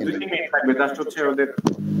একটু দেখে দুই নিই। তিন মিনিট লাগবে, জাস্ট হচ্ছে ওদের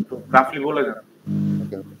রাফলি বলে দেন।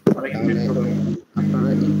 ওকে তাহলে আপনারা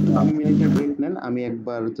একটু 2 মিনিটের ব্রেক নেন, আমি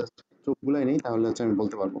একবার জাস্ট চোখ বুলাই নেই, তাহলে হচ্ছে আমি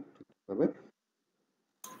বলতে পারবো ঠিকভাবে।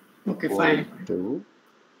 Okay one fine. Two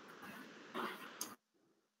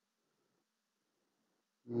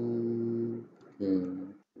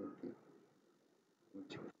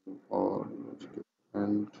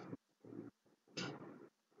and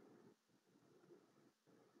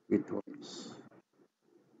bitwise.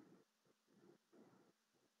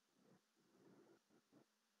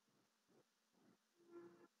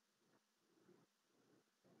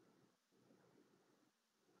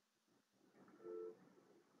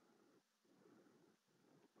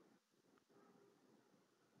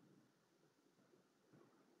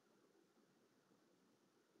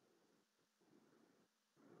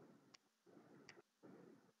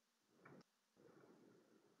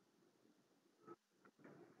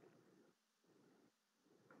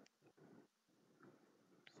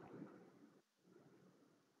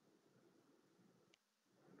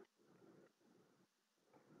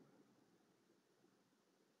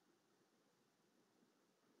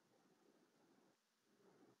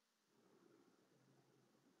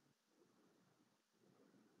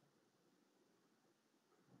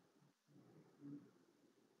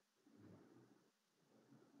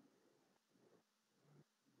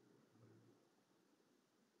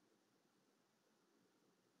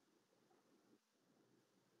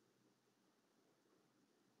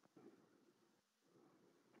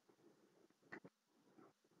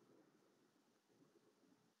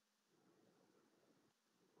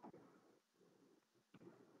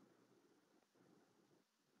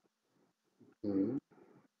 Okay.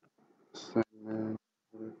 Assignment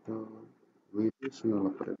operator, relational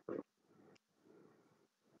operator.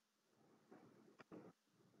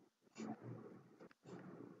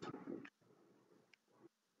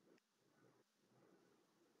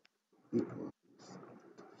 It was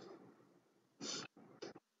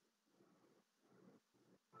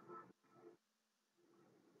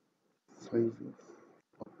size of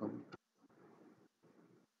operator.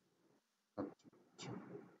 আচ্ছা,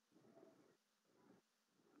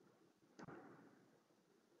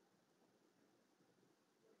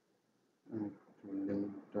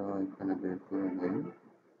 লিঙ্কটা এখানে বের করে নেই।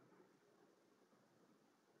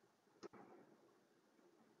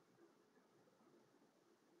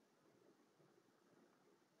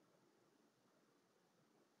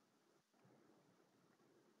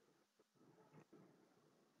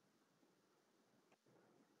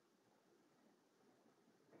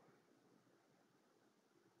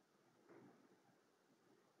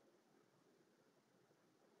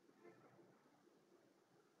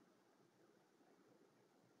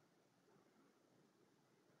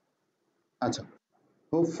 আচ্ছা,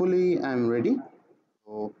 হোপফুলি আই এম রেডি।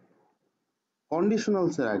 তো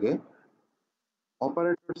কন্ডিশনালস এর আগে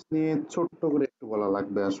অপারেটরস নিয়ে ছোট্ট করে একটু বলা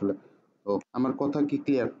লাগবে আসলে। তো আমার কথা কি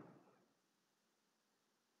ক্লিয়ার?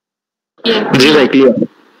 Yeah. জি ভাই ক্লিয়ার।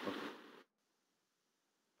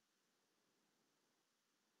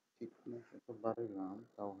 thickness এত বাড়াইলাম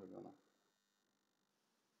তাও হলো না।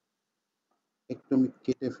 একটু আমি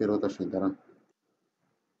কেটে ফেরত আসি, দাঁড়ান।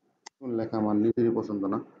 কোন লেখা আমার নিজেরই পছন্দ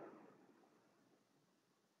না।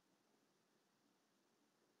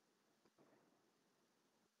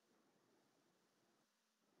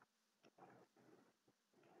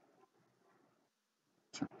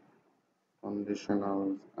 কন্ডিশনাল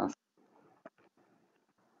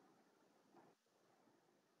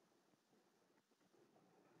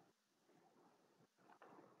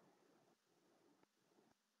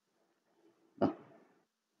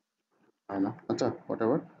হয় না, আচ্ছা হোয়াট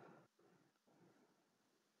এভার।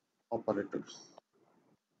 অপারেটরস,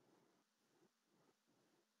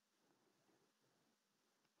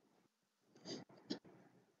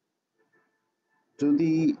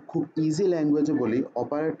 যদি খুব ইজি ল্যাঙ্গুয়েজে বলি,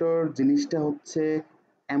 অপারেটর জিনিসটা হচ্ছে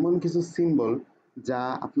এমন কিছু সিম্বল যা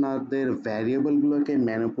আপনাদের ভ্যারিয়েবলগুলোকে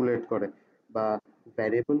ম্যানিপুলেট করে বা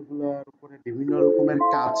ভ্যারিয়েবলগুলোর উপরে বিভিন্ন রকমের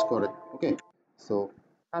কাজ করে। ওকে, সো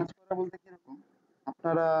কাজ করা বলতে কিরকম,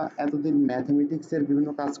 আপনারা এতদিন ম্যাথমেটিক্সের বিভিন্ন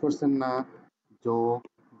কাজ করছেন না, যোগ,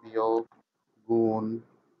 বিয়োগ, গুণ,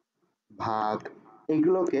 ভাগ,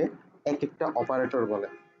 এগুলোকে এক একটা অপারেটর বলে।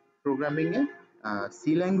 প্রোগ্রামিং এ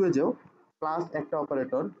সি ল্যাঙ্গুয়েজেও প্লাস একটা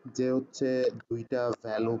অপারেটর যে হচ্ছে দুইটা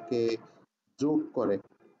ভ্যালুকে যোগ করে,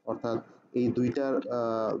 অর্থাৎ এই দুইটার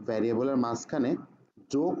ভ্যারিয়েবলের মাঝখানে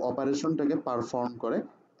যোগ অপারেশনটাকে পারফর্ম করে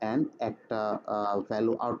অ্যান্ড একটা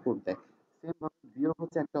ভ্যালু আউটপুট দেয়। সেম ভাবে বিয়োগ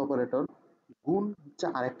হচ্ছে একটা অপারেটর, গুণ হচ্ছে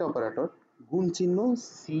আরেকটা অপারেটর। গুণ চিহ্ন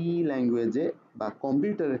সি ল্যাঙ্গুয়েজে বা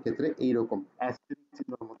কম্পিউটারের ক্ষেত্রে এইরকম অ্যাস্টেরিস্ক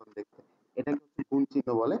চিহ্নের মতন দেখতে, এটাকে হচ্ছে গুণ চিহ্ন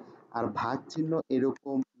বলে। আর ভাগ চিহ্ন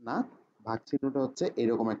এরকম না, ভাগ চিহ্নটা হচ্ছে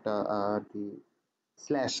এরকম একটা আর কি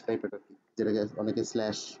স্ল্যাশ টাইপের আর কি, যেটাকে অনেকে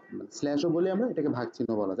স্ল্যাশ স্ল্যাশও বলি আমরা, এটাকে ভাগ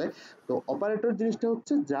চিহ্ন বলা যায়। তো অপারেটর জিনিসটা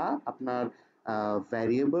হচ্ছে যা আপনার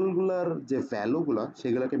ভ্যারিয়েবল গুলার যে ভ্যালু গুলা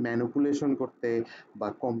সেগুলোকে ম্যানিপুলেশন করতে বা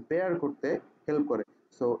কম্পেয়ার করতে হেল্প করে।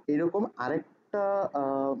 সো এরকম আরেকটা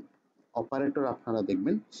অপারেটর আপনারা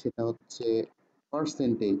দেখবেন, সেটা হচ্ছে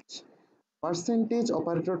পার্সেন্টেজ। পার্সেন্টেজ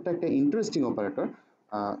অপারেটরটা একটা ইন্টারেস্টিং অপারেটর।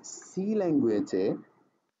 সি ল্যাঙ্গুয়েজে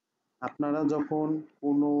আপনারা যখন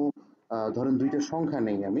কোনো ধরেন দুইটা সংখ্যা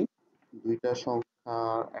নেই, আমি দুইটা সংখ্যা,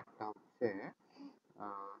 একটা হচ্ছে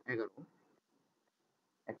 11,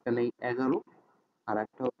 একটা নেই 11 আর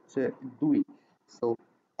একটা হচ্ছে 2। সো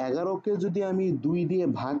 11কে যদি আমি 2 দিয়ে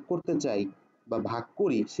ভাগ করতে চাই বা ভাগ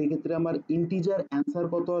করি, সেক্ষেত্রে আমার ইন্টিজার অ্যান্সার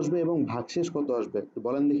কত আসবে এবং ভাগশেষ কত আসবে একটু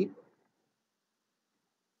বলেন দেখি।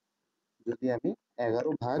 যদি আমি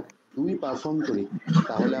 11 ভাগ 2 পাস অন করি,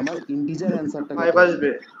 তাহলে আমার ইন্টিজার অ্যান্সারটা কত 5 আসবে? আসবে,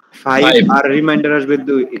 5 আর রিমাইন্ডার আসবে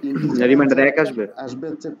 2, ইন্টিজার রিমাইন্ডার অ্যান্সার 1 আসবে। আসবে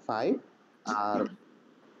হচ্ছে 5 আর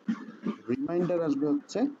রিমাইন্ডার আসবে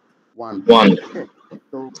হচ্ছে 1। 1 ওকে,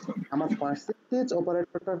 তো আমার পার্সেন্টেজ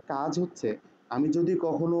অপারেটরটার কাজ হচ্ছে, আমি যদি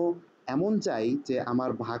কখনো এমন চাই যে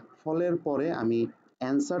আমার ভাগফলের পরে আমি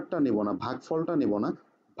অ্যান্সারটা নেব না, ভাগফলটা নেব না,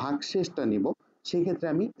 ভাগশেষটা নিব, সেক্ষেত্রে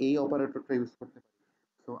আমি এই অপারেটরটা ইউজ করতে পারি।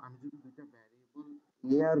 তো আমি যদি দুইটা ভ্যারিয়েবল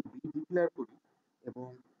এ আর বি ডিক্লেয়ার করি এবং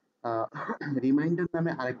রিমাইন্ডার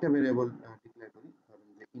নামে আরেকটা ভ্যারিয়েবল ডিক্লেয়ার করি, ধরুন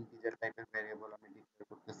যে ইন্টিজার টাইপের ভ্যারিয়েবল আমি ডিক্লেয়ার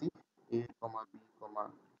করতেছি এ কমা বি কমা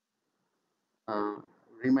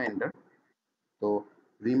রিমাইন্ডার। তো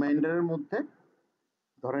রিমাইন্ডারের মধ্যে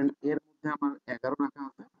ধরেন এর মধ্যে আমার 11 রাখা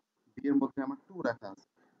আছে, বি এর মধ্যে আমার 2 রাখা আছে।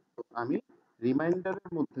 তো আমি রিমাইন্ডারের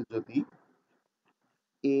মধ্যে যদি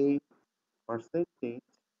এ পার্সেন্টেজ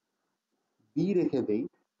বি রেখে দেই,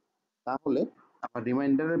 তাহলে আমার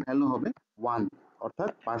রিমাইন্ডারের ভ্যালু হবে 1।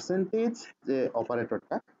 অর্থাৎ পার্সেন্টেজ যে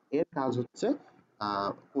অপারেটরটা, এর কাজ হচ্ছে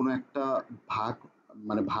কোনো একটা ভাগ,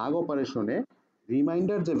 মানে ভাগ অপারেশনে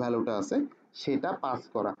রিমাইন্ডার যে ভ্যালুটা আছে সেটা পাস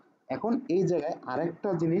করা। এখন এই জায়গায় আরেকটা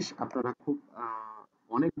জিনিস আপনারা খুব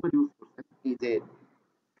অনেকবার ইউজ করছেন, এই যে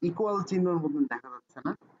ইকুয়াল চিহ্নের মতন দেখা যাচ্ছে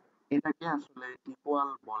না, এটাকে আসলে ইকুয়াল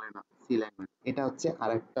বলে না সি ল্যাঙ্গুয়েজ, এটা হচ্ছে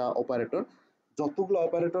আরেকটা অপারেটর। যতগুলো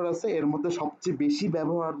অপারেটর আছে এর মধ্যে সবচেয়ে বেশি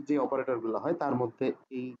ব্যবহার যে অপারেটর গুলো হয় তার মধ্যে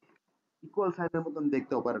এই ইকুয়াল সাইনের মতন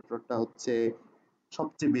দেখতে অপারেটরটা হচ্ছে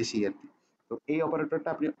সবচেয়ে বেশি আর কি। তো এই অপারেটরটা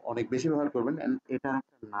আপনি অনেক বেশি ব্যবহার করবেন and এটার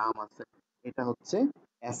একটা নাম আছে, এটা হচ্ছে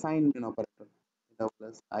অ্যাসাইনমেন্ট অপারেটর। এটা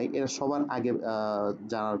প্লাস আই এর সবার আগে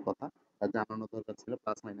জানার কথা বা জানানো দরকার ছিল,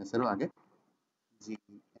 প্লাস মাইনাসেরও আগে। জি,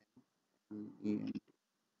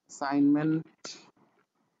 অ্যাসাইনমেন্ট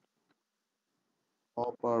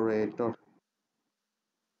অপারেটর।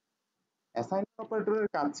 অ্যাসাইনমেন্ট অপারেটরের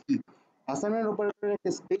কাজ কি? অ্যাসাইনমেন্ট অপারেটরের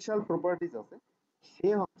একটা স্পেশাল প্রপার্টিজ আছে, সে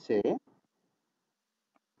হচ্ছে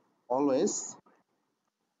অলওয়েজ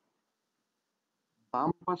বাম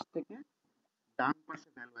পাশ থেকে ডান পাশে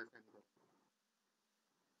ভ্যালু অ্যাসাইন করে।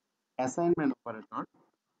 অ্যাসাইনমেন্ট অপারেটর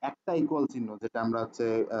একটা ইকুয়াল চিহ্ন যেটা আমরা হচ্ছে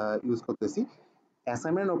ইউজ করতেছি।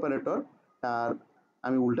 অ্যাসাইনমেন্ট অপারেটর তার,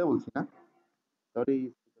 আমি উল্টা বলছি না, সরি,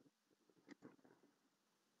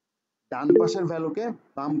 ডান পাশের ভ্যালুকে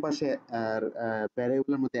বাম পাশে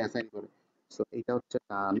ভ্যারিয়েবলের মধ্যে অ্যাসাইন করে। সো এটা হচ্ছে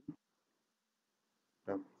ডান,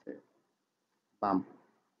 এটা হচ্ছে বাম।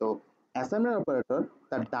 তো অ্যাসাইনমেন্ট অপারেটর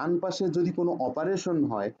তার ডান পাশে যদি কোনো অপারেশন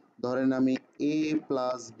হয়, ধরেন আমি a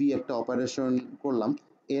প্লাস বি একটা অপারেশন করলাম,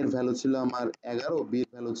 এর ভ্যালু ছিল আমার 11, বি এর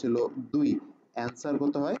ভ্যালু ছিল 2, অ্যান্সার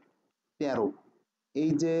কত হয় 13।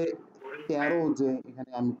 এই যে 13 যে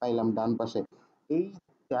এখানে আমি পাইলাম ডান পাশে, এই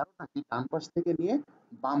 13টাকে ডান পাশ থেকে নিয়ে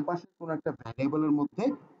বাম পাশের কোনো একটা ভ্যারিয়েবলের মধ্যে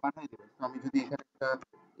পাঠিয়ে দেবে। তো আমি যদি এখানে একটা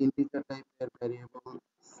ইন্টিজার টাইপের ভ্যারিয়েবল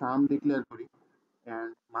সাম ডিক্লেয়ার করি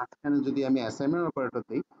এন্ড মাঝখানে যদি আমি অ্যাসাইনমেন্ট অপারেটর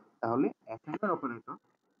দেই, তাহলে অ্যাসাইনমেন্ট অপারেটর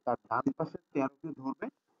তার ডান পাশের 13কে ধরবে,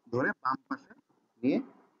 ধরে বাম পাশে নিয়ে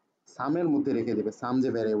সামের মধ্যে রেখে দেবে। সাম যে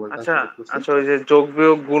ভ্যারিয়েবলটা আচ্ছা সিলেক্ট করছি, আচ্ছা, ওই যে যোগ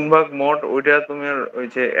বিয়োগ গুণ ভাগ মড, ওইটা তুমি ওই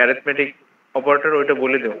যে অ্যারিথমেটিক অপারেটর ওইটা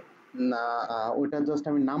বলে দাও। না ওইটা জাস্ট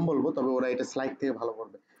আমি নাম বলবো, তবে ওরা এটা স্লাইড থেকে ভালো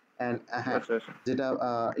করবে। এন্ড হ্যাঁ, আচ্ছা আচ্ছা যেটা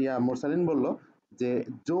মোরসালিন বলল যে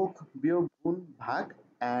যোগ বিয়োগ গুণ ভাগ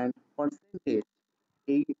এন্ড পার্সেন্টেজ,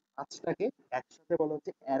 এই পাঁচটাকে একসাথে বলা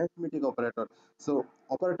হচ্ছে অ্যারিথমেটিক অপারেটর। সো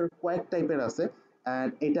অপারেটর কয়েক টাইপের আছে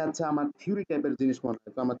এন্ড এটা হচ্ছে আমার থিওরি টাইপের জিনিস মনে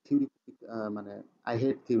হয়। তো আমার থিওরি মানে আই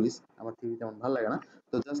হেট থিওরিজ, আমার থিওরি তেমন ভালো লাগে না।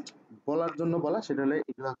 তো জাস্ট বলার জন্য বলা, সেটা হলে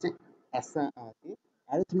এগুলো হচ্ছে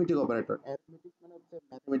অ্যারিথমেটিক অপারেটর। অ্যারিথমেটিক মানে হচ্ছে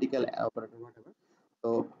ম্যাথমেটিক্যাল অপারেটর হোয়াটএভার। তো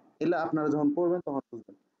এগুলো আপনারা যখন পড়বেন তখন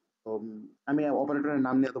বুঝবেন। তো আমি অপারেটরের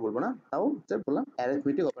নাম নিয়ে তো বলবো না, তাও যে বললাম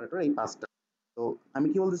অ্যারিথমেটিক অপারেটর এই পাঁচটা। তো আমি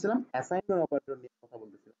কি বলতেছিলাম, অ্যাসাইনমেন্ট অপারেটর নিয়ে কথা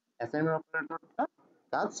বলতেছিলাম। অ্যাসাইনমেন্ট অপারেটরটা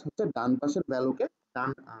কাজ হচ্ছে ডান পাশের ভ্যালুকে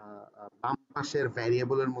বাম পাশের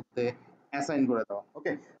ভ্যারিয়েবলের মধ্যে অ্যাসাইন করে দেওয়া।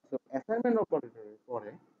 ওকে, তো অ্যাসাইনমেন্ট অপারেটরের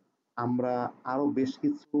পরে আমরা আরো বেশ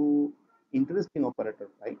কিছু ইন্টারেস্টিং অপারেটর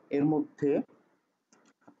পাই। এর মধ্যে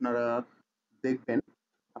আপনারা দেখবেন,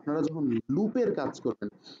 আপনারা যখন লুপের কাজ করবেন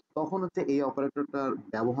তখন হচ্ছে এই অপারেটরটার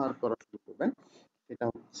ব্যবহার করা শুরু করবেন। সেটা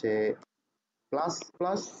হচ্ছে প্লাস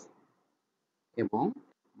প্লাস এবং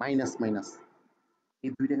মাইনাস মাইনাস, এই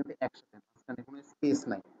দুইটা কিন্তু একসাথে, মাঝখানে কোনো স্পেস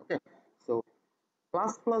নাই। ওকে, সো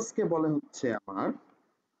প্লাস প্লাস কে বলে হচ্ছে আমার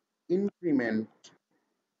ইনক্রিমেন্ট,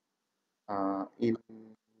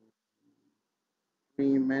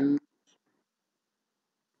 ইনক্রিমেন্ট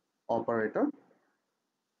অপারেটর,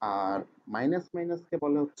 আর মাইনাস মাইনাস কে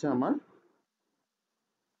বলে হচ্ছে আমার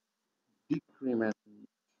ডিক্রিমেন্ট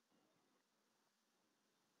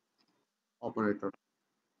অপারেটর।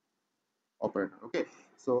 ওকে,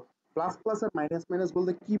 সো প্লাস প্লাস আর মাইনাস মাইনাস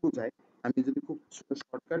বলতে কি বোঝায়, আমি যদি খুব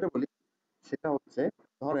শর্টকাটে বলি, সেটা হচ্ছে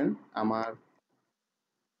ধরেন আমার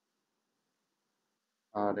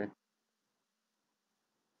আর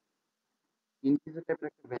ইন্টিজার টাইপের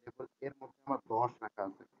একটা ভ্যারিয়েবল, এর মধ্যে আমার 10 রাখা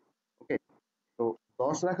আছে। ওকে, তো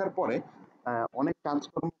 10 রাখার পরে অনেক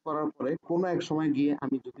কাজকর্ম করার পরে কোনো এক সময় গিয়ে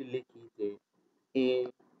আমি যদি লিখি যে এ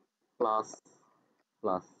প্লাস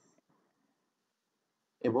প্লাস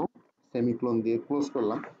এবং সেমিকোলন দিয়ে ক্লোজ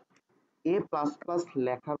করলাম, এ প্লাস প্লাস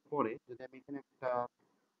লেখার পরে যদি আমি এখানে একটা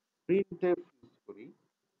প্রিন্টএফ ইউজ করি,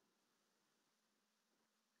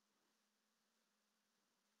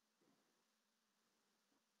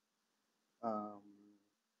 আম,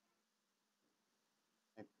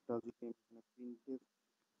 একটা যদি এখানে প্রিন্টএফ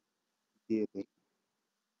দিয়ে দেই,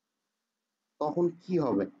 তখন কি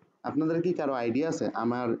হবে? আপনাদের কি কারো আইডিয়া আছে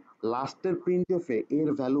আমার লাস্টের প্রিন্টএফে এর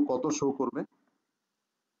ভ্যালু কত শো করবে?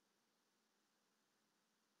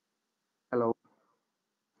 হ্যালো,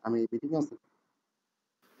 আমি মিটিং আছে।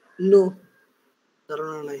 নো,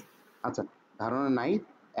 ধারণা নাই। আচ্ছা, ধারণা নাই,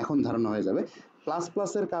 এখন ধারণা হয়ে যাবে। প্লাস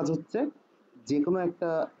প্লাসের কাজ হচ্ছে যে কোনো একটা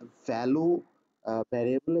ভ্যালু,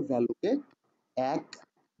 ভ্যারিয়েবলের ভ্যালুকে 1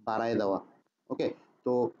 বাড়ায় দেওয়া। ওকে,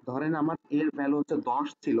 তো ধরেন আমার এর ভ্যালু হচ্ছে 10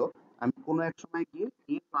 ছিল, আমি কোনো এক সময় গিয়ে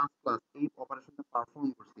এ প্লাস প্লাস এই অপারেশনটা পারফর্ম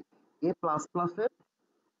করছি। এ প্লাস প্লাসের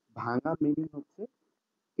ভাঙা মিনিং হচ্ছে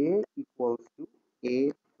এ ইকুয়ালস টু এ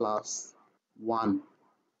প্লাস 1।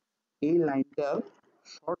 এই লাইনটার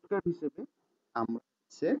শর্টকাট হিসেবে আমরা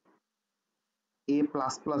হচ্ছে এ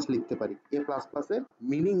প্লাস প্লাস লিখতে পারি। এ প্লাস প্লাসের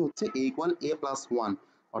মিনিং হচ্ছে এ ইকুয়াল এ প্লাস 1,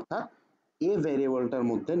 অর্থাৎ এ ভ্যারিয়েবলটার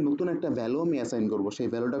মধ্যে নতুন একটা ভ্যালু আমি অ্যাসাইন করব। সেই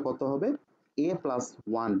ভ্যালুটা কত হবে? এ প্লাস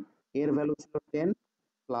 1। এর ভ্যালু ছিল 10,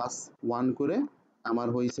 প্লাস 1 করে আমার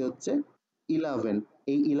হয়েছে হচ্ছে 11।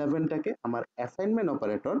 এই 11টাকে আমার অ্যাসাইনমেন্ট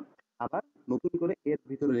অপারেটর আবার নতুন করে এর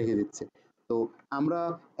ভিতরে রেখে দিচ্ছে। তো আমরা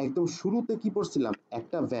একদম শুরুতে কি পড়ছিলাম,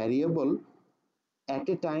 একটা ভ্যারিয়েবল এট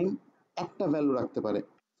এ টাইম একটা ভ্যালু রাখতে পারে।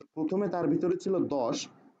 প্রথমে তার ভিতরে ছিল 10,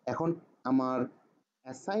 এখন আমার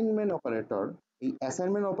অ্যাসাইনমেন্ট অপারেটর, এই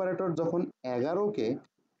অ্যাসাইনমেন্ট অপারেটর যখন 11কে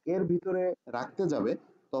এর ভিতরে রাখতে যাবে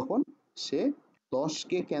তখন সে 10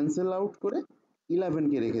 কে ক্যান্সেল আউট করে 11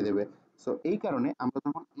 কে রেখে দেবে। সো এই কারণে আমরা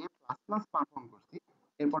যখন a প্লাস প্লাস পারফর্ম করছি,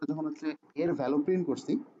 এরপরে যখন হচ্ছে এর ভ্যালু প্রিন্ট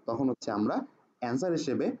করছি, তখন হচ্ছে আমরা অ্যান্সার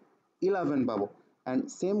হিসেবে 11 পাবো। And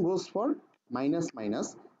same goes for minus minus.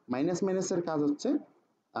 Minus মাইনাসের কাজ হচ্ছে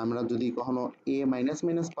আমরা যদি কখনো a মাইনাস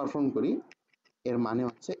মাইনাস পারফর্ম করি, এর মানে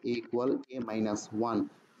হচ্ছে a equal a minus 1।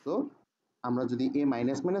 So আমরা যদি a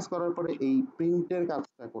মাইনাস মাইনাস করার পরে এই প্রিন্টের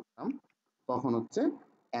কাজটা করতাম, তখন হচ্ছে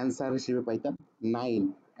অ্যান্সার হিসেবে পাইতাম 9।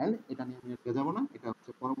 এন্ড এটা নিয়ে আমি আজকে যাবো না, এটা হচ্ছে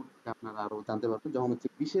পরবর্তীতে আপনারা আরো জানতে পারবেন যখন হচ্ছে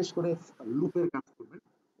বিশেষ করে লুপের কাজ করবেন।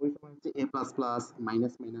 ওই সময় হচ্ছে a plus plus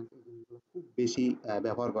minus minus এই জিনিসগুলো খুব বেশি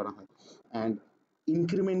ব্যবহার করা হয়। অ্যান্ড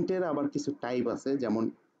ইনক্রিমেন্টের আবার কিছু টাইপ আছে, যেমন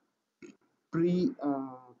pre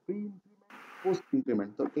pre increment, post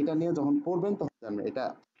increment. তো এটা নিয়ে যখন পড়বেন তখন জানবেন, এটা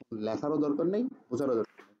লেখারও দরকার নেই, বোঝারও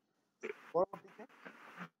দরকার নেই। পরবর্তীতে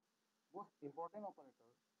মোস্ট ইম্পর্টেন্ট অপারেটর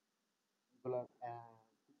এগুলো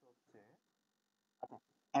কিছু হচ্ছে। আচ্ছা,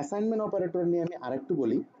 অ্যাসাইনমেন্ট অপারেটর নিয়ে আমি আরেকটু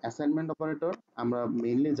বলি। অ্যাসাইনমেন্ট অপারেটর আমরা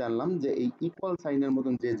মেইনলি জানলাম যে এই ইকুয়াল সাইনের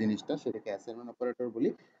মতন যে জিনিসটা, সেটাকে অ্যাসাইনমেন্ট অপারেটর বলি,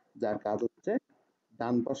 যার কাজ হচ্ছে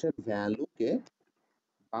ডান পাশের ভ্যালুকে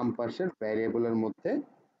বাম পাশের ভ্যারিয়েবলের মধ্যে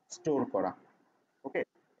স্টোর করা। ওকে,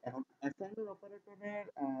 এখন অ্যাসাইনমেন্ট অপারেটরের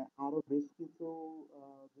আরো বেশ কিছু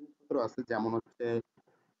জিনিসপত্র আছে, যেমন হচ্ছে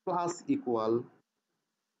প্লাস ইকুয়াল,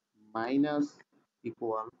 মাইনাস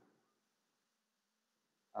ইকুয়াল,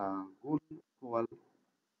 গুণ ইকুয়াল,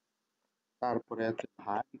 তারপরে আছে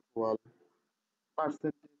ভাগ ইকুয়াল,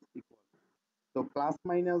 পার্সেন্টেজ ইকুয়াল। তো প্লাস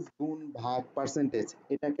মাইনাস গুণ ভাগ পার্সেন্টেজ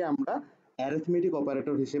এটাকে আমরা অ্যারিথমেটিক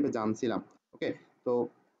অপারেটর হিসেবে জানছিলাম। ওকে, তো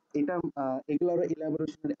এটা এগুলোর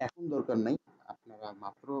ইলাবোরেশনের এখন দরকার নাই, আপনারা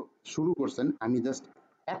মাত্র শুরু করছেন। আমি জাস্ট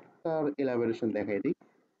একটার ইলাবোরেশন দেখাই দিই।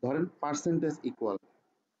 ধরেন পার্সেন্টেজ ইকুয়াল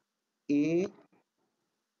এ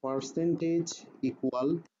পার্সেন্টেজ ইকুয়াল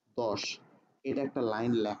 10, এটা একটা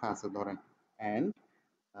লাইন লেখা আছে ধরেন। অ্যান্ড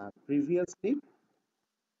প্রিভিয়াসলি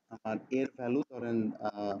আর এর ভ্যালু ধরেন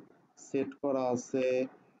সেট করা আছে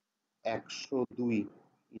 102,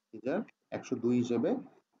 ইন্টিজার 102 হিসেবে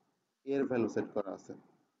এর ভ্যালু সেট করা আছে।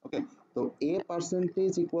 ওকে, তো এ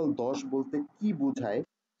পার্সেন্টেজ ইকুয়াল 10 বলতে কি বোঝায়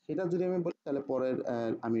সেটা যদি আমি বলি, তাহলে পরের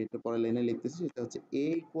আমি এটা পরের লাইনে লিখতেছি, সেটা হচ্ছে এ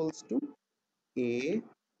ইকুয়ালস টু এ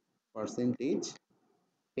পার্সেন্টেজ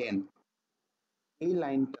 10। এই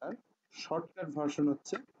লাইনটার শর্টকাট ভার্সন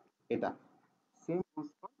হচ্ছে এটা। সেম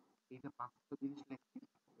এইটা পাঁচটা জিনিস লিখছি,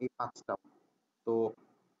 এই পাঁচটা। তো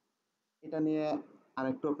এটা নিয়ে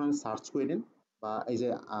আরেকটু আপনারা সার্চ করে নিন, বা এই যে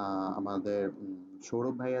আমাদের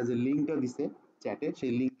সৌরভ ভাইয়া যে লিঙ্কটা দিছে চ্যাটে,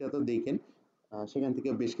 সেই লিঙ্কটা তো দেখেন, সেখান থেকে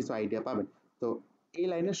বেশ কিছু আইডিয়া পাবেন। তো এই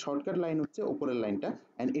লাইনের শর্টকাট লাইন হচ্ছে উপরের লাইনটা।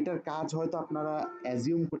 এন্ড এটার কাজ হয়তো আপনারা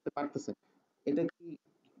অ্যাজিউম করতে পারতেছেন। এটা কি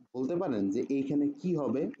বলতে পারেন যে এইখানে কি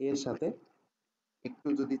হবে এর সাথে, একটু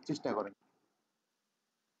যদি চেষ্টা করেন।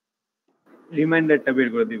 রিমাইন্ডারটা বের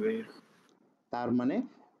করে দিবে। তার মানে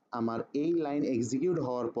আমার এই লাইন এক্সিকিউট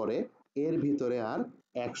হওয়ার পরে এর ভিতরে আর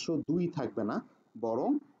 102 থাকবে না, বরং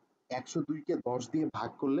 102 কে 10 দিয়ে ভাগ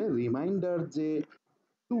করলে রিমাইন্ডার যে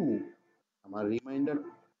 2, আমার রিমাইন্ডার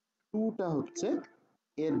 2টা হচ্ছে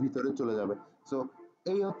এর ভিতরে চলে যাবে। সো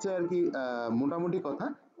এই হচ্ছে আর কি মোটামুটি কথা।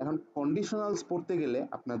 এখন কন্ডিশনালস পড়তে গেলে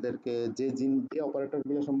আপনাদেরকে যে অপারেটর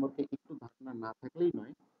গুলো সম্পর্কে একটু ধারণা না থাকলেই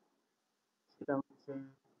নয়, সেটা হচ্ছে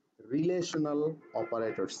রিলেশনাল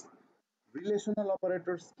অপারেটরস। রিলেশনাল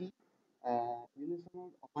অপারেটরস কি? রিলেশনাল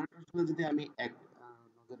অপারেটরস গুলো যদি আমি এক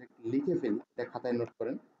নজরে লিখে ফেলি, এটা খাতায় নোট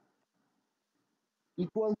করেন।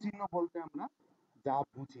 ইকুয়াল চিহ্ন বলতে আমরা যা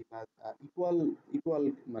বুঝি, বা ইকুয়াল ইকুয়াল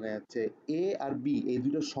মানে হচ্ছে এ আর বি এই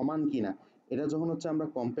দুটো সমান কিনা, এটা যখন হচ্ছে আমরা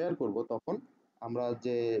কম্পেয়ার করব, তখন আমরা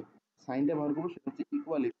যে সাইনটা ব্যবহার করবো সেটা হচ্ছে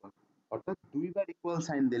ইকুয়াল ইকুয়াল। অর্থাৎ দুইবার ইকুয়াল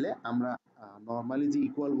সাইন দিলে আমরা নর্মালি যে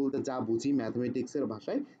ইকুয়াল বলতে যা বুঝি ম্যাথমেটিক্স এর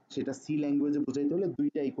ভাষায়, সেটা সি ল্যাঙ্গুয়েজে বোঝাইতে হলে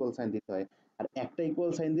দুইটা ইকুয়াল সাইন দিতে হয়। আর একটা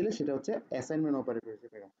ইকুয়াল সাইন দিলে সেটা হচ্ছে অ্যাসাইনমেন্ট অপারেটর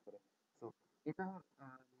হিসেবে কাজ করে। তো এটা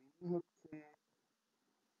meaning হচ্ছে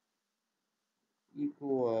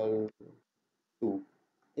ইকুয়াল টু।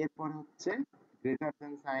 এরপরে হচ্ছে গ্রেটার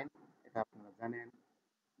দেন সাইন, এটা আপনারা জানেন।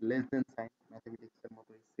 লেস দেন সাইন ম্যাথমেটিক্স এর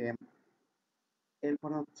মতোই সেম।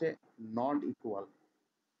 এরপরে হচ্ছে নট ইকুয়াল।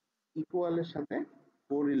 ইকুয়ালের সাথে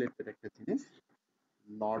কোরিলেটেড একটা জিনিস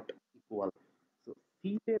নট ইকুয়াল। সো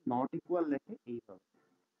সি তে নট ইকুয়াল লেখে এইভাবে,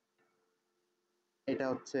 এটা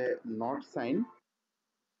হচ্ছে নট সাইন,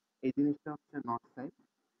 এই জিনিসটা হচ্ছে নট সাইন,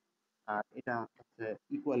 আর এটা হচ্ছে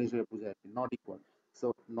ইকুয়াল হিসেবে বোঝায় আর কি, not equal. So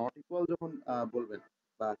not equal যখন বলবেন,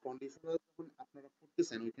 বা কন্ডিশনাল যখন আপনারা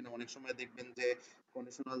পড়তেছেন, ওইখানে অনেক সময় দেখবেন যে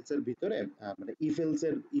কন্ডিশনালস এর ভিতরে মানে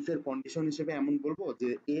ইফের কন্ডিশন হিসেবে এমন বলবো যে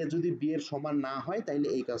এ যদি বি এর সমান না হয় তাইলে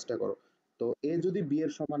এই কাজটা করো। তো এ যদি বি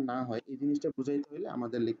এর সমান না হয় এই জিনিসটা বুঝাইতে হলে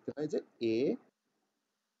আমাদের লিখতে হয় যে এ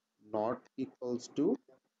not equals to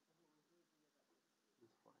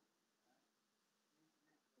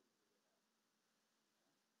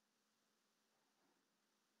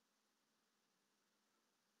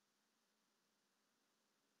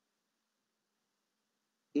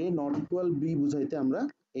A not equal B বুঝাইতে আমরা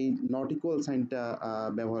এই নট ইকুয়াল সাইনটা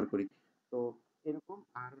ব্যবহার করি। তো এরকম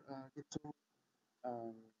আর কিছু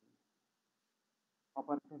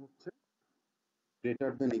অপারেটর হচ্ছে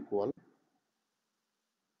greater than equal,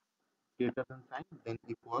 greater than sign than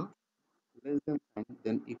equal, less than sign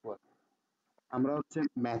than equal. আমরা হচ্ছে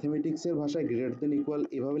ম্যাথমেটিক্স এর ভাষায় গ্রেটার দেন ইকুয়াল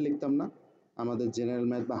এভাবে লিখতাম না আমাদের জেনারেল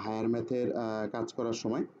ম্যাথ বা হায়ার ম্যাথের কাজ করার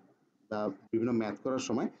সময় বা বিভিন্ন ম্যাথ করার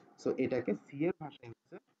সময়। সো এটাকে সি এর ভাষায়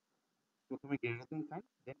হচ্ছে প্রথমে greater than sign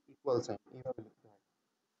than equal sign এইভাবে লিখতে হয়।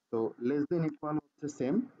 তো লেস দেন ইকুয়াল হচ্ছে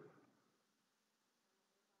সেম।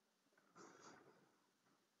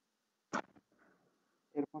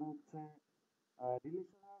 এরপর হচ্ছে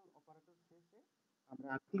রিলেশনাল অপারেটর শেষে আমরা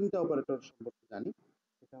আর তিনটা অপারেটর সম্পর্কে জানি।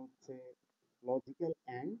 সেটা হচ্ছে logical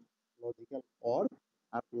and, logical or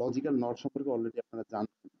R logical not সম্পর্কে অলরেডি আপনারা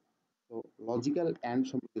জানতেন। তো লজিক্যাল অ্যান্ড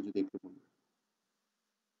সম্পর্কে যদি একটু বলি,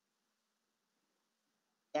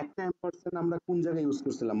 একটা অ্যাম্পারস্যান্ড আমরা কোন জায়গায় ইউজ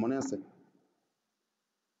করছিলাম মনে আছে?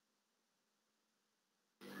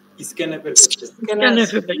 স্ক্যানএফের ক্ষেত্রে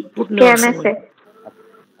স্ক্যানএফ ভাই পুট নেওয়ার সময় আচ্ছা,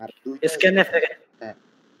 আর দুইটা স্ক্যানএফ হ্যাঁ,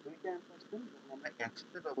 দুইটা অ্যাম্পারস্যান্ড যখন আমরা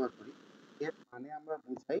একসাথে ব্যবহার করি এর মানে আমরা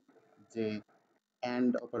বুঝাই যে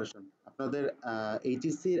অ্যান্ড অপারেশন। আপনাদের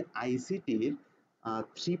এইচএসসির আইসিটির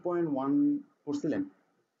 3.1 পড়ছিলেন?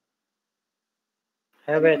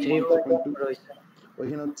 হ্যাঁ ভাই 3.2 রয়েছে।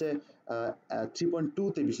 ওইখানে হচ্ছে 3.2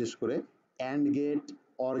 তে বিশেষ করে অ্যান্ড গেট,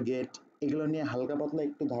 অর গেট এগুলো নিয়ে হালকা পাতলা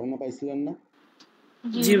একটু ধারণা পাইছিলেন না?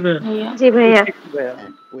 জি ভাইয়া জি ভাইয়া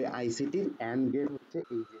হ্যাঁ, ওই আইসিটির অ্যান্ড গেট হচ্ছে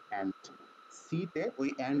এই যে অ্যান্ড। সি তে ওই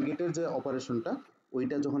অ্যান্ড গেটের যে অপারেশনটা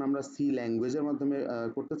ওইটা যখন আমরা সি ল্যাঙ্গুয়েজের মাধ্যমে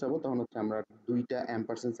করতে চাবো তখন হচ্ছে আমরা দুইটা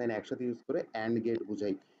অ্যাম্পারসেন্ড সাইন একসাথে ইউজ করে অ্যান্ড গেট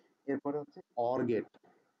বুঝাই। এরপরে হচ্ছে অর গেট।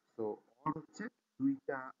 তো অর হচ্ছে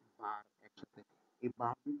দুইটা বার একসাথে। এই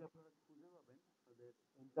বার দুইটা আপনারা খুঁজে পাবেন আপনাদের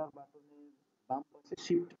এন্টার বাটনের বাম পাশে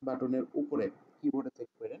শিফট বাটনের উপরে কিবোর্ডে চেক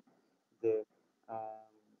করেন যে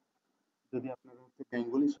যদি আপনার হচ্ছে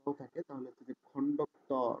বেঙ্গলি সহ থাকে তাহলে হচ্ছে যে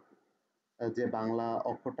খণ্ডক্ত যে বাংলা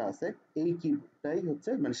অক্ষরটা আছে এই কিটাই হচ্ছে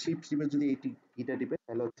মানে শিফট টিপে যদি এই কিটা টিপে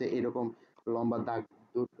তাহলে হচ্ছে এরকম লম্বা দাগ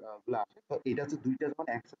গুলো আসে। তো এটা হচ্ছে দুইটা যখন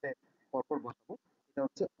একসাথে পরপর বসাবো এটা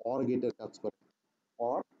হচ্ছে অর গেটের কাজ করে।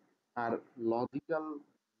 অর আর লজিক্যাল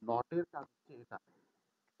নটের কাজ হচ্ছে এটা।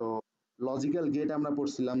 তো লজিক্যাল গেট আমরা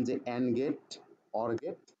পড়ছিলাম যে অ্যান্ড গেট, অর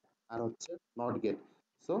গেট আর হচ্ছে নট গেট।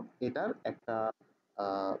 সো এটার একটা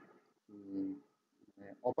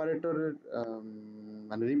অপারেটরের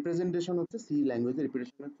মানে রিপ্রেজেন্টেশন হচ্ছে সি ল্যাঙ্গুয়েজের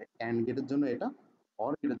রিপ্রেজেন্টেশন হচ্ছে অ্যান্ড গেটের জন্য এটা,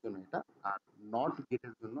 অর গেটের জন্য এটা আর নট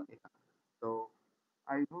গেটের জন্য এটা। তো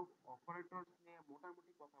আই হোপ অপারেটরস নিয়ে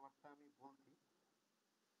মোটামুটি কথাবার্তা আমি বলছি।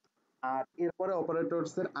 আর এরপরে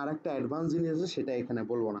অপারেটরস এর আরেকটা অ্যাডভান্স জিনিস আছে সেটা এখানে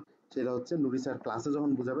বলবো না। সেটা হচ্ছে নুরি স্যার ক্লাসে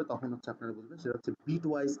যখন বুঝাবে তখন হচ্ছে আপনারা বুঝবেন। সেটা হচ্ছে bit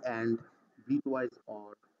wise and, bit wise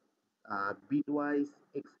or, bit wise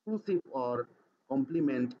exclusive or,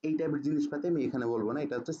 complement এই টাইপের জিনিসপাতি আমি এখানে বলবো না।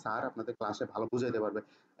 এটা হচ্ছে স্যার আপনাদের ক্লাসে ভালো বুঝাইতে পারবে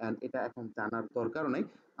এন্ড এটা এখন জানার দরকার নেই।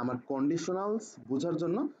 আমার কন্ডিশনালস বোঝার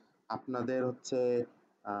জন্য আপনাদের হচ্ছে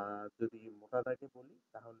যদি মোটা দাগে বলি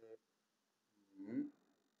তাহলে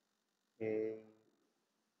এই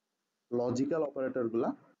লজিক্যাল অপারেটর গুলা,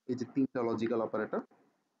 এই যে তিনটা লজিক্যাল অপারেটর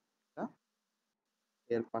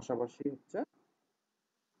এর পাশাপাশি হচ্ছে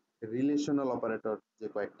রিলেশনাল অপারেটর যে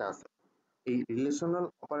কয়েকটা আছে এই রিলেশনাল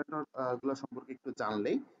অপারেটর গুলো সম্পর্কে একটু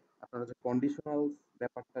জানলেই আপনারা যে কন্ডিশনাল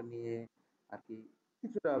ব্যাপারটা নিয়ে আর কি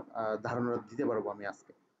কিছুটা ধারণা দিতে পারবো আমি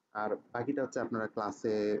আজকে। আর বাকিটা হচ্ছে আপনারা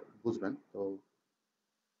ক্লাসে বুঝবেন। তো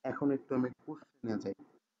এখন একটু আমি কোশ্চেনে যাই।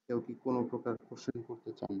 কেউ কি কোনো প্রকার কোশ্চেন করতে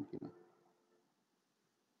চান কিনা?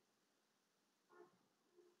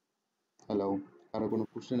 হ্যালো, কারো কোনো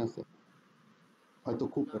কোশ্চেন আছে? হয়তো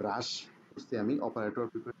খুব রাশ করছি আমি অপারেটর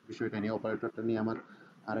বিষয়টা নিয়ে। অপারেটরটা নিয়ে আমার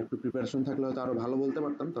আর একটু প্রিপারেশন থাকলে হয়তো আরো ভালো বলতে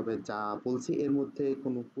পারতাম। তবে যা বলছি এর মধ্যে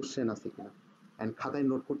কোনো কোশ্চেন আছে কিনা এন্ড খাতায়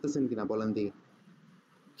নোট করতেছেন কিনা বলেন দিকে।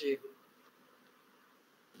 জি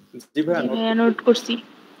জি ভাই জি ভাইয়া নোট করছি।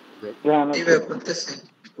 জি ভাই করতেছি।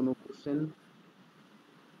 কোনো কোশ্চেন?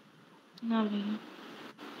 না ভাইয়া।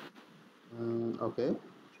 ওকে,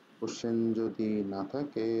 কোশ্চেন যদি না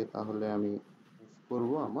থাকে তাহলে আমি মুভ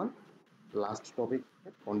করব আমার লাস্ট টপিক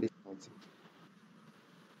কন্ডিশনালস।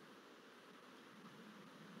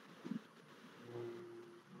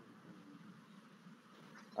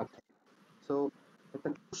 আচ্ছা, সো একটা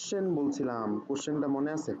কোশ্চেন বলছিলাম, কোশ্চেনটা মনে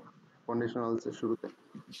আছে? কন্ডিশনালস এর শুরুতে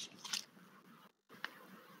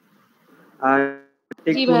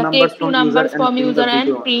take জি two ভাইয়া numbers take two from user numbers and from print the user and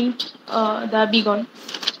bigger one. print the big one.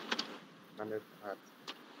 মানে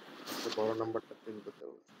সবচেয়ে বড় নাম্বারটা প্রিন্ট করতে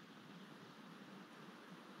হবে।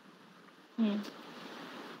 হুম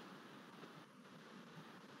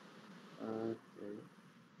ওকে,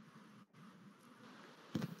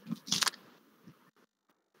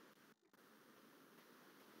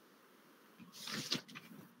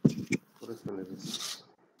 করে চলে গেছে।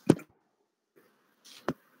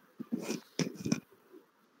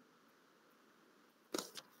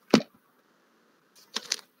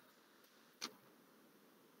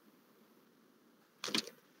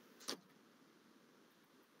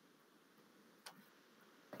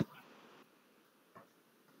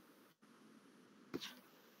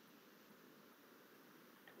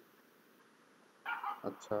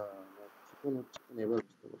 আচ্ছা, আমার চিকন হচ্ছে এবার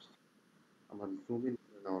বুঝতে পারছি। আমার জুম ইন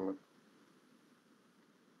করে নেওয়া লাগবে।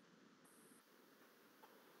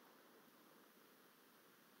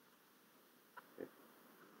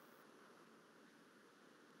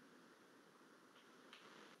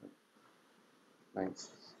 নাইস।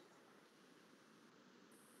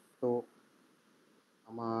 তো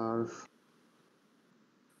আমার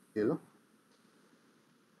এলো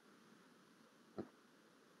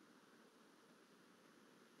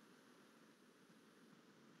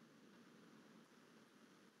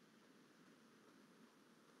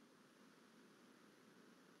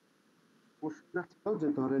প্রশ্নটা ছিল যে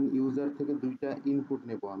ধরেন ইউজার থেকে দুইটা ইনপুট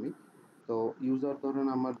নেব আমি। তো ইউজার ধরেন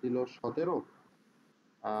আমার দিল 17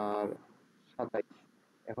 আর 27।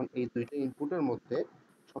 এখন এই দুইটা ইনপুটের মধ্যে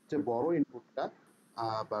সবচেয়ে বড় ইনপুটটা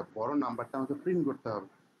বা বড় নাম্বারটা আমাকে প্রিন্ট করতে হবে।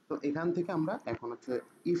 তো এখান থেকে আমরা এখন হচ্ছে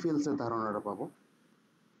ইফ এলস এর ধারণাটা পাবো।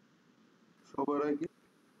 সবার আগে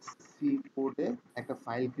সি কোডে একটা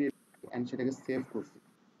ফাইল ক্রিয়েট এন্ড সেটাকে সেভ করছি।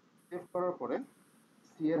 সেভ করার পরে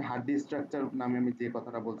সি এর হার্ড ডিস্ক স্ট্রাকচার নামে আমি যে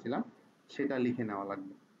কথাটা বলছিলাম সেটা লিখে নেওয়া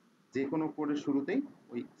লাগবে। যে কোনো কোডের শুরুতেই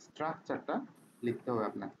ওই স্ট্রাকচারটা লিখতে হবে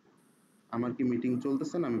আপনাকে। আমার কি মিটিং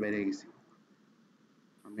চলতেছে না আমি বাইরে গেছি?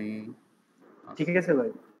 আমি ঠিক আছে ভাই,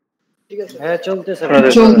 হ্যাঁ চলতেছে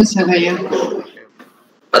চলতেছে ভাইয়া।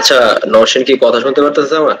 আচ্ছা, নওশিন কি কথা শুনতে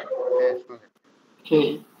পারতেছে আমার? হ্যাঁ শোনা যায়।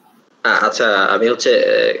 আচ্ছা, আমি হচ্ছে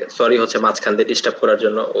সরি হচ্ছে মাঝখান দিয়ে ডিস্টার্ব করার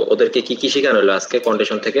জন্য। ওদেরকে কি কি শেখানো হলো আজকে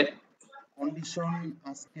কন্ডিশন থেকে? কন্ডিশন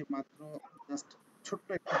আজকে মাত্র জাস্ট ছোট্ট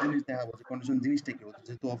একটা জিনিস দেখাবো যে কন্ডিশন জিনিসটা কি,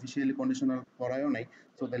 যেহেতু অফিসিয়ালি কন্ডিশনাল করায়ও নাই,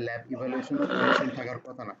 সো ওদের ল্যাব ইভালুয়েশনে কন্ডিশন থাকার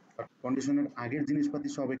কথা না, বাট কন্ডিশনের আগের জিনিসপাতি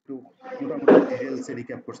সব একটু মোটামুটি ডিটেইলসে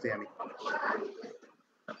রিক্যাপ করছি আমি।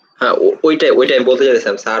 হ্যাঁ, ওইটাই আমি বলতে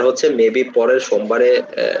চাইছিলাম। স্যার হচ্ছে মেবি পরের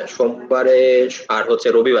সোমবারে আর হচ্ছে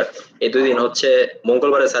রবিবার, এই দুই দিন হচ্ছে,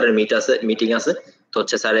 মঙ্গলবারে স্যারের মিটিং আছে। তো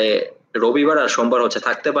হচ্ছে স্যারে রবিবার আর সোমবার হচ্ছে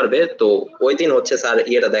থাকতে পারবে। তো ওই দিন হচ্ছে স্যার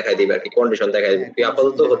ইয়েটা দেখাই দিবে আর কি, কন্ডিশন দেখাই দিবে। হ্যাঁ কন্ডিশন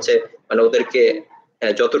আপাতত হচ্ছে মানে ওদেরকে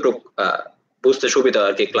যতটুক বুঝতে সুবিধা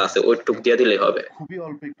আর কি ক্লাসে ওইটুক দিয়ে দিলেই হবে। খুবই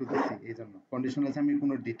অল্প একটু দিচ্ছি, এই জন্য কন্ডিশনাল আমি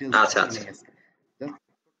কোনো ডিটেইলস আচ্ছা দেখাই আচ্ছা নাই আজকে। জাস্ট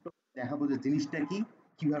দেখাবো যে জিনিসটা কি,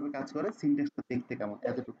 কিভাবে কাজ করে, সিনট্যাক্সটা দেখতে কেমন,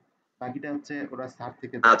 এতটুকু। বাকিটা হচ্ছে ওরা স্যার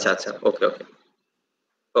থেকে আচ্ছা দেখাবে। আচ্ছা ওকে ওকে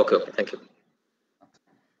ওকে ওকে থ্যাংক ইউ।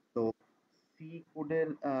 তো সি কোডের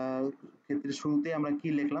ক্ষেত্রে শুরুতে আমরা কি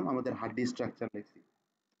লিখলাম, আমাদের হার্ড ডিস্ক স্ট্রাকচার লিখছি।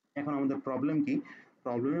 এখন আমাদের প্রবলেম কি,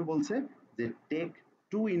 প্রবলেমে বলছে যে take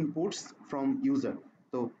to inputs from user.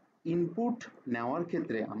 তো ইনপুট নেওয়ার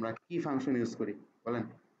ক্ষেত্রে আমরা কি ফাংশন ইউজ করি বলেন?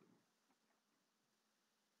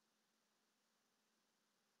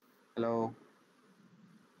 Hello,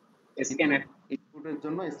 Scanf. ইনপুটের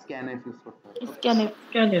জন্য স্ক্যানএফ ইউজ করতে হবে। Scanf.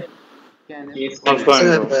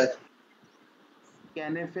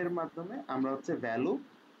 স্ক্যানএফ এর মাধ্যমে আমরা হচ্ছে ভ্যালু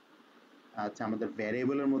আচ্ছা আমাদের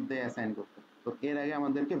ভ্যারিয়েবলের মধ্যে অ্যাসাইন করতে। তো এর আগে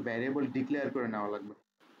আমাদেরকে ভ্যারিয়েবল ডিক্লেয়ার করে নেওয়া লাগবে।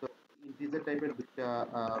 তো ইন্টিজার টাইপের দুইটা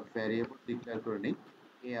ভ্যারিয়েবল ডিক্লেয়ার করে নেই,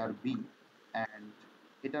 এ আর বি, এন্ড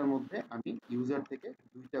এটার মধ্যে আমি ইউজার থেকে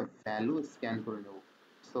দুইটা ভ্যালু স্ক্যান করে নেব।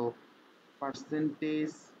 সো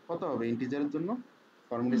পার্সেন্টেজ কত হবে ইন্টিজারের জন্য?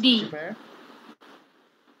 Format D. Specifier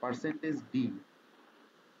percentage D,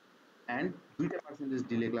 and দুইটা পার্সেন্টেজ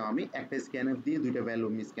ডি লিখলাম আমি, একটা স্ক্যানএফ দিয়ে দুইটা ভ্যালু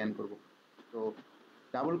আমি স্ক্যান করব। তো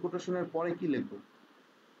ডাবল কোটেশনের পরে কি লিখব?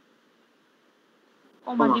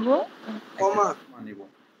 কমা দিব। কমা নিব।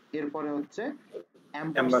 এরপরে হচ্ছে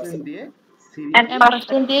এম্পারসেন্ড দিয়ে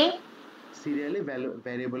এম্পারসেন্ড দিয়ে সিরিয়ালি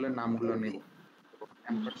ভ্যারিয়েবলের নামগুলো নেব।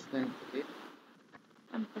 এম্পারসেন্ড দিয়ে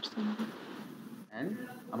এন্ড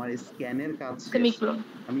আমার স্ক্যানের কাজ শেষ। সেমিকোলন।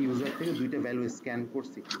 আমি ইউজার থেকে দুইটা ভ্যালু স্ক্যান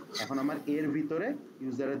করছি। এখন আমার এর ভিতরে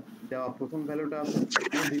ইউজারের দেওয়া প্রথম ভ্যালুটা আছে,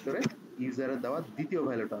 এর ভিতরে ইউজারের দেওয়া দ্বিতীয়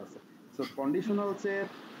ভ্যালুটা আছে। সো কন্ডিশনালস এর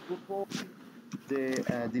প্রথম যে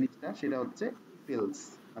জিনিসটা সেটা হচ্ছে ইফ এলস।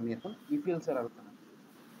 আমি এখন ইফ এলস এর আলোচনা।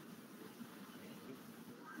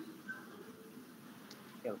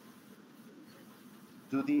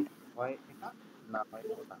 যদি হয় এটা না হয়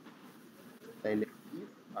ওটা, তাইলে ইফ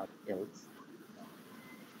আর এলস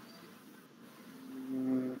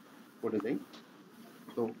করে দেই।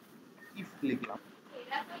 তো ইফ লিখলাম,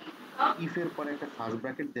 ইফ এর পরে একটা ফার্স্ট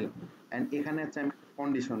ব্র্যাকেট দিলাম, এন্ড এখানে হচ্ছে আমি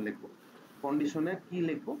কন্ডিশন লিখবো। কন্ডিশনে কি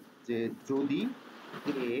লিখবো, যে যদি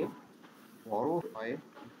এ বড় হয়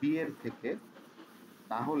বি এর থেকে,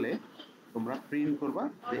 তাহলে তোমরা প্রিন্ট করবা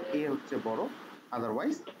যে এ হচ্ছে বড়,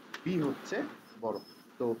 আদারওয়াইজ বি হচ্ছে বড়।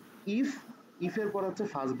 তো ইফ এর পর হচ্ছে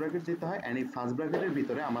ফার্স্ট ব্র্যাকেট দিতে হয়, এন্ড এই ফার্স্ট ব্র্যাকেটের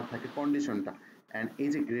ভিতরে আমার থাকে কন্ডিশনটা। এন্ড এই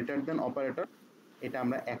যে গ্রেটার দেন অপারেটর, এটা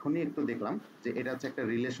আমরা এখনই একটু দেখলাম যে এটা হচ্ছে একটা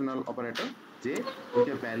রিলেশনাল অপারেটর, যে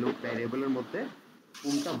দুইটা ভ্যারিয়েবলের মধ্যে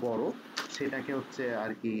কোনটা বড় সেটাকে হচ্ছে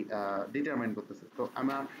আর কি ডিটারমাইন করতেছে। তো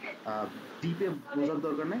আমরা ডিপে বোঝার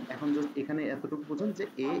দরকার নাই, এখন জাস্ট এখানে এতটুকু বুঝুন যে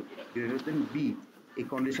এ গ্রেটার দেন বি, এই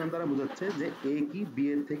কন্ডিশন দ্বারা বোঝাচ্ছে যে এ কি বি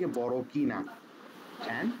এর থেকে বড় কি না।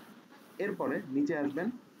 এন্ড এরপরে নিচে আসবেন,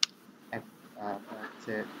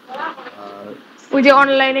 হচ্ছে ওই যে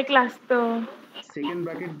অনলাইনে ক্লাস তো সেকেন্ড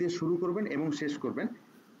ব্র্যাকেট দিয়ে শুরু করবেন এবং শেষ করবেন।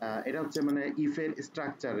 এটা হচ্ছে মানে ইফ এর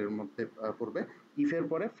স্ট্রাকচারের মধ্যে পড়বে। ইফ এর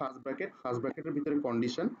পরে ফার্স্ট ব্র্যাকেটের ভিতরে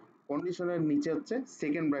কন্ডিশন, কন্ডিশনের নিচে হচ্ছে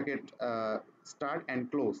second bracket start and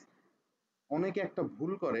close. অনেকে একটা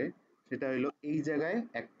ভুল করে, সেটা হলো এই জায়গায়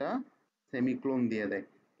একটা সেমিক্লোন দিয়ে দেয়।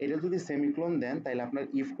 এটা যদি সেমিক্লোন দেন তাহলে আপনার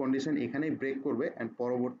ইফ কন্ডিশন এখানেই ব্রেক করবে, এন্ড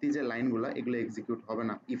পরবর্তী যে লাইনগুলো এগুলো এক্সিকিউট হবে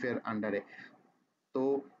না ইফ এর আন্ডারে। তো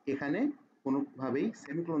এখানে কোনোভাবেই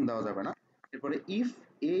সেমিক্লোন দেওয়া যাবে না। এরপরে if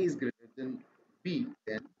a is greater than b,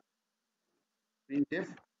 then printf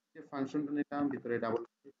যে ফাংশনটা নিলাম ভিতরে ডাবল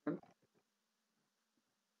কোটেশন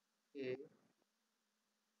a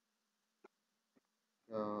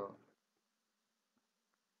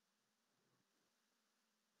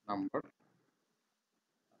নাম্বার,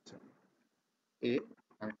 আচ্ছা a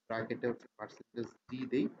আমি ব্র্যাকেটে হচ্ছে পার্সেন্টেজ d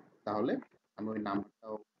দেই, তাহলে আমি ওই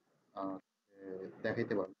নাম্বারটাও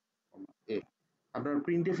দেখাইতে পারবো। a আপনার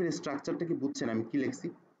printf এর স্ট্রাকচারটা কি বুঝছেন আমি কি লিখছি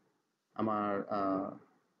আমার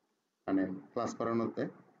মানে ক্লাস করানোতে?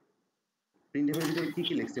 printf এর ভিতরে কি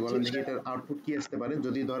কি লিখছি বলেন দেখি, এটার আউটপুট কি আসতে পারে?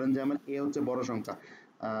 যদি ধরেন যে আমার a হচ্ছে বড় সংখ্যা,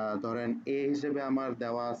 ধরেন a হিসেবে আমার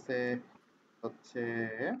দেওয়া আছে হচ্ছে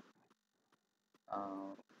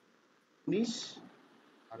 19,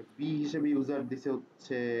 আর b হিসেবে ইউজার দিছে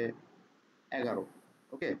হচ্ছে 11।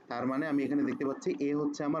 ওকে, তার মানে আমি এখানে দেখতে পাচ্ছি a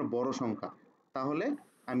হচ্ছে আমার বড় সংখ্যা, তাহলে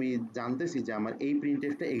আমি জানতেছি যে আমার এই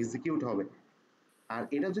প্রিন্টফটা এক্সিকিউট হবে। আর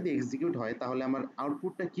এটা যদি এক্সিকিউট হয় তাহলে আমার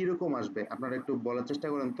আউটপুটটা কি রকম আসবে আপনারা একটু বলার চেষ্টা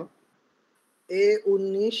করেন তো।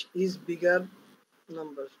 A19 is bigger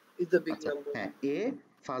number, is the big number. হ্যাঁ, a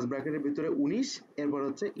ফার্স্ট ব্র্যাকেটের ভিতরে 19, এরপর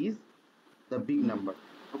হচ্ছে ইজ দ্য বিগ নাম্বার।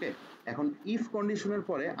 ওকে, এখন ইফ কন্ডিশনের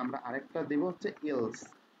পরে আমরা আরেকটা দেব হচ্ছে else.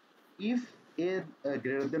 If a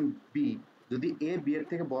greater than B, যদি a b এর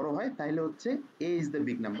থেকে বড় হয় তাহলে হচ্ছে a is the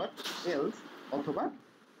big number, else অথবা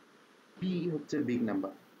b হচ্ছে বিগ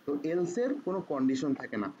নাম্বার। তো এলস এর কোনো কন্ডিশন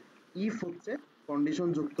থাকে না, ইফ হচ্ছে কন্ডিশন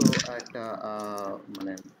যুক্ত একটা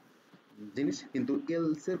মানে জিনিস, কিন্তু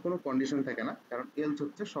এলস এর কোনো কন্ডিশন থাকে না, কারণ এলস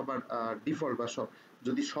হচ্ছে সবার ডিফল্ট বা সব,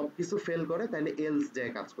 যদি সবকিছু ফেল করে তাহলে এলস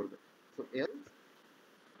যায় কাজ করবে। সো এলস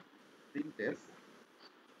printf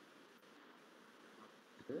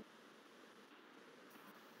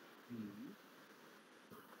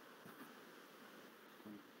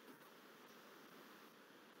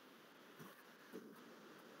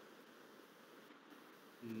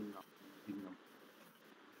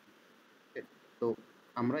তো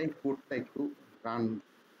আমরা এই কোডটা একটু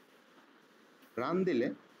রান দিলে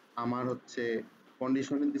আমার হচ্ছে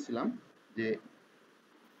কন্ডিশনে দিছিলাম যে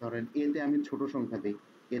ধরেন এতে আমি ছোট সংখ্যা দেই,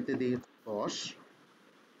 এতে দেই 10,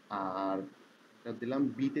 আর এটা দিলাম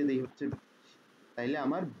বিতে দেই হচ্ছে, তাইলে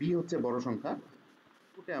আমার বি হচ্ছে বড় সংখ্যা,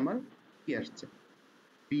 ওটা আমার কি আসছে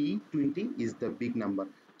b20 is the big number.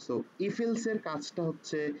 So if else এর কাজটা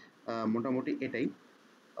হচ্ছে মোটামুটি এটাই।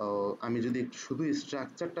 আমি যদি শুধু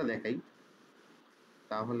স্ট্রাকচারটা দেখাই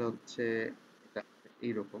তাহলে হচ্ছে এটা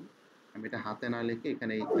এইরকম, আমি এটা হাতে না লিখে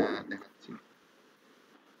এখানে দেখাচ্ছি।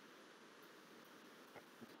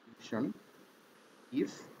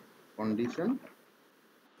 if condition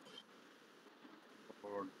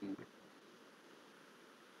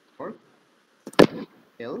for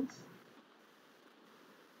else,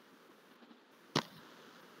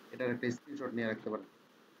 এটার একটা স্ক্রিনশট নিয়ে রাখতে পারেন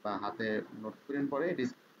বা হাতে নোট করেন পরে,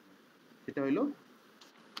 এটা হইলো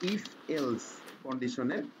ইফ এলস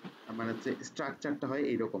কন্ডিশনের মানে হচ্ছে স্ট্রাকচারটা হয়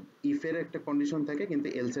এইরকম, ইফ এর একটা কন্ডিশন থাকে কিন্তু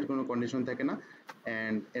এলস এর কোনো কন্ডিশন থাকে না।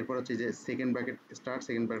 এন্ড এরপর হচ্ছে যে second bracket start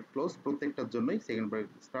second bracket close, প্রত্যেকটার জন্যই second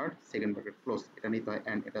bracket start second bracket close এটা নিতে হয়।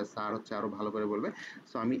 এন্ড এটা স্যার হচ্ছে আরো ভালো করে বলবে।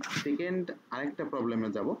 সো আমি সেকেন্ড আরেকটা প্রবলেমে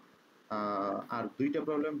যাব, আর দুইটা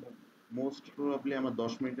প্রবলেম মোস্ট প্রবাবলি আমার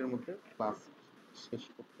 10 মিনিটের মধ্যে ক্লাস শেষ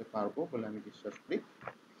করতে পারবো বলে আমি বিশ্বাস করি।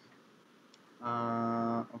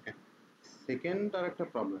 ওকে, সেকেন্ড আর একটা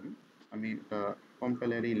প্রবলেম, আমি এটা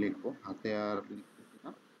কম্পাইলারেই লিখবো, হাতে আর লিখতেছি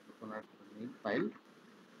না, এখন আর নেই ফাইল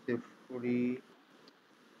সেভ করি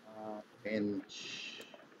বেঞ্চ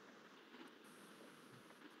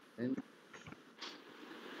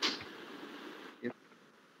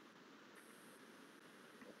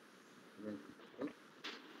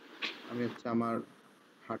আমি হচ্ছে আমার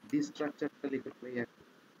হার্ড ডিস্ক স্ট্রাকচারটা লিখে ফেলি।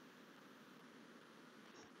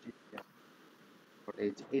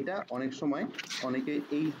 এটা অনেক সময় অনেকে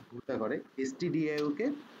এই ভুলটা করে, stdio কে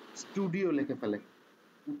স্টুডিও লিখে ফেলে,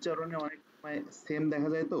 উচ্চারণে অনেক সময় সেম দেখা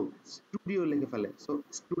যায়, তো স্টুডিও লিখে ফেলে। সো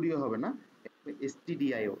স্টুডিও হবে না,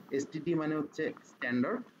 stdio। std মানে হচ্ছে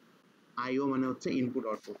স্ট্যান্ডার্ড, io মানে হচ্ছে ইনপুট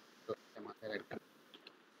আউটপুট। তো মাথায় রাখবেন,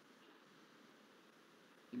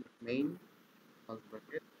 মেইন ফার্স্ট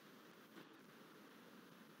ব্র্যাকেট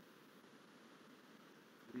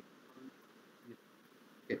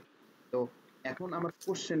তো এখন আমার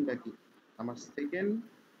কোশ্চেনটা কি, আমার সেকেন্ড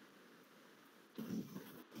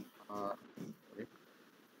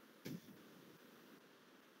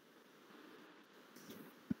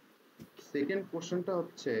কোশ্চেনটা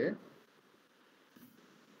হচ্ছে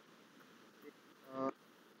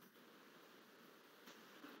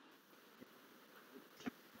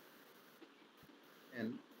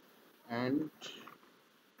and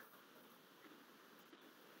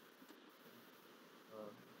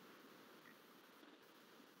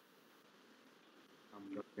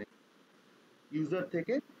ইউজার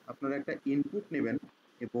থেকে আপনারা একটা ইনপুট নেবেন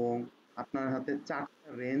এবং আপনার হাতে 4টা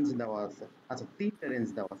রেঞ্জ দেওয়া আছে, আচ্ছা 3টা রেঞ্জ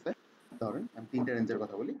দেওয়া আছে, ধরেন আমি 3টা রেঞ্জের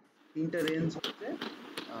কথা বলি। 3টা রেঞ্জ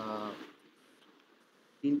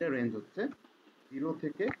হচ্ছে 0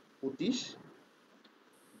 থেকে 25,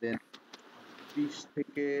 দেন 20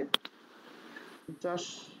 থেকে 50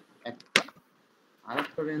 একটা,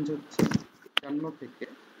 আরেকটা রেঞ্জ হচ্ছে 51 থেকে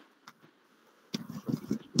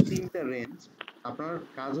 3টা রেঞ্জ। আপনার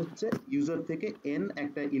কাজ হচ্ছে ইউজার থেকে n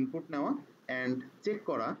একটা ইনপুট নেওয়া এন্ড চেক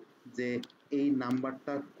করা যে এই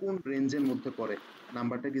নাম্বারটা কোন রেঞ্জের মধ্যে পড়ে,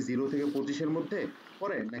 নাম্বারটা কি 0 থেকে 25 এর মধ্যে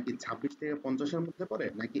পড়ে, নাকি 26 থেকে 50 এর মধ্যে পড়ে,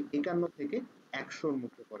 নাকি 51 থেকে 100 এর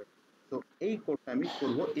মধ্যে পড়ে। তো এই কোডটা আমি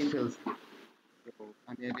করব if else দিয়ে। তো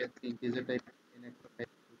আমি আগে ইন্টিজার টাইপ n একটা টাইপ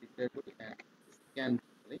ডিক্লেয়ার করি এন্ড স্ক্যান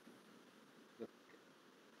করি,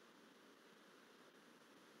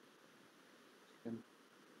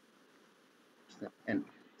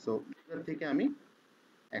 সো ইউজার থেকে আমি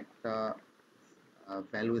একটা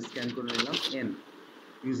ভ্যালু স্ক্যান করে নিলাম n,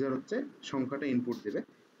 ইউজার হচ্ছে সংখ্যাটা ইনপুট দেবে।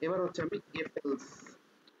 এবার হচ্ছে আমি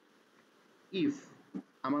ইফ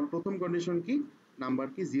আমার প্রথম কন্ডিশন কি, নাম্বার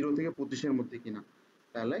কি 0 থেকে 25 এর মধ্যে কিনা,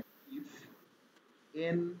 তাহলে if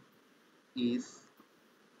n is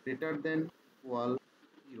greater than equal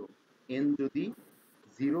 0, n যদি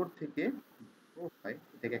 0 থেকে বড় হয়,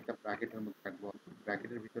 এটাকে একটা ব্র্যাকেটের মধ্যে রাখবো,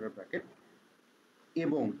 ব্র্যাকেটের ভিতরে ব্র্যাকেট,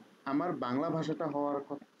 এবং আমার বাংলা ভাষাটা হওয়ার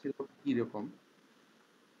কথা ছিল কি রকম,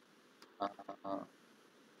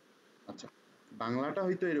 আচ্ছা বাংলাটা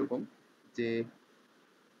হয়তো এরকম যে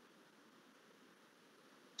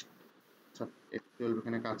F12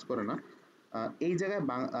 এখানে কাজ করে না, এই জায়গায়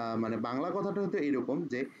মানে বাংলা কথাটা হয়তো এরকম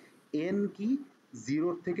যে n কি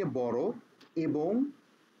 0 থেকে বড় এবং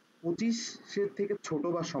 25 এর থেকে ছোট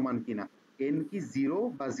বা সমান কিনা, n কি 0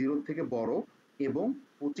 বা 0 থেকে বড় এবং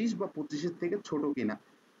 25 বা 25 এর থেকে ছোট কিনা।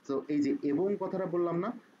 তো এই যে এবং কথাটা বললাম না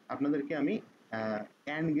আপনাদেরকে, আমি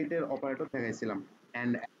and গেটের অপারেটর দেখাইছিলাম,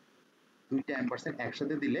 and দুইটা এম্পারস্যান্ড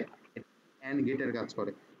একসাথে দিলে and গেটের কাজ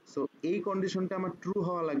করে। সো এই কন্ডিশনটা আমার ট্রু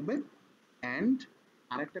হওয়া লাগবে, and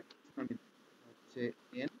আরেকটা আমি হচ্ছে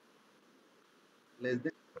n less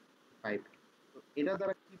than 5। তো এটা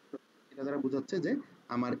দ্বারা কি, এটা দ্বারা বোঝাচ্ছে যে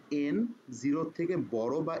আমার n 0 থেকে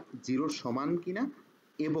বড় বা 0 সমান কিনা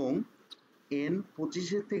এবং n 25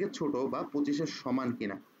 এর থেকে ছোট বা 25 এর সমান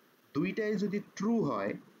কিনা, দুইটাই যদি ট্রু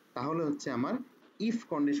হয় তাহলে হচ্ছে আমার ইফ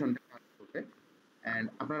কন্ডিশনটা কাজ করবে। এন্ড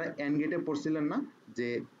আপনারা এন্ড গেটে পড়ছিলেন না যে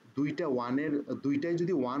দুইটাই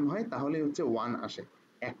যদি 1 হয় তাহলে হচ্ছে 1 আসে,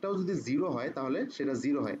 একটাও যদি 0 হয় তাহলে সেটা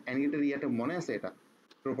 0 হয়। এন্ড গেটের ইয়াটা মনে আছে, এটা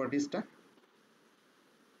প্রপার্টিজটা?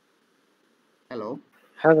 হ্যালো,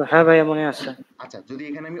 হ্যাঁ ভাইয়া মনে আছে। আচ্ছা যদি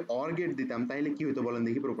এখানে আমি অর গেট দিতাম তাহলে কি হতো বলেন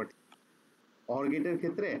দেখি প্রপার্টি? অর গেটের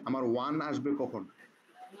ক্ষেত্রে আমার 1 আসবে কখন?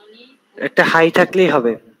 একটা হাই থাকলেই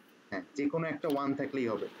হবে। হ্যাঁ, যে কোনো একটা 1 থাকলেই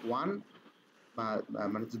হবে। 1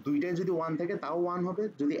 মানে দুইটাই যদি 1 থাকে তাও 1 হবে,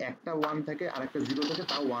 যদি একটা 1 থাকে আর একটা 0 থাকে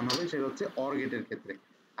তাও 1 হবে, সেটা হচ্ছে অর গেটের ক্ষেত্রে।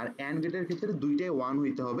 আর এন্ড গেটের ক্ষেত্রে দুইটাই 1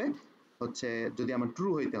 হইতে হবে হচ্ছে যদি আমার ট্রু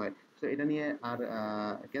হইতে হয়। তো এটা নিয়ে আর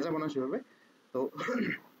কেজা বানা সেভাবে। তো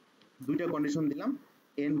দুইটা কন্ডিশন দিলাম,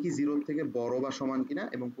 n কি 0 থেকে বড় বা সমান কিনা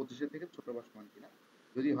এবং 25 থেকে ছোট বা সমান কিনা,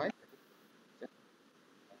 যদি হয়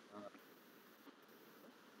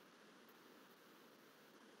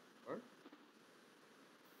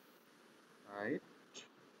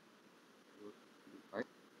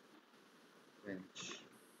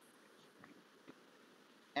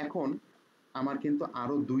এখন আমার কিন্তু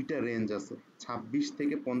আরো দুইটা রেঞ্জ আছে, 26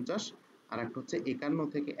 থেকে 50 আর একটা হচ্ছে 51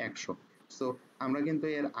 থেকে 100। সো আমরা কিন্তু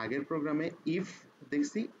এর আগের প্রোগ্রামে ইফ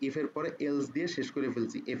দেখছি, ইফ এর পরে এলস দিয়ে শেষ করে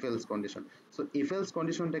ফেলছি, F else condition. So F else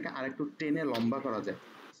কন্ডিশনটাকে আরেকটু টেনে লম্বা করা যায়।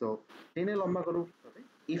 সো টেনে লম্বা করব কিভাবে?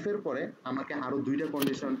 ইফ এর পরে আমাকে আরো দুইটা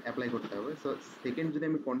কন্ডিশন অ্যাপ্লাই করতে হবে। সো সেকেন্ড যদি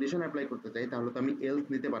আমি কন্ডিশন অ্যাপ্লাই করতে চাই তাহলে তো আমি এলস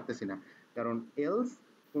নিতে পারতেছি না, কারণ এলস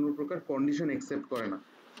কোনো প্রকার কন্ডিশন অ্যাকসেপ্ট করে না।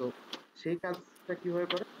 তো সেই কাজটা কিভাবে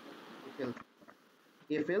করে?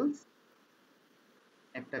 if else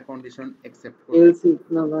একটা কন্ডিশন অ্যাকসেপ্ট করবে। এলস ইফ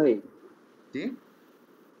না ভাই? জি,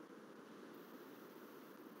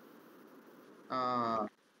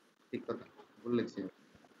 ঠিক কথা ভুল লিখছি।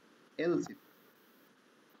 else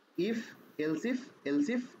if else if else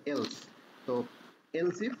if else। তো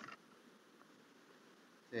else if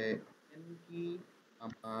n কি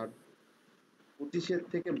আমার 25 এর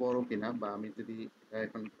থেকে বড় কিনা, বা আমি যদি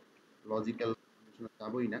এখন লজিক্যাল কন্ডিশনে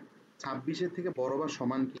যাবই না, 26 এর থেকে বড় বা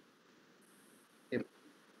সমান কি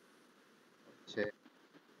হচ্ছে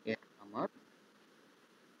আমার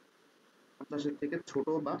 50 এর থেকে ছোট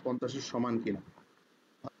বা 50 এর সমান কিনা।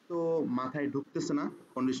 তো মাথায় ঢুকতেছে না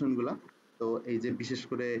কন্ডিশনগুলা। তো এই যে বিশেষ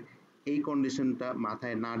করে এই কন্ডিশনটা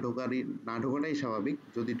মাথায় না ঢোকাটাই স্বাভাবিক।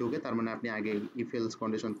 যদি ঢোকে তার মানে আপনি আগে ইফ এলস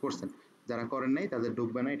কন্ডিশন করছেন, যারা করেন নাই তাদের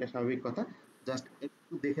ঢুকবে না, এটা স্বাভাবিক কথা। জাস্ট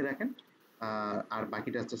একটু দেখে রাখেন। আর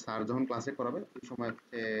বাকিটা হচ্ছে স্যার যখন ক্লাসে করাবে ওই সময়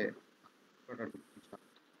হচ্ছে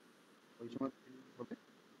ওই সময় হবে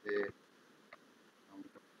যে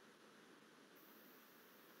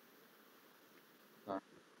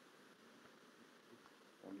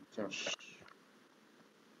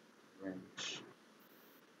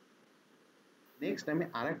নেক্সট আমি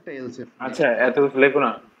আরেকটা এলস এফ। আচ্ছা, এত কিছু লেখো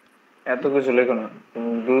না, এত কিছু লেখো না, তুমি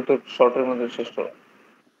দ্রুত শর্টের মধ্যে শেষ করো।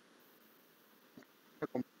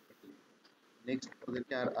 নেক্সট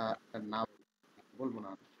ওদেরকে আর নাম বলবো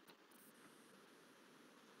না।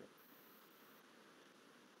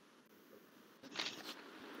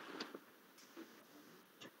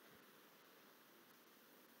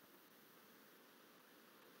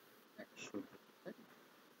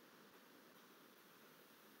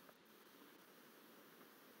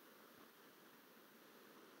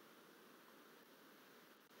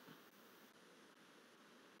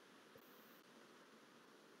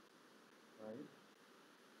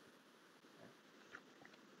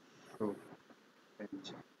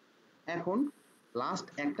 এখন লাস্ট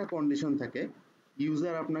একটা কন্ডিশন থাকে,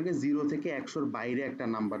 ইউজার আপনাকে 0 থেকে 100 এর বাইরে একটা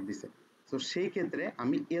নাম্বার দিছে। তো সেই ক্ষেত্রে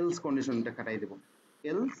আমি এলস কন্ডিশনটা খাটাই দেব।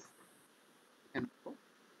 এলস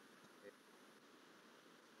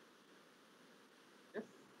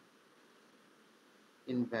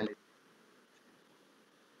invalid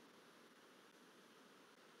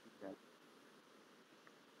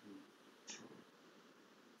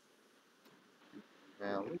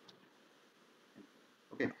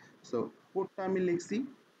ওকে। সো কোডটা আমি লিখছি,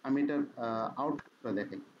 আমি এটার আউটপুটটা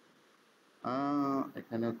দেখাই।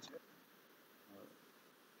 এখানে হচ্ছে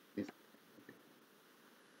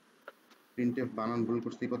প্রিন্টএফ বানান ভুল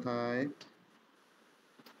করছি কোথায়?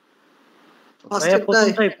 ভাইয়া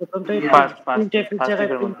প্রথমটাই প্রিন্টএফ এর জায়গায়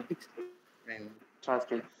ফার্স্ট।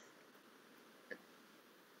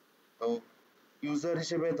 তো ইউজার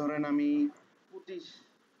হিসেবে ধরেন আমি 25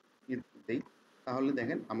 দেই, তাহলে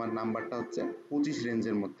দেখেন আমার নাম্বারটা হচ্ছে 25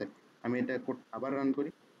 রেঞ্জের মধ্যে। আমি এটা আবার রান করি,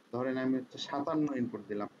 ধরেন আমি হচ্ছে 57 ইনপুট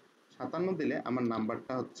দিলাম। 57 দিলে আমার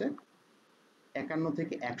নাম্বারটা হচ্ছে 51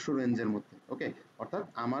 থেকে 100 রেঞ্জের মধ্যে। ওকে, অর্থাৎ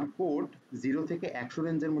আমার কোড 0 থেকে 100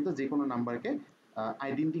 রেঞ্জের মধ্যে যে কোনো নাম্বারকে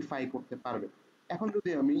আইডেন্টিফাই করতে পারবে। এখন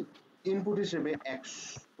যদি আমি ইনপুট হিসেবে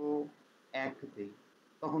 101 দেই,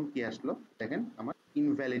 তখন কি আসলো দেখেন, আমার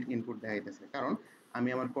ইনভ্যালিড ইনপুট দেখাইতেছে, কারণ আমি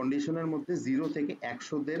আমার কন্ডিশনের মধ্যে 0 থেকে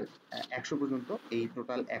 100 পর্যন্ত এই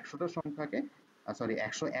টোটাল 100টা সংখ্যাকে সরি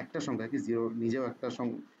 101টা সংখ্যাকে, 0 নিজেও একটা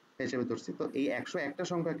হিসেবে ধরছি। তো এই 101টা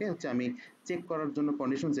সংখ্যাকে হচ্ছে আমি চেক করার জন্য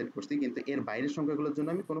কন্ডিশন সেট করছি, কিন্তু এর বাইরের সংখ্যাগুলোর জন্য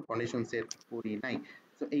আমি কোনো কন্ডিশন সেট করি নাই।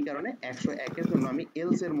 তো এই কারণে 101 এর জন্য আমি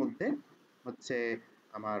এলস এর মধ্যে হচ্ছে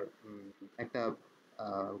আমার একটা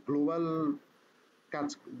গ্লোবাল কাজ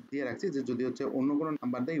দিয়ে রাখছি, যে যদি হচ্ছে অন্য কোনো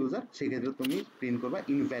নাম্বার দেয় ইউজার, সেক্ষেত্রে তুমি প্রিন্ট করবা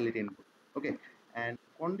invalid input. Okay, and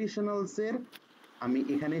conditionals এর আমি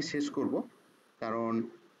এখানে শেষ করব, কারণ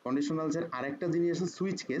কন্ডিশনালস এর আরেকটা জিনিস আছে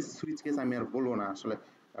সুইচ কেস আমি আর বলবো না আসলে,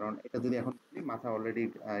 কারণ এটা যদি এখন মাথা অলরেডি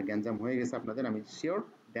গ্যাঞ্জাম হয়ে গেছে আপনাদের, আমি শিওর,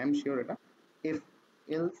 ড্যাম শিওর এটা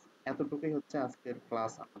এলস এতটুকুই হচ্ছে আজকের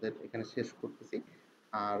ক্লাস আমাদের এখানে শেষ করতেছি।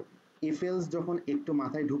 আর ইফ এলস যখন একটু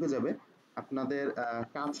মাথায় ঢুকে যাবে আপনাদের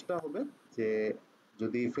কাজটা হবে যে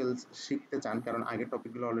যদি ইফ এলস শিখতে চান, কারণ আগের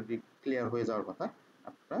টপিকগুলো অলরেডি ক্লিয়ার হয়ে যাওয়ার কথা,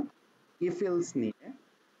 আপনারা ইফ এলস নিয়ে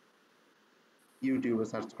ইউটিউবে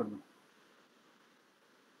সার্চ করবেন।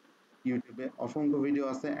 ইউটিউবে অসংখ্য ভিডিও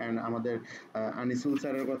আছে এন্ড আমাদের আনিসুল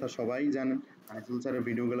স্যারের কথা সবাই জানেন। আনিসুল স্যারের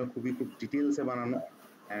ভিডিওগুলো খুব ডিটেইলসে বানানো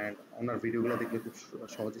এন্ড ওনার ভিডিওগুলো দেখলে খুব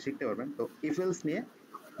সহজে শিখতে পারবেন। তো ইফ এলস নিয়ে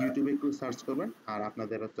ইউটিউবে একটু সার্চ করবেন। আর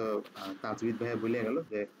আপনাদের তো তাজবিদ ভাইয়া বলে গেল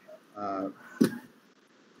যে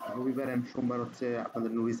রবিবার এন্ড সোমবার হচ্ছে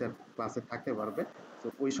আপনাদের নুরি স্যার ক্লাসে থাকতে পারবে, তো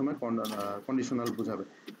ওই সময় কন্ডিশনাল বুঝাবে।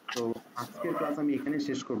 তো আজকের ক্লাস আমি এখানে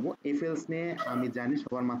শেষ করব। এফএলস নিয়ে আমি জানি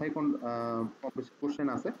সবার মাথায় কোশ্চেন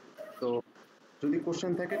আছে, তো যদি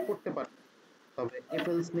কোশ্চেন থাকে করতে পারেন, তবে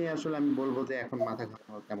এফএলস নিয়ে আসলে আমি বলবো যে এখন মাথা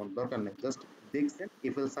ঘামানোর তেমন দরকার নেই। জাস্ট দেখছেন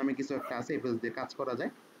এফএলস আমি কিছু একটা আছে, এফএলস দিয়ে কাজ করা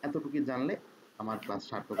যায়, এতটুকু জানলে আমার ক্লাস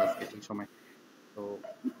সার্থক আজকে এই সময়। তো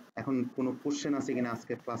এখন কোনো কোশ্চেন আছে কিনা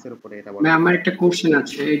আজকের ক্লাসের উপরে এটা বলেন। আমার একটা কোশ্চেন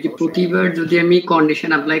আছে, এই যে প্রতিবার যদি আমি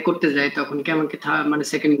কন্ডিশন অ্যাপ্লাই করতে যাই তখন কি আমাকে মানে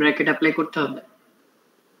সেকেন্ড ব্র্যাকেট অ্যাপ্লাই করতে হবে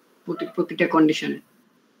প্রতিটা কন্ডিশনে?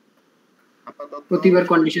 আপাতত প্রতিবার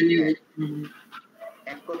কন্ডিশন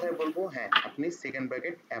এক কথায় বলবো, হ্যাঁ আপনি সেকেন্ড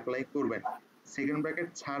ব্র্যাকেট অ্যাপ্লাই করবেন। সেকেন্ড ব্র্যাকেট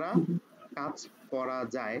ছাড়া কাজ করা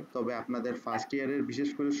যায়, তবে আপনাদের ফার্স্ট ইয়ারের বিশেষ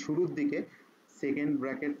করে শুরুর দিকে সেকেন্ড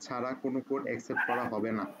ব্র্যাকেট ছাড়া কোনো কোড অ্যাকসেপ্ট করা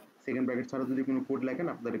হবে না। সেকেন্ড ব্র্যাকেট ছাড়া যদি কোনো কোড লেখেন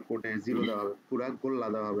আপনাদের কোডে 0 দেওয়া হবে, পুরো গোল্লা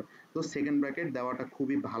দেওয়া হবে। তো সেকেন্ড ব্র্যাকেট দেওয়াটা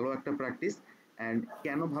খুবই ভালো একটা প্র্যাকটিস। এন্ড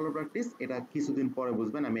কেন ভালো প্র্যাকটিস এটা কিছুদিন পরে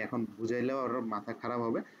বুঝবেন, আমি এখন বুঝাইলেও ওর মাথা খারাপ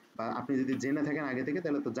হবে, বা আপনি যদি জেনে থাকেন আগে থেকে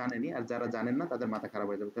তাহলে তো জানেনই, আর যারা জানেন না তাদের মাথা খারাপ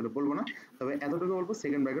হয়ে যাবে, তাহলে বলবো না। তবে এতটুকু বলবো,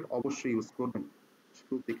 সেকেন্ড ব্র্যাকেট অবশ্যই ইউজ করবেন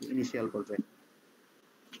শুরুর দিকে, ইনিশিয়াল পর্যায়ে।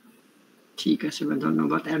 ঠিক আছে ভাই,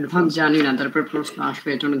 ধন্যবাদ। অ্যাডভান্স জানি না, তারপর প্রশ্ন আসবে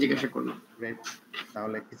এর জন্য জিজ্ঞাসা করলাম। গ্রেট,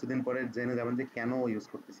 তাহলে কিছুদিন পরে জেনে যাবেন যে কেন ইউজ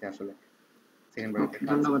করতেছি আসলে সেকেন্ড ব্র্যাকেট।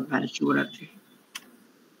 ধন্যবাদ ভাই, শুভরাত্রি।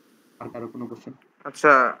 আর কারো কোনো কোশ্চেন?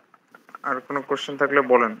 আচ্ছা, আর কোনো কোশ্চেন থাকলে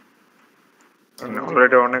বলেন,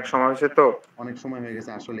 অলরেডি অনেক সময় হয়েছে তো। অনেক সময় হয়ে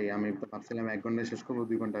গেছে আসলে, আমি তো ভাবছিলাম 1 ঘন্টায় শেষ করবো,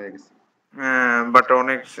 2 ঘন্টা হয়ে গেছে। হ্যাঁ, বাট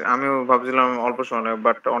অনেক, আমিও ভাবছিলাম অল্প সময়,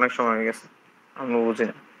 বাট অনেক সময় হয়ে গেছে, আমি বুঝি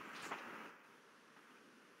না।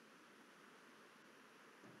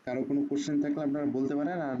 কারো কোনো কোশ্চেন থাকলে আপনারা বলতে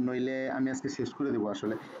পারেন, আর নইলে আমি আজকে শেষ করে দেবো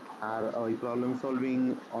আসলে। আর ওই প্রবলেম সলভিং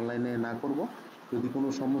অনলাইনে না করব। যদি কোনো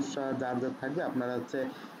সমস্যা যার থাকবে, আপনারা হচ্ছে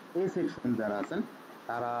এ সেকশন যারা আছেন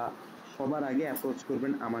তারা সবার আগে অ্যাপ্রোচ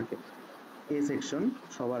করবেন আমাকে। এ সেকশন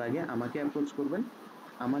সবার আগে আমাকে অ্যাপ্রোচ করবেন।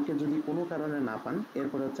 আমাকে যদি কোনো কারণে না পান,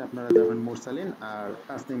 এরপর হচ্ছে আপনারা যাবেন মোরসালিন আর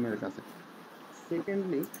তাসনিমের কাছে।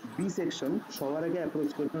 সেকেন্ডলি বি সেকশন সবার আগে অ্যাপ্রোচ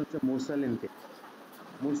করবেন হচ্ছে মোরসালিনকে।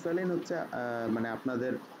 মোরসালিন হচ্ছে মানে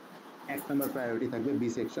আপনাদের 1 নাম্বার প্রায়োরিটি থাকবে বি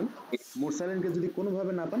সেকশন। মোরসালিনকে যদি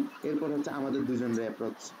কোনোভাবে না পান, এরপর হচ্ছে আমাদের দুজনের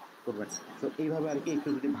অ্যাপ্রোচ করবেন। তো এইভাবে আর কি একটু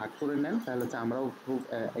যদি ভাগ করে নেন, তাহলে হচ্ছে আমরাও খুব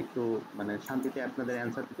একটু মানে শান্তিতে আপনাদের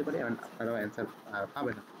অ্যান্সার দিতে পারি, এবং আপনারাও অ্যান্সার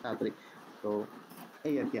পাবেন তাড়াতাড়ি। তো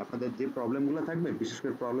এই আর কি, আপনাদের যে প্রবলেমগুলো থাকবে, বিশেষ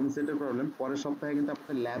করে প্রবলেম সেটের প্রবলেম, পরের সপ্তাহে কিন্তু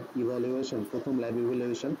আপনাদের ল্যাব ইভ্যালুয়েশন, প্রথম ল্যাব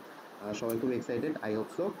ইভ্যালুয়েশন, সবাই খুব এক্সাইটেড, আই হোপ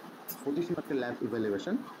সো। 25 মার্কের ল্যাব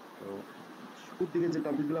ইভ্যালুয়েশন। তো শুরুর দিকে যে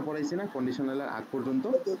টপিকগুলো পড়াইছি না কন্ডিশনালের আগ পর্যন্ত,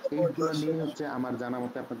 এইগুলো নিয়ে হচ্ছে আমার জানা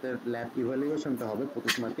মতে আপনাদের ল্যাব ইভ্যালুয়েশনটা হবে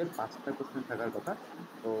 25 মার্কের, 5টা কোশ্চেন থাকার কথা।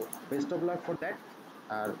 তো best of luck for that.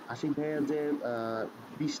 আর আশিক ভাইয়া যে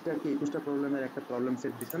 20টা কি 21টা প্রবলেমের একটা প্রবলেম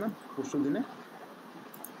সেট দিছে না পরশু দিনে,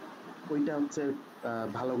 ওইটা হচ্ছে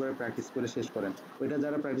ভালো করে প্র্যাকটিস করে শেষ করেন। ওইটা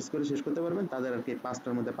যারা প্র্যাকটিস করে শেষ করতে পারবেন তাদের আর কি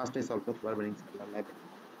 5টার মধ্যে 5টাই সলভ করতে পারবেন ইনশাআল্লাহ ল্যাবে।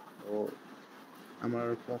 তো আমার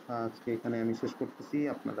কথা আজকে এখানে আমি শেষ করতেছি,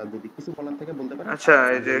 আপনারা যদি কিছু বলার থেকে বলতে পারেন। আচ্ছা,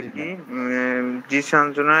 এই যে কি জি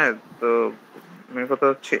সঞ্জনায়, তো মেন কথা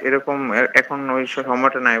হচ্ছে এরকম এখন ওই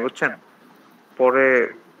সময়টা নাই, বুঝছেন, পরে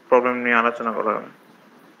প্রবলেম নিয়ে আলোচনা করা হবে।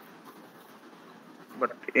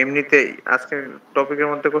 বাট এমনিতেই আজকের টপিকের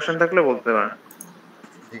মধ্যে কোশ্চেন থাকলে বলতে পারেন।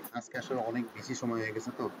 আজকে আসলে অনেক বেশি সময় হয়ে গেছে,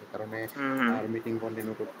 তো এই কারণে আর মিটিং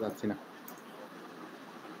কন্টিনিউ করতে যাচ্ছি না।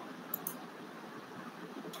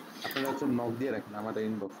 আপনারা হচ্ছে নক দিয়ে রাখেন আমাদের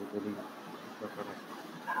ইনবক্সে যদি দরকার হয়।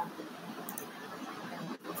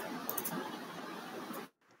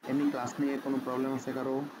 এমনি ক্লাস নিয়ে কোনো প্রবলেম আছে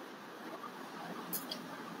কারো?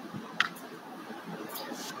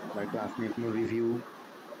 বা ক্লাস নিয়ে কোনো রিভিউ?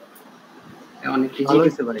 অনেক ইজি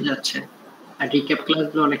যাচ্ছে, আর রিক্যাপ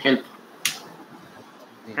ক্লাসগুলো অনেক হেল্প।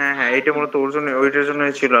 হ্যাঁ হ্যাঁ, এটা মূলত ওইটার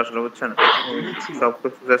জন্যই ছিল আসলে, বুঝছেন, সব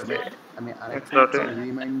কিছু জাস্ট আমি আরেকটা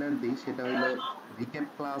রিমাইন্ডার দিই, সেটা হলো রিক্যাপ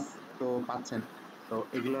ক্লাস তো পাচ্ছেন, তো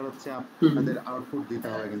এগুলোর হচ্ছে আপনাদের আউটপুট দিতে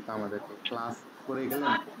হবে, কিন্তু আমাদেরকে ক্লাস করে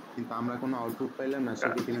গেলেন কিন্তু আমরা কোনো আউটপুট পাইলাম না,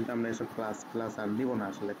 সেক্ষেত্রে কিন্তু আমরা এসব ক্লাস আর নিব না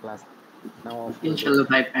আসলে। ক্লাস ইনশাআল্লাহ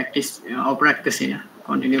ভাই প্র্যাকটিস অফ রাখতেছি না,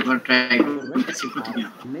 কন্টিনিউ করে ট্রাই করতেছি কন্টিনিউ।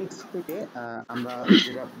 নেক্সট থেকে আমরা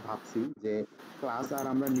যেটা ভাবছি যে ক্লাস আর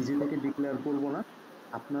আমরা নিজে থেকে ডিক্লেয়ার করব না।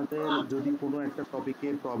 আপনাদের যদি কোনো একটা টপিকে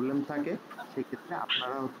প্রবলেম থাকে সেক্ষেত্রে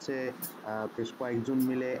আপনারা হচ্ছে বেশ কয়েকজন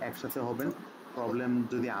মিলে একসাথে হবেন। প্রবলেম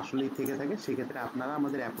যদি আসলেই থেকে থাকে সেক্ষেত্রে আপনারা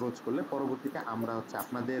আমাদের অ্যাপ্রোচ করলে পরবর্তীতে আমরা হচ্ছে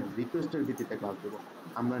আপনাদের রিকোয়েস্টের ভিত্তিতে ক্লাস দেবো।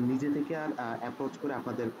 আমরা নিজে থেকে আর অ্যাপ্রোচ করে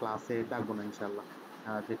আপনাদের ক্লাসে ডাকবো না ইনশাল্লাহ,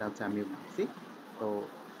 যেটা হচ্ছে আমি ভাবছি। তো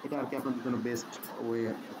এটা আর কি আপনাদের জন্য বেস্ট ওয়ে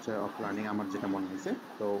হচ্ছে অফ লার্নিং আমার যেটা মনে হয়েছে।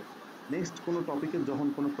 তো নেক্সট কোনো টপিকে যখন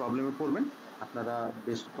কোনো প্রবলেমে পড়বেন আপনারা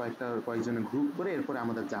বেশ কয়েকজনের গ্রুপ করে এরপরে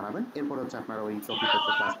আমাদের জানাবেন, এরপর হচ্ছে আপনারা ওই টপিকে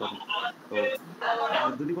ক্লাস করবেন। তো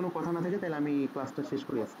আর যদি কোনো কথা না থাকে তাহলে আমি ক্লাসটা শেষ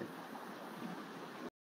করি আজকে।